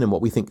outcome driven in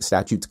what we think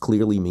statutes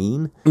clearly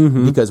mean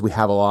because we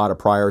have a lot of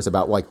priors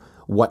about like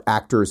what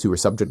actors who are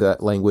subject to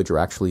that language are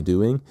actually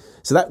doing.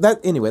 So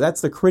anyway,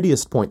 that's the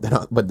crittiest point that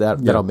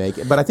I'll make.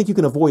 But I think you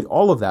can avoid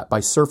all of that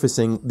by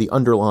surfacing the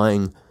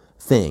underlying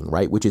thing,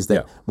 right? Which is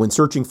that when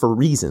searching for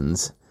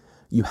reasons,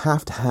 you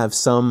have to have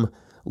some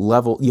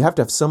level, you have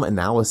to have some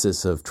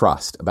analysis of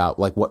trust about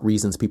like what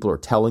reasons people are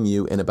telling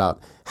you and about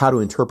how to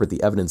interpret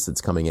the evidence that's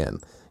coming in.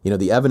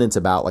 The evidence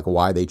about like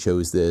why they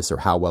chose this or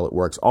how well it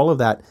works, all of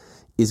that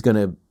is going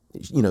to,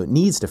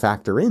 needs to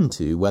factor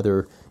into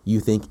whether you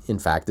think, in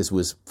fact, this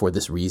was for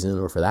this reason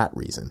or for that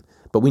reason.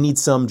 But we need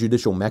some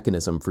judicial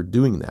mechanism for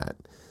doing that,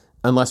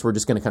 unless we're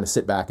just going to kind of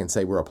sit back and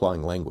say we're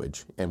applying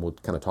language and we'll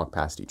kind of talk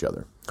past each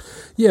other.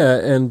 Yeah,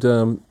 and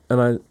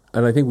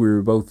I think we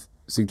were both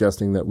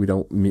suggesting that we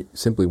don't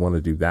simply want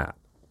to do that.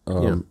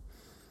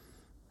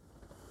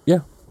 Yeah.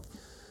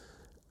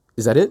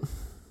 Is that it?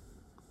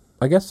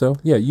 I guess so.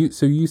 Yeah. You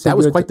said that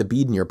was quite the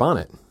bead in your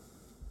bonnet.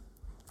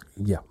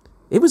 Yeah.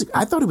 It was.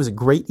 I thought it was a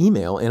great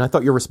email, and I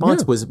thought your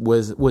response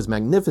was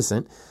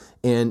magnificent.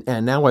 And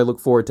now I look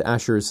forward to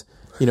Asher's.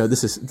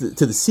 This is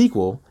to the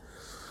sequel,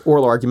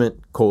 oral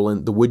argument :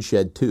 the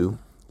woodshed 2.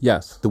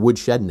 Yes. The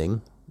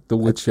woodsheddening. The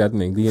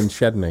woodshedding. The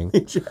insheddening.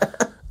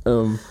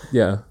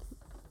 Yeah.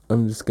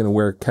 I'm just going to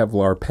wear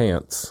Kevlar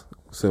pants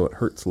so it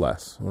hurts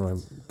less when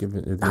I'm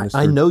giving it.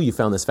 I know you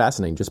found this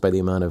fascinating just by the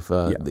amount of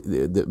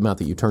the amount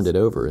that you turned it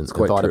over and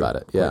thought about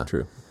it. Yeah, quite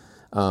true.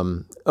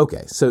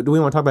 Okay, so do we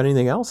want to talk about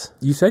anything else?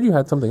 You said you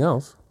had something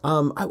else.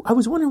 I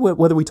was wondering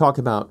whether we talk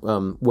about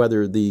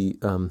whether the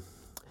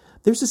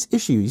there's this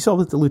issue. You saw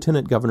that the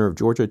Lieutenant Governor of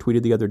Georgia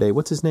tweeted the other day.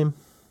 What's his name?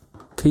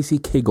 Casey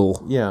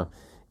Cagle. Yeah.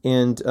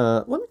 And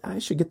I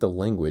should get the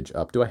language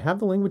up. Do I have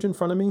the language in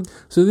front of me?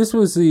 So this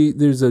was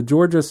there's a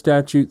Georgia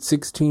statute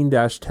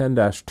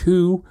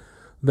 16-10-2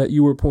 that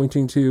you were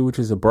pointing to, which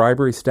is a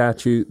bribery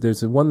statute.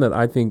 There's one that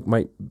I think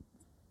might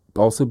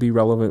also be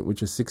relevant,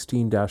 which is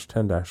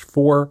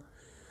 16-10-4.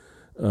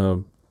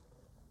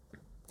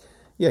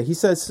 Yeah, he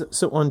says,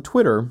 so on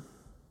Twitter,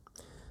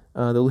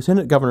 the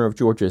Lieutenant Governor of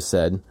Georgia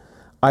said,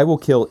 "I will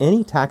kill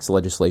any tax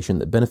legislation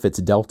that benefits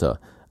Delta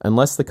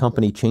unless the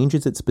company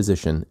changes its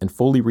position and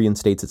fully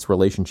reinstates its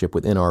relationship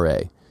with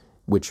NRA,"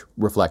 which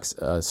reflects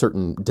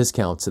certain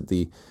discounts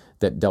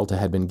that Delta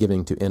had been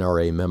giving to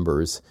NRA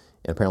members,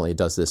 and apparently it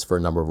does this for a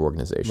number of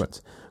organizations.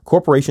 Right.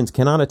 Corporations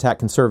cannot attack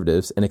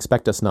conservatives and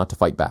expect us not to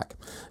fight back.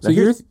 Now, so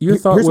your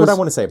thought here's was what I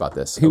want to say about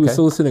this. He was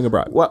soliciting a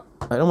bribe. Well,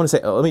 I don't want to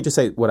say. Let me just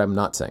say what I'm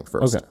not saying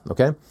first.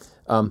 Okay.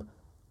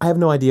 I have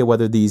no idea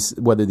whether these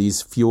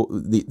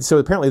fuel. So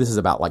apparently this is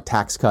about like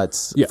tax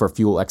cuts for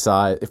fuel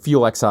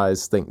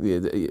excise thing.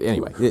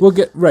 Anyway, we'll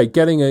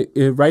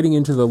writing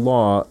into the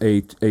law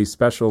a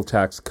special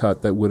tax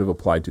cut that would have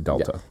applied to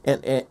Delta,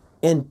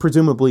 and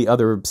presumably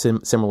other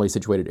similarly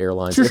situated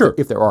airlines,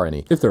 if there are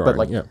any. If there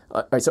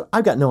are, so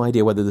I've got no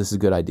idea whether this is a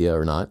good idea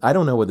or not. I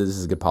don't know whether this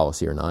is a good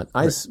policy or not.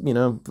 I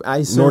assume,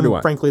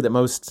 frankly, that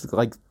most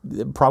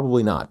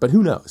probably not. But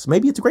who knows?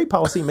 Maybe it's a great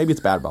policy. Maybe it's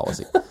bad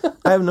policy.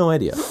 I have no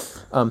idea.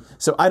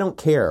 So I don't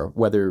care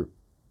whether,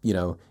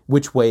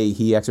 which way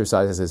he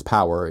exercises his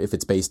power, if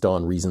it's based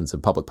on reasons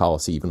of public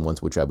policy, even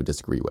ones which I would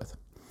disagree with.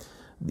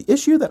 The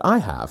issue that I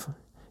have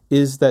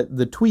is that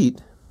the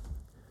tweet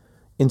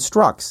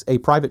instructs a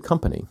private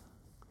company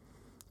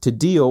to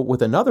deal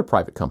with another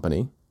private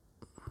company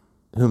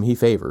whom he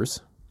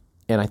favors,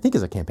 and I think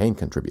is a campaign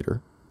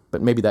contributor,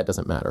 but maybe that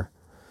doesn't matter.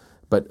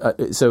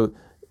 But so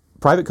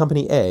private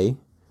company A,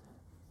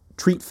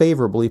 treat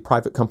favorably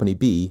private company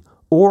B,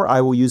 or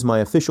I will use my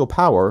official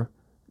power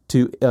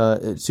to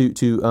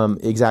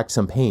exact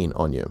some pain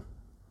on you,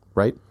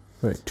 right?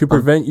 Right. To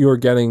prevent your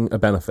getting a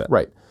benefit.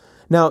 Right.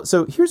 Now,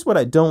 so here's what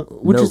I don't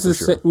know for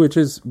sure. Which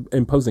is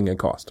imposing a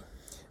cost.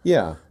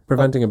 Yeah.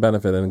 Preventing a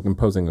benefit and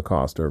imposing a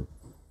cost are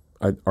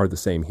the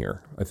same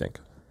here, I think.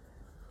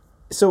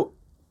 So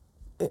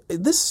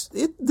this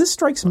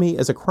strikes me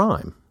as a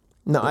crime.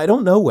 Now, I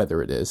don't know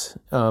whether it is.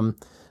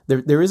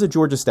 There is a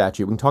Georgia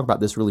statute. We can talk about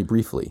this really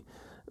briefly.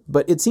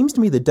 But it seems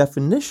to me the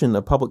definition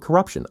of public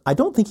corruption, I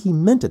don't think he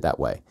meant it that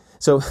way.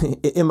 So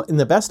in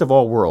the best of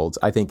all worlds,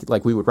 I think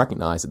we would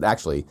recognize that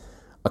actually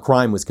a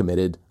crime was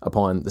committed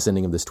upon the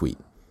sending of this tweet.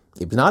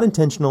 It was not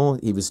intentional.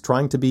 He was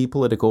trying to be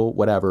political,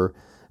 whatever,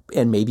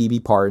 and maybe be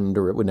pardoned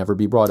or it would never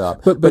be brought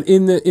up. But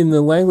in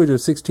the language of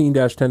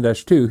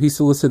 16-10-2, he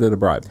solicited a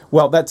bribe.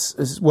 Well, it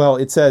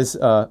says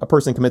a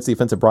person commits the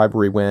offense of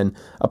bribery when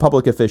a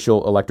public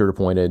official, elected or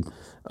appointed,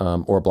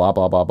 or blah,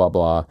 blah, blah, blah,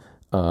 blah,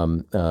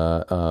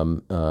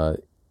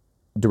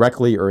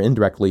 directly or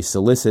indirectly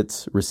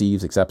solicits,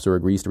 receives, accepts, or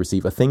agrees to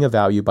receive a thing of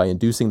value by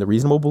inducing the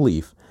reasonable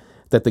belief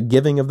that the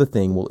giving of the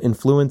thing will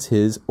influence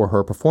his or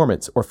her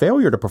performance or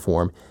failure to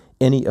perform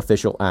any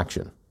official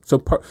action.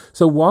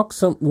 So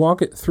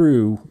walk it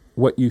through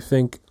what you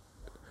think.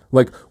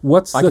 I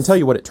can tell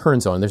you what it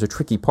turns on. There's a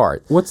tricky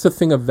part. What's the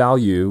thing of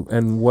value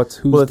and who's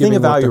giving? Well, the thing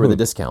of value are the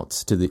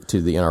discounts to the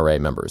NRA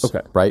members.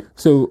 Okay, right.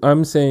 So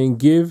I'm saying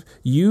give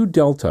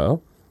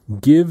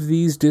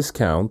these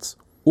discounts,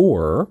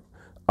 or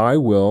I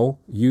will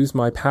use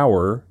my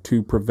power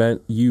to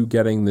prevent you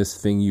getting this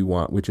thing you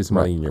want, which is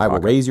money in your pocket. I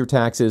will raise your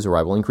taxes, or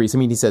I will increase. I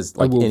mean, he says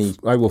I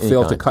will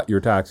fail to cut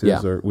your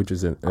taxes, which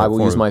is I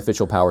will use my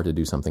official power to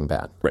do something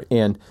bad. Right.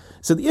 And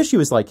so the issue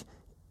is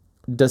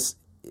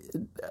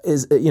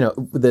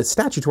the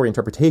statutory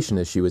interpretation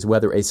issue is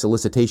whether a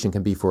solicitation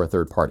can be for a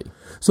third party.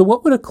 So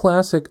what would a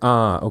classic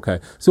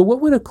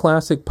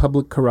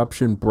public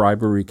corruption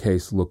bribery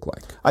case look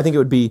like? I think it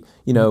would be,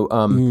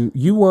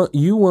 you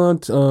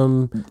want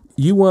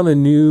a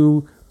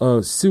new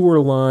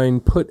sewer line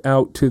put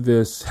out to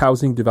this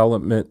housing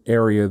development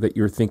area that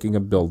you're thinking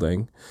of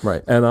building.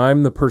 Right. And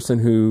I'm the person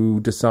who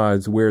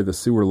decides where the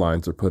sewer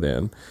lines are put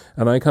in.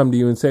 And I come to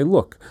you and say,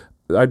 look,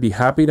 I'd be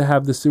happy to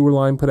have the sewer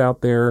line put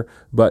out there,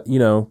 but,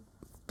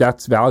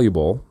 that's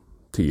valuable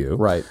to to you.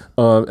 Right.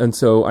 And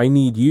so I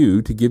need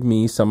you to give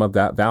me some of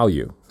that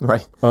value.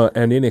 Right.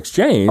 And in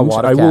exchange,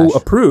 I will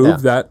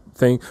approve that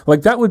thing.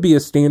 Like that would be a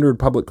standard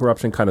public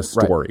corruption kind of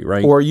story,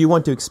 right? Or you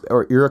want to,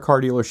 or you're a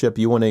car dealership,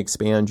 you want to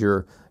expand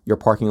your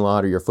parking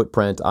lot or your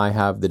footprint. I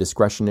have the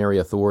discretionary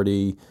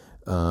authority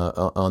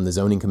on the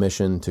zoning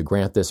commission to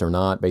grant this or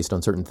not based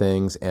on certain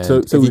things. And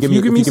so if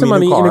you give me some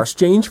money in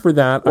exchange for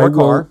that,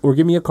 or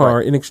give me a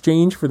car in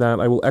exchange for that,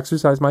 I will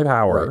exercise my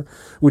power,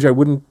 which I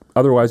wouldn't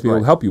otherwise be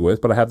able to help you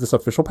with, but I have this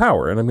official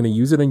power, and I'm going to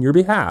use it on your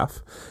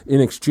behalf in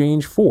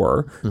exchange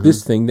for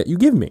this thing that you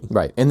give me.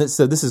 Right. And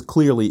so this is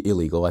clearly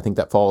illegal. I think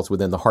that falls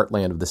within the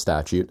heartland of the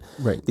statute.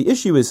 Right. The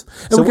issue is...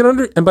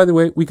 And by the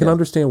way, we can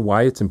understand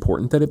why it's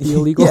important that it be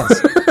illegal.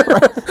 Yes.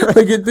 Right.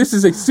 Like this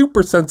is a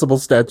super sensible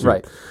statute.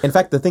 Right. In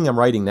fact, the thing I'm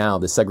writing now,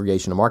 this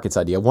segregation of markets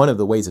idea, one of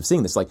the ways of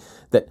seeing this, like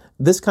that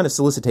this kind of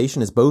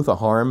solicitation is both a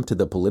harm to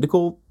the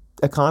political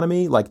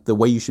economy, like the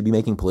way you should be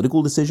making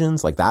political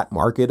decisions, like that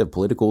market of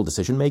political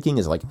decision making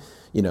is like,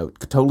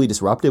 totally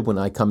disruptive when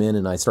I come in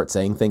and I start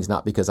saying things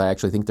not because I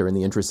actually think they're in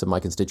the interests of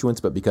my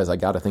constituents, but because I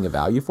got a thing of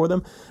value for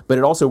them. But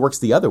it also works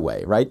the other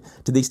way, right?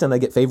 To the extent I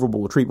get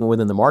favorable treatment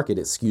within the market,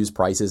 it skews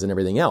prices and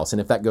everything else. And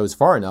if that goes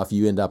far enough,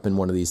 you end up in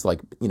one of these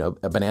like,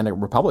 a banana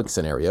republic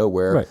scenario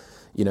where,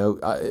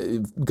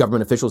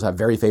 government officials have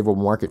very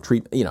favorable market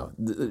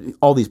treatment,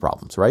 all these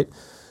problems, right?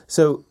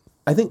 So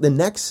I think the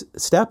next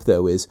step,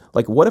 though, is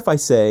like, what if I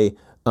say,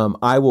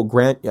 I will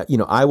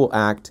I will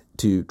act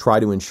to try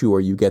to ensure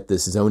you get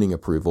this zoning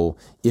approval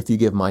if you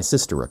give my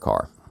sister a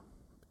car.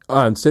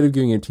 Instead of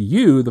giving it to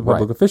you, the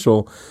public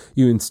official,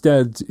 you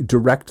instead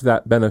direct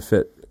that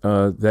benefit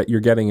that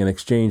you're getting in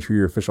exchange for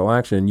your official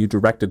action, you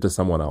direct it to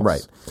someone else.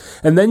 Right.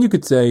 And then you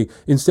could say,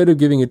 instead of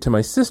giving it to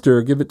my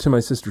sister, give it to my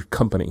sister's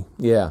company.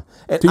 Yeah.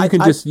 And so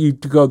you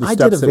go the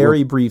steps. I did a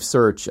very brief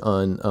search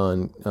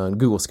on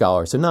Google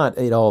Scholar, so not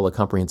at all a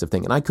comprehensive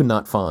thing, and I could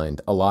not find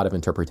a lot of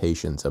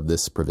interpretations of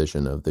this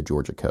provision of the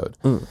Georgia Code.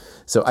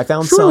 So I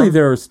found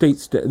there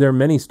are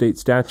many state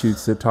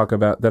statutes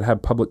that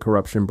have public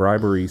corruption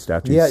bribery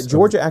statutes. Yeah,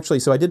 Georgia actually,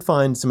 so I did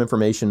find some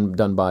information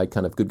done by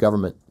kind of good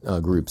government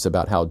groups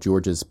about how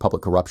Georgia's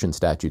public corruption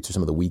statutes are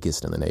some of the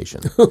weakest in the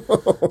nation.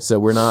 So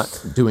we're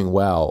not doing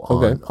well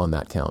on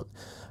that count.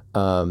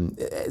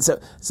 So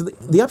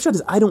the upshot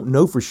is I don't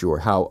know for sure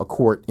how a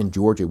court in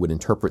Georgia would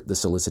interpret the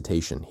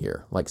solicitation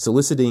here. Like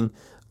soliciting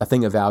a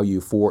thing of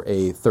value for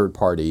a third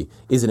party,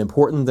 is it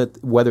important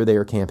that whether they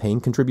are campaign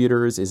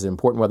contributors? Is it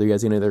important whether he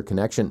has any other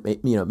connection?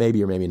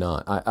 Maybe or maybe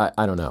not.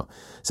 I don't know.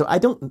 So I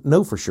don't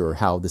know for sure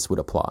how this would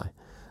apply.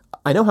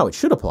 I know how it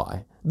should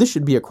apply. This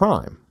should be a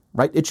crime,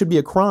 right? It should be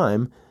a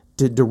crime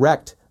to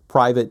direct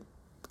private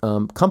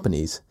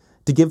companies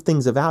to give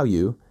things of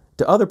value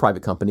to other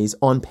private companies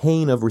on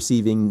pain of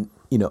receiving,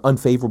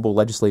 unfavorable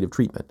legislative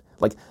treatment.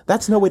 Like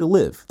that's no way to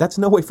live. That's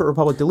no way for a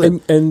republic to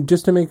live. And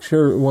just to make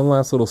sure, one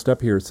last little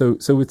step here. So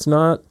it's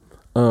not.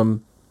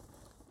 So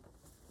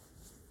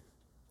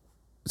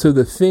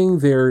the thing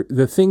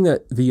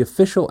that the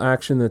official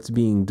action that's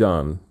being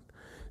done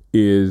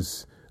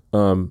is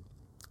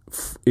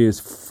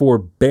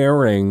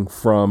forbearing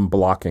from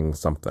blocking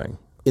something.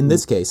 In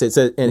this case, it's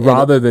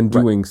rather than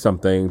doing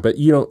something, but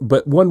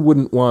one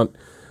wouldn't want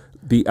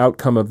the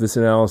outcome of this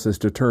analysis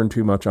to turn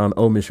too much on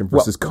omission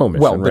versus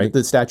commission. Well, right?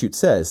 The statute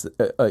says,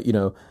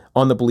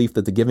 on the belief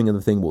that the giving of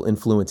the thing will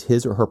influence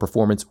his or her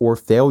performance or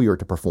failure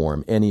to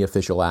perform any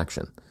official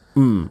action.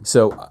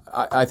 So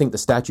I think the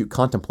statute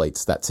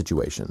contemplates that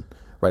situation.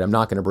 Right, I'm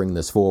not going to bring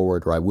this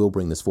forward, or I will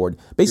bring this forward.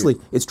 Basically,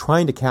 it's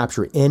trying to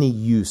capture any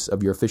use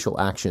of your official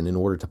action in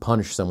order to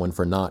punish someone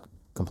for not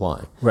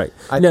complying. Right.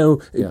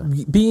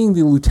 Being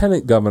the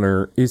lieutenant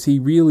governor, is he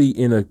really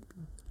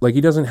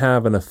he doesn't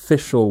have an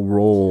official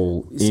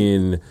role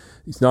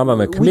he's not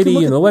on a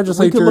committee in the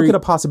legislature. We could look at a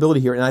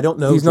possibility here, and I don't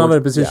know. He's not in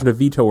a position to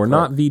veto or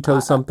not veto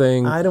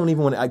something. I don't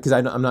even want to, because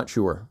I'm not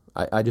sure.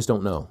 I just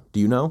don't know.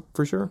 Do you know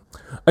for sure?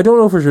 I don't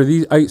know for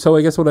sure. So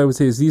I guess what I would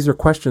say is these are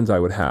questions I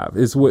would have.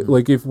 Is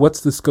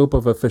what's the scope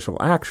of official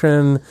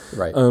action?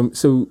 Right.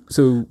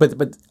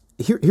 But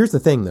here's the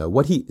thing though.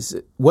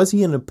 Was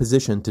he in a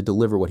position to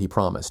deliver what he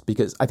promised?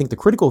 Because I think the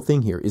critical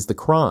thing here is the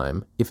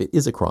crime, if it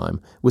is a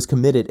crime, was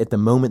committed at the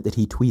moment that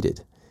he tweeted.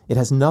 It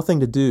has nothing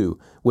to do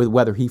with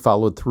whether he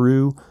followed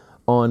through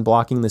on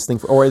blocking this thing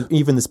or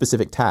even the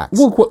specific tax.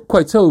 Well,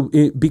 quite so,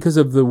 because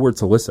of the word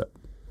solicit.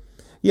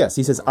 Yes,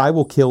 he says, I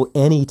will kill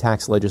any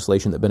tax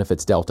legislation that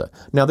benefits Delta.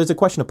 Now, there's a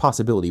question of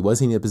possibility. Was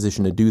he in a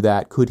position to do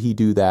that? Could he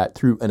do that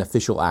through an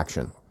official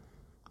action?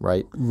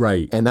 Right?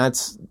 Right. And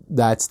that's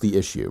the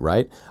issue,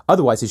 right?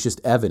 Otherwise, it's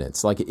just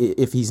evidence. Like,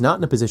 if he's not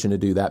in a position to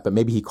do that, but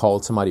maybe he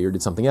called somebody or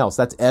did something else,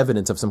 that's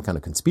evidence of some kind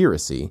of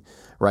conspiracy,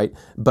 right?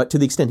 But to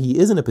the extent he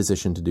is in a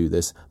position to do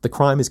this, the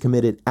crime is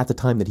committed at the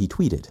time that he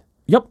tweeted.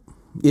 Yep.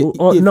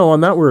 On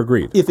that we're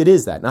agreed. If it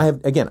is that, and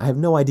I have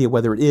no idea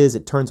whether it is.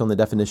 It turns on the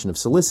definition of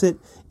solicit,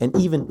 and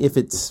even if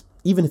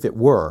it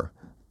were,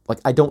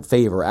 like I don't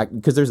favor,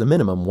 because there's a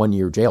minimum 1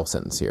 year jail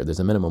sentence here. There's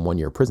a minimum 1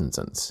 year prison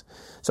sentence.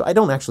 So I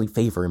don't actually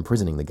favor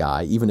imprisoning the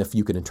guy, even if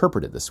you could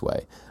interpret it this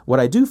way. What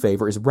I do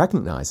favor is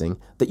recognizing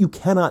that you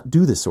cannot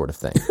do this sort of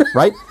thing,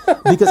 right?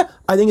 Because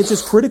I think it's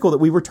just critical that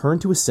we return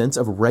to a sense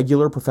of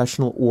regular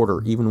professional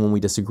order, even when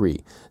we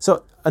disagree.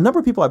 So a number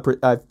of people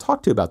I've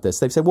talked to about this,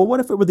 they've said, well, what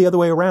if it were the other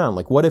way around?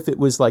 Like, what if it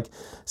was like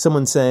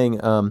someone saying,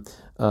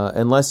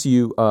 unless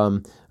you,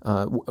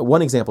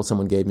 one example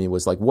someone gave me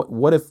was like,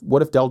 what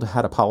if Delta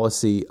had a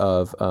policy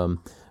of,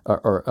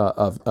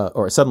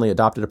 or suddenly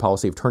adopted a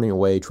policy of turning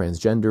away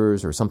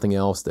transgenders or something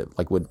else that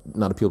like would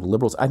not appeal to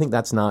liberals? I think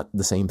that's not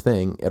the same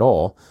thing at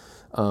all.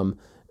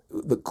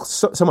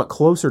 Somewhat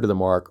closer to the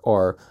mark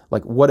are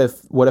like, what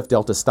if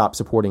Delta stopped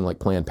supporting like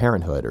Planned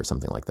Parenthood or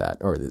something like that,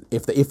 or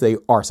if they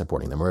are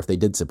supporting them, or if they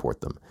did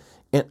support them.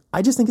 And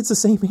I just think it's the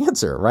same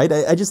answer, right?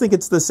 I just think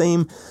it's the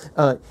same.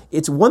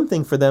 It's one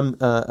thing for them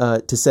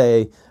to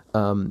say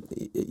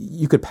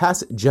you could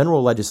pass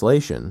general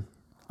legislation,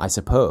 I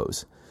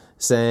suppose,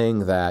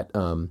 saying that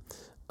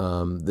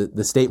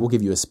the state will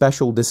give you a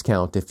special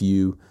discount if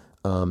you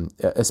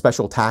a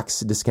special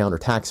tax discount or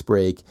tax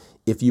break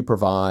if you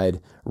provide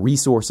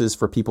resources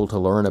for people to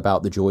learn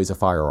about the joys of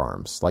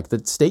firearms. Like the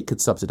state could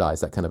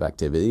subsidize that kind of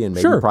activity and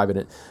maybe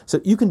private.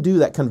 So you can do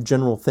that kind of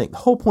general thing. The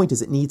whole point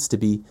is it needs to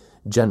be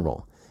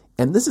general.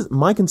 And this is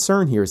my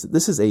concern here is that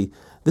this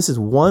is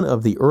one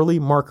of the early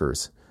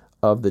markers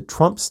of the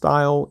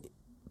Trump-style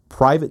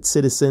private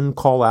citizen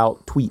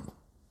call-out tweet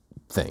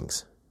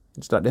things.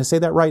 Did I say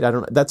that right? I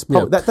don't know. That's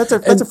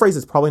a phrase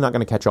that's probably not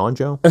going to catch on,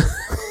 Joe.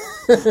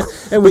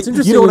 And what's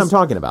interesting, you know what I'm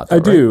talking about, though, I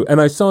do.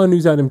 And I saw a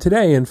news item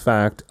today, in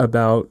fact,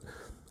 about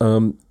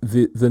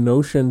the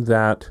notion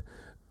that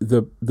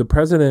the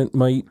president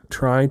might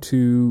try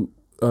to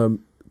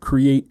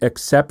create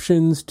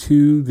exceptions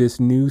to this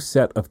new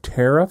set of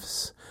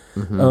tariffs.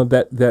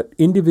 Mm-hmm. That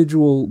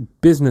individual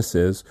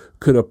businesses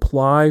could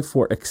apply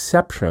for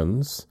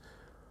exceptions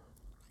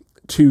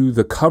to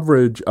the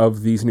coverage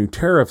of these new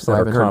tariffs that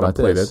are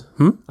contemplated.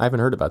 I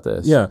haven't heard about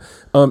this. Yeah,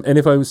 and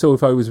if I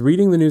was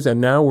reading the news, and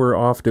now we're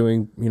off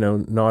doing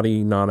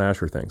naughty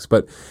non-Asher things,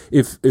 but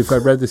if I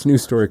read this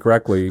news story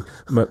correctly,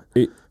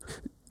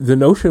 the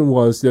notion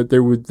was that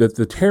that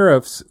the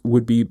tariffs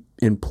would be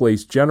in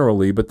place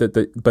generally, but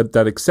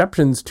that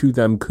exceptions to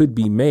them could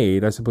be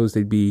made. I suppose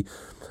they'd be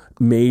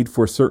made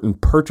for certain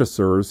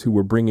purchasers who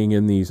were bringing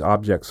in these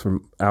objects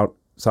from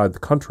outside the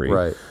country,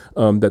 right.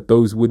 That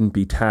those wouldn't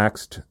be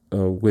taxed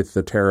with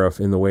the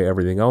tariff in the way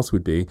everything else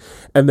would be,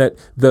 and that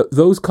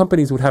those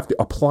companies would have to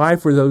apply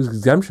for those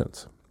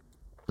exemptions.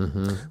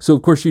 Mm-hmm. So,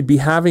 of course, you'd be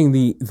having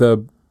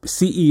the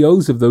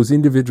CEOs of those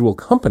individual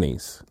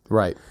companies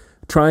right.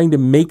 trying to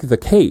make the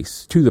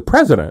case to the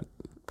president,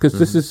 because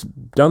this is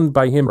done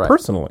by him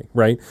personally,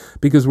 right?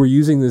 Because we're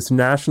using this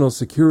national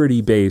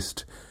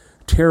security-based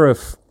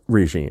tariff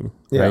regime,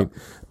 right?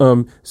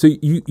 So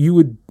you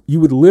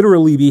would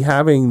literally be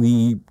having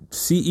the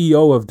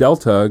CEO of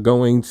Delta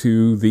going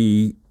to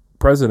the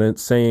president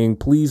saying,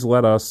 "Please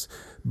let us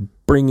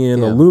bring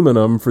in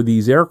aluminum for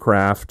these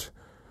aircraft,"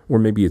 or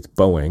maybe it's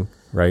Boeing,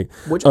 right?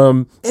 Which,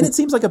 and it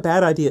seems like a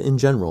bad idea in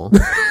general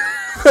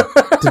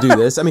to do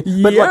this. I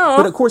mean,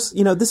 but of course,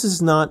 this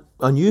is not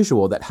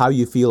unusual that how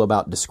you feel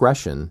about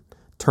discretion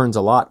turns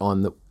a lot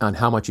on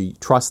how much you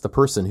trust the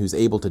person who's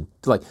able to,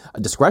 like,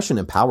 discretion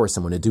empowers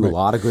someone to do a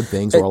lot of good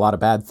things or a lot of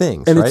bad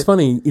things. And it's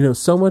funny,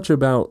 so much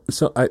of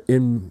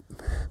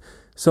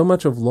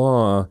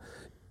law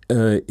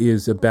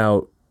is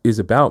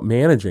about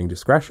managing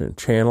discretion,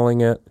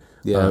 channeling it,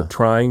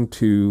 trying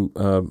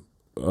to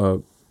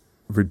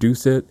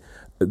reduce it.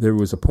 There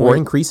was a point, or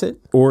increase it,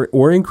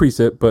 or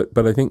increase it, but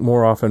I think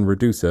more often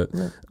reduce it.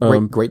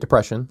 Great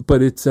Depression.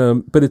 But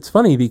it's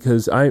funny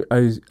because I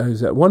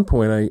was at one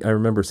point I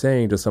remember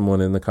saying to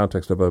someone in the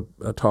context of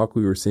a talk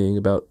we were seeing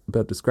about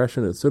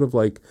discretion, it's sort of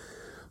like,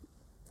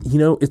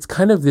 it's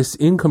kind of this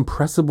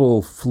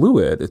incompressible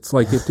fluid. It's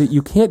like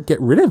you can't get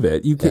rid of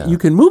it. You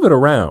can move it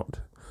around,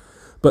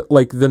 but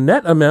like the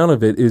net amount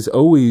of it is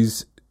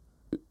always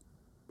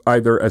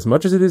either as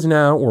much as it is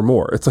now or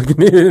more. It's like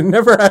it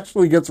never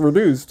actually gets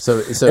reduced.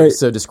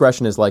 So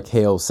discretion is like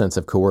Hale's sense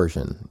of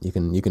coercion. You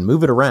can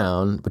move it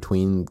around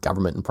between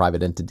government and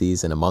private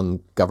entities and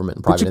among government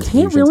and private institutions. But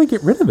you can't really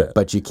get rid of it.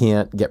 But you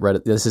can't get rid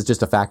of this. Is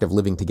just a fact of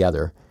living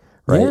together,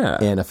 right? Yeah.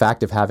 And a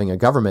fact of having a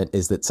government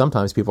is that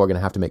sometimes people are going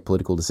to have to make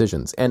political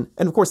decisions. And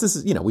of course, this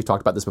is, we've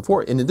talked about this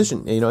before. In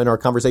addition, in our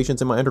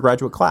conversations in my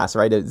undergraduate class,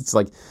 right? It's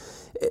like,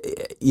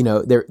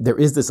 there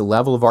is this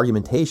level of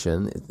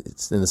argumentation,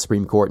 it's in the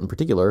Supreme Court in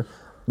particular,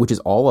 which is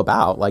all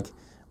about, like,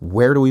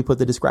 where do we put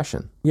the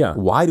discretion? Yeah.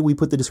 Why do we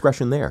put the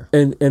discretion there?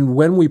 And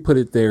when we put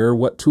it there,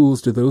 what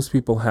tools do those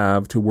people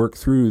have to work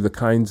through the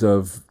kinds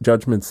of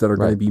judgments that are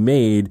going to be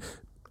made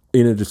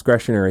in a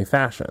discretionary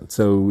fashion?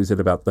 So is it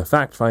about the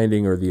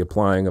fact-finding or the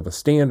applying of a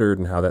standard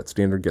and how that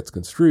standard gets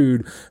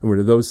construed? And where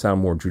do those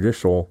sound more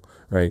judicial,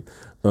 right?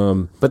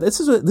 But this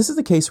is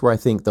the case where I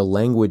think the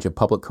language of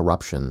public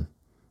corruption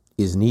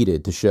is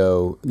needed to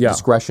show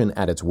discretion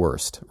at its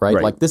worst,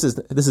 right? Like this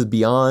is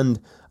beyond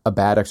a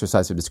bad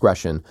exercise of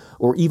discretion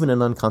or even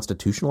an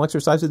unconstitutional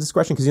exercise of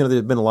discretion, because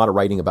there's been a lot of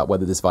writing about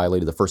whether this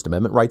violated the First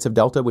Amendment rights of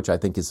Delta, which I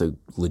think is a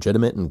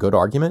legitimate and good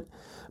argument.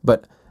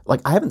 But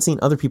like, I haven't seen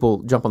other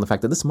people jump on the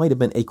fact that this might have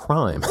been a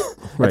crime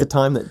at the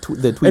time that the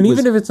tweet was And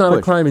even if it's not pushed.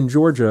 a crime in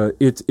Georgia,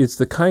 it's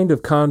the kind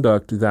of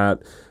conduct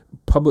that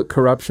public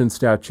corruption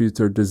statutes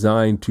are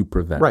designed to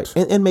prevent. Right.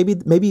 And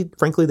maybe,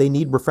 frankly, they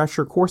need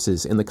refresher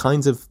courses in the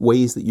kinds of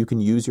ways that you can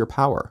use your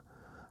power,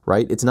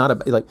 right? It's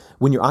not like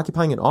when you're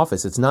occupying an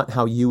office, it's not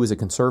how you as a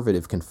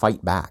conservative can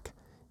fight back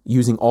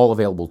using all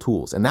available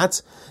tools. And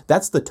that's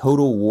the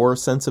total war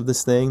sense of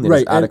this thing that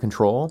is out of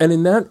control. And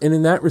in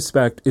that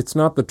respect, it's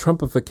not the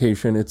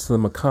Trumpification, it's the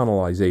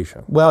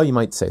McConnellization. Well, you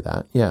might say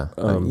that. Yeah.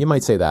 You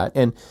might say that.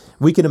 And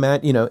we can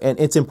imagine, and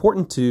it's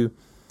important to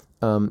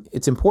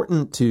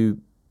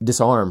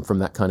disarm from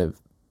that kind of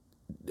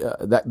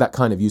that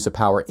kind of use of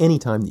power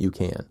anytime that you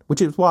can,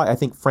 which is why I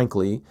think,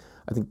 frankly,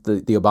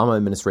 the Obama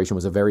administration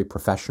was a very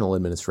professional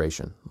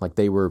administration. Like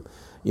they were,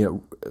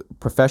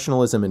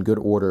 professionalism and good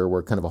order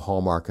were kind of a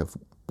hallmark of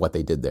what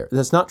they did there.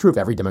 That's not true of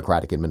every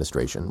Democratic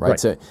administration, right?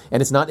 So,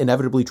 and it's not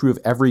inevitably true of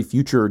every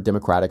future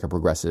Democratic or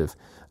progressive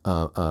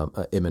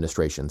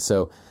administration.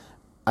 So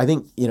I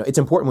think, it's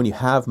important when you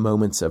have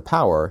moments of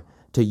power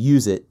to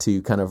use it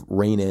to kind of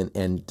rein in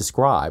and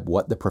describe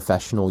what the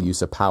professional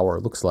use of power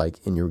looks like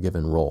in your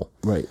given role.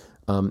 Right.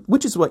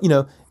 Which is what,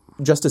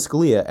 Justice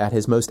Scalia at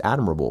his most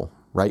admirable,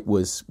 right,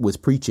 was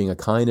preaching a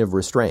kind of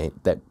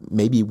restraint that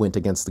maybe went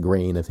against the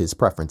grain of his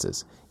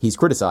preferences. He's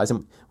criticized,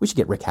 and we should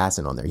get Rick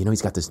Hasson on there.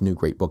 He's got this new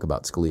great book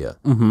about Scalia,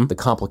 The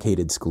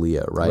Complicated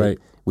Scalia, right?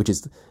 Which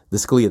is the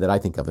Scalia that I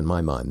think of in my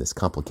mind, this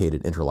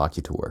complicated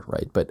interlocutor,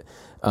 right? But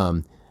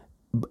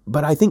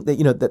I think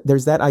that, that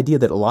there's that idea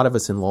that a lot of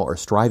us in law are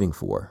striving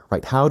for,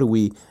 right? How do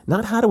we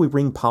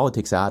bring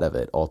politics out of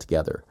it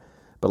altogether,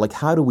 but like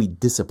how do we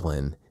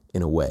discipline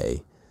in a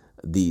way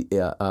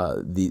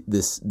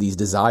these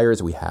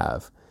desires we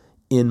have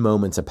in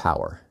moments of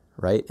power,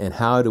 right? And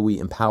how do we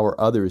empower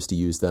others to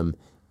use them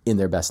in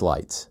their best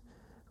lights,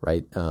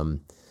 right?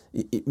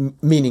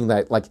 Meaning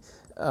that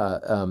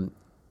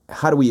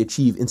how do we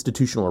achieve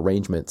institutional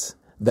arrangements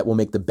that will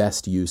make the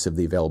best use of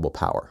the available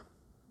power?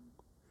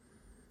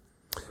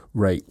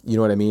 Right. You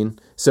know what I mean?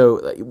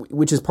 So,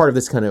 which is part of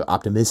this kind of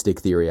optimistic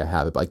theory I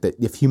have, like that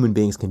if human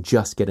beings can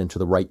just get into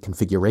the right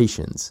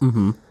configurations,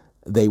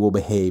 they will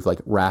behave like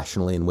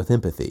rationally and with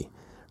empathy,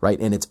 right?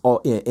 And it's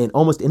and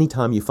almost any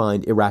time you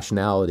find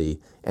irrationality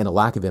and a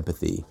lack of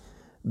empathy,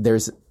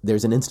 there's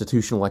an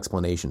institutional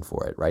explanation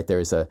for it, right?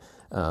 There's it's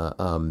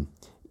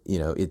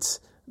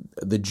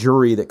the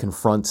jury that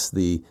confronts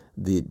the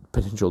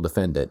potential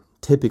defendant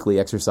typically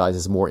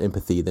exercises more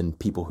empathy than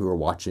people who are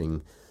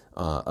watching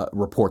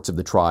reports of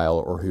the trial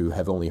or who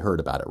have only heard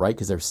about it, right?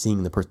 Because they're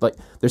seeing the person. Like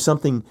there's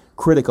something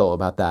critical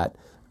about that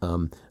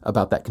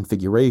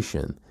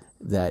configuration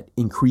that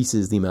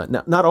increases the amount.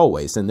 Not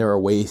always, and there are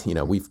ways.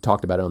 We've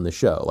talked about it on the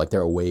show. Like there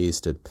are ways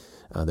to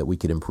that we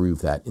could improve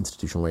that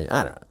institutional rate.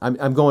 I don't know.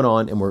 I'm going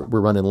on, and we're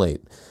running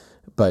late,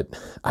 but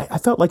I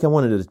felt like I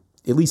wanted to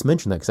at least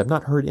mention that because I've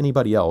not heard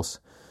anybody else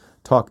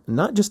talk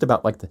not just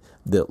about like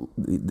the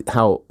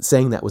how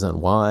saying that was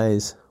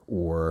unwise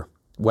or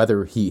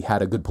whether he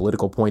had a good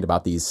political point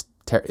about these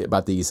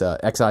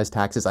excise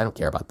taxes. I don't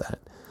care about that.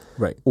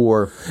 Right.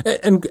 Or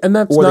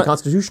that's or the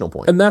constitutional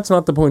point. And that's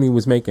not the point he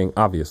was making,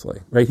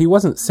 obviously. Right? He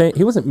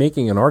wasn't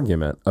making an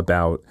argument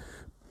about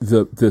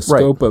the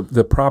scope of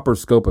the proper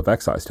scope of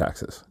excise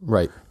taxes.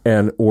 Right.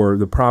 Or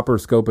the proper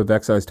scope of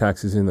excise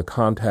taxes in the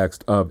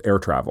context of air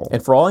travel.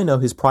 And for all I know,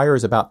 his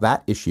priors about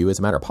that issue as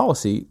a matter of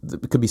policy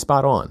could be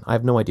spot on. I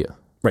have no idea.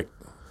 Right.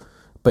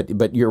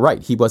 But you're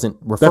right. He wasn't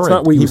referring. That's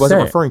not what he wasn't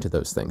saying. Referring to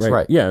those things.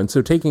 Right. Yeah. And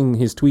so taking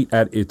his tweet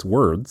at its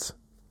words,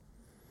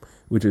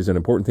 which is an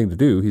important thing to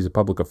do. He's a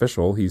public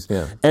official.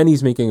 And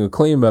he's making a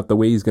claim about the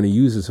way he's going to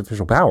use his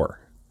official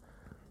power.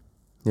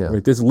 Yeah.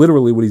 Right? This is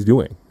literally what he's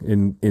doing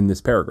in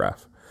this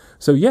paragraph.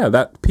 So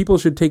that people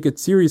should take it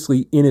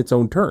seriously in its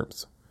own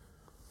terms.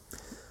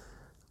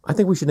 I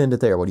think we should end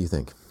it there. What do you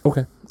think?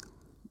 Okay.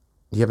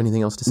 Do you have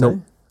anything else to say?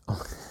 No.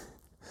 Oh.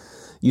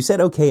 You said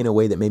okay in a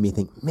way that made me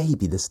think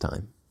maybe this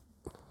time.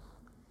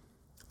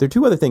 There are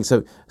two other things.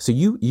 So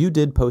you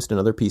did post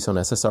another piece on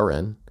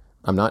SSRN.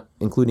 I'm not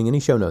including any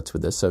show notes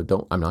with this, so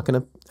I'm not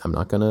gonna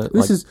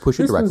push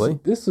it directly.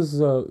 This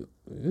is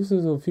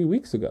a few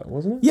weeks ago,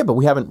 wasn't it? Yeah, but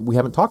we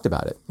haven't talked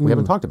about it. We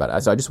haven't talked about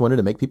it. So I just wanted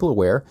to make people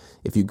aware.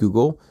 If you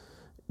Google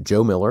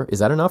Joe Miller, is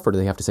that enough, or do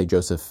they have to say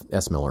Joseph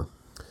S. Miller?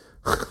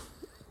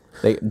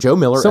 Joe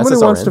Miller. Someone SSRN,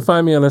 who wants to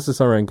find me on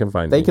SSRN can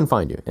find me. They can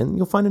find you, and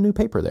you'll find a new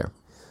paper there.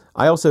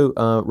 I also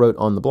wrote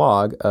on the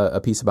blog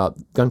a piece about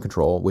gun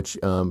control, which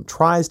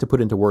tries to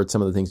put into words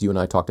some of the things you and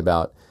I talked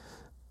about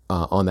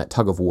on that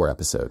tug of war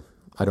episode.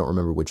 I don't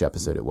remember which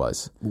episode it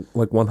was.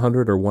 Like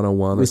 100 or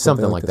 101 or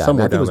something like that. I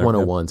think it was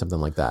 101, something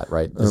like that,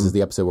 right? This is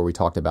the episode where we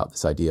talked about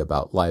this idea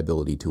about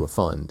liability to a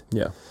fund.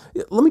 Yeah.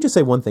 Let me just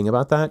say one thing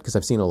about that, because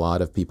I've seen a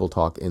lot of people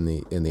talk in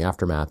the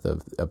aftermath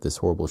of this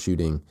horrible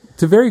shooting.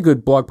 It's a very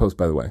good blog post,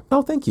 by the way.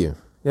 Oh, thank you.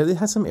 Yeah, it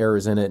has some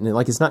errors in it, and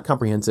it's not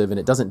comprehensive, and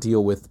it doesn't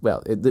deal with,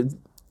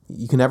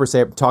 you can never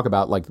talk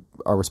about like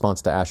our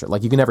response to Asher.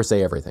 Like you can never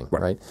say everything,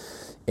 right?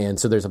 And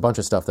so there's a bunch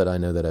of stuff that I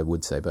know that I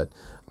would say, but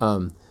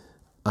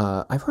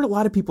I've heard a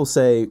lot of people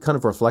say kind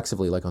of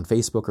reflexively, like on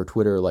Facebook or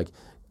Twitter, like,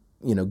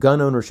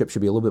 gun ownership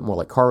should be a little bit more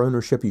like car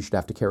ownership. You should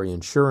have to carry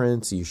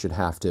insurance. You should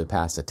have to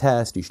pass a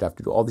test. You should have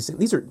to do all these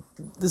things.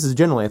 This is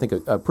generally, I think,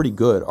 a pretty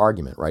good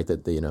argument, right?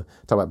 That they, talk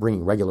about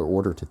bringing regular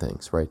order to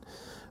things, right?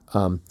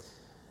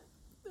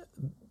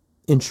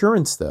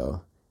 Insurance,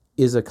 though,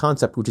 is a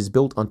concept which is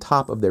built on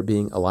top of there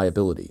being a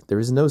liability. There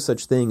is no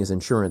such thing as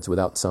insurance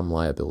without some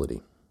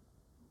liability.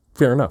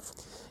 Fair enough.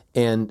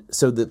 And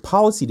so the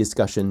policy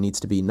discussion needs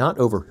to be not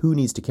over who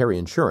needs to carry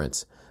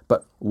insurance,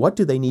 but what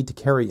do they need to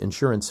carry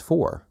insurance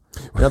for?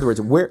 In other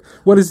words,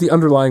 what is the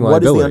underlying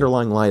liability? What is the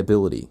underlying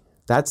liability?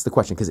 That's the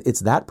question, because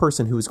it's that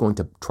person who is going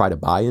to try to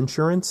buy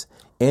insurance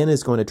and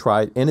is going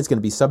to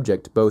be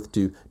subject both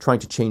to trying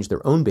to change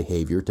their own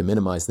behavior to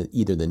minimize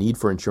either the need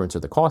for insurance or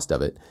the cost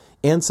of it,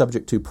 and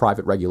subject to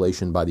private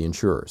regulation by the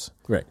insurers.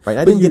 Right.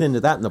 I didn't get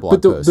into that in the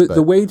blog post.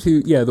 The way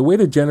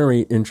to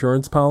generate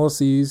insurance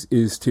policies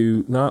is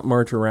to not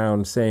march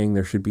around saying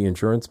there should be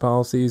insurance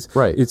policies.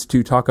 Right. It's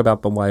to talk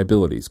about the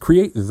liabilities.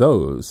 Create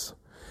those,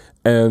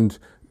 and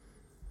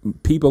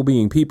people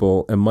being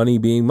people and money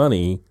being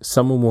money,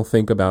 someone will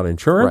think about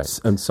insurance,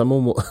 and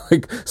someone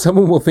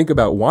will think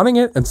about wanting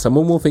it, and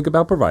someone will think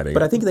about providing it.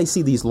 But I think they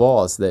see these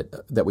laws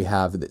that we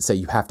have that say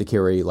you have to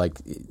carry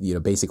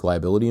basic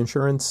liability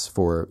insurance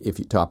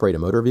to operate a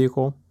motor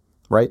vehicle,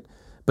 right?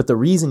 But the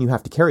reason you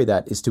have to carry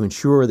that is to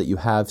ensure that you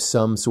have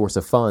some source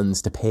of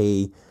funds to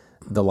pay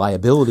the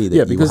liability that you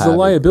have. Yeah, because the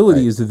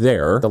liability is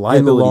there. The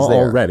liability is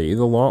there already.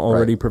 The law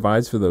already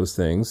provides for those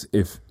things.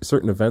 If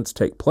certain events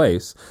take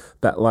place,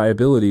 that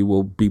liability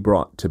will be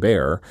brought to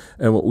bear.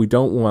 And what we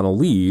don't want to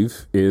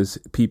leave is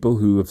people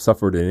who have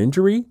suffered an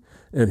injury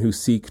and who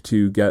seek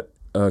to get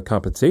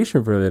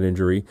compensation for that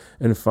injury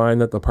and find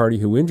that the party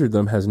who injured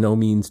them has no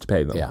means to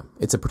pay them. Yeah,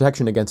 it's a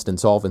protection against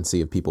insolvency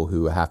of people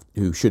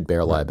who should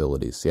bear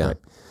liabilities. Yeah. Right.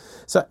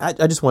 So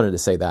I just wanted to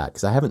say that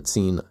because I haven't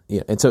seen,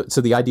 and so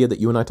the idea that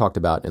you and I talked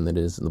about and that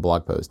is in the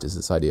blog post is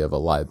this idea of a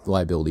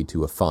liability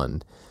to a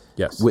fund.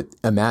 Yes. With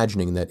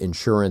imagining that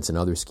insurance and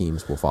other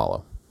schemes will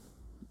follow.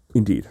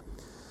 Indeed.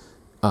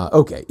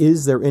 Okay.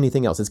 Is there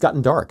anything else? It's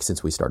gotten dark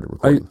since we started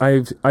recording.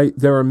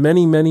 There are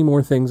many, many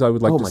more things I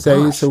would like to say.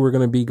 Gosh. So we're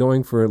going to be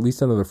going for at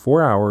least another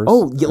 4 hours.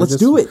 Oh, yeah, let's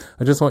do it.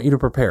 I just want you to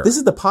prepare. This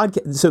is the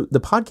podcast. So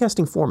the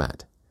podcasting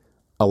format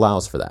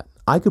allows for that.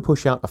 I could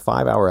push out a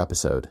 5-hour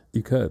episode.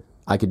 You could.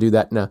 I could do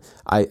that now.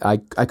 I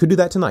could do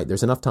that tonight.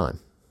 There's enough time.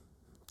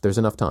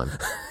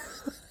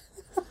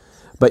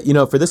 But,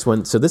 for this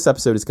one, so this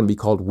episode is going to be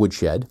called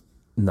Woodshed.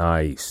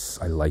 Nice.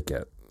 I like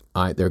it.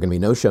 There are going to be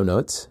no show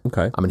notes.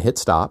 Okay. I'm going to hit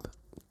stop.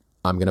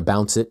 I'm going to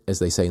bounce it, as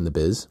they say in the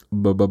biz.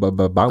 Bounce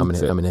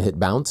it. I'm going to hit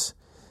bounce,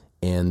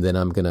 and then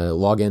I'm going to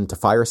log into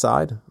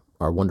Fireside,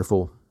 our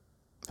wonderful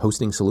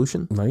hosting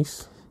solution.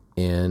 Nice.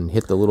 And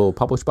hit the little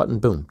publish button.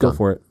 Boom. Go done.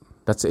 for it.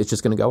 It's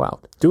just going to go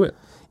out. Do it.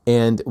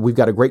 And we've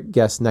got a great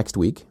guest next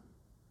week.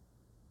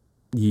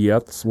 Yeah,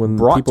 that's when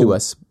brought to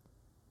us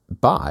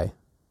by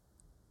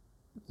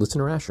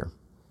listener Asher.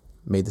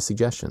 Made the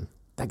suggestion.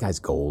 That guy's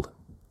gold.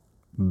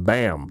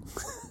 Bam.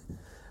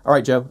 All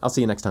right, Joe. I'll see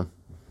you next time.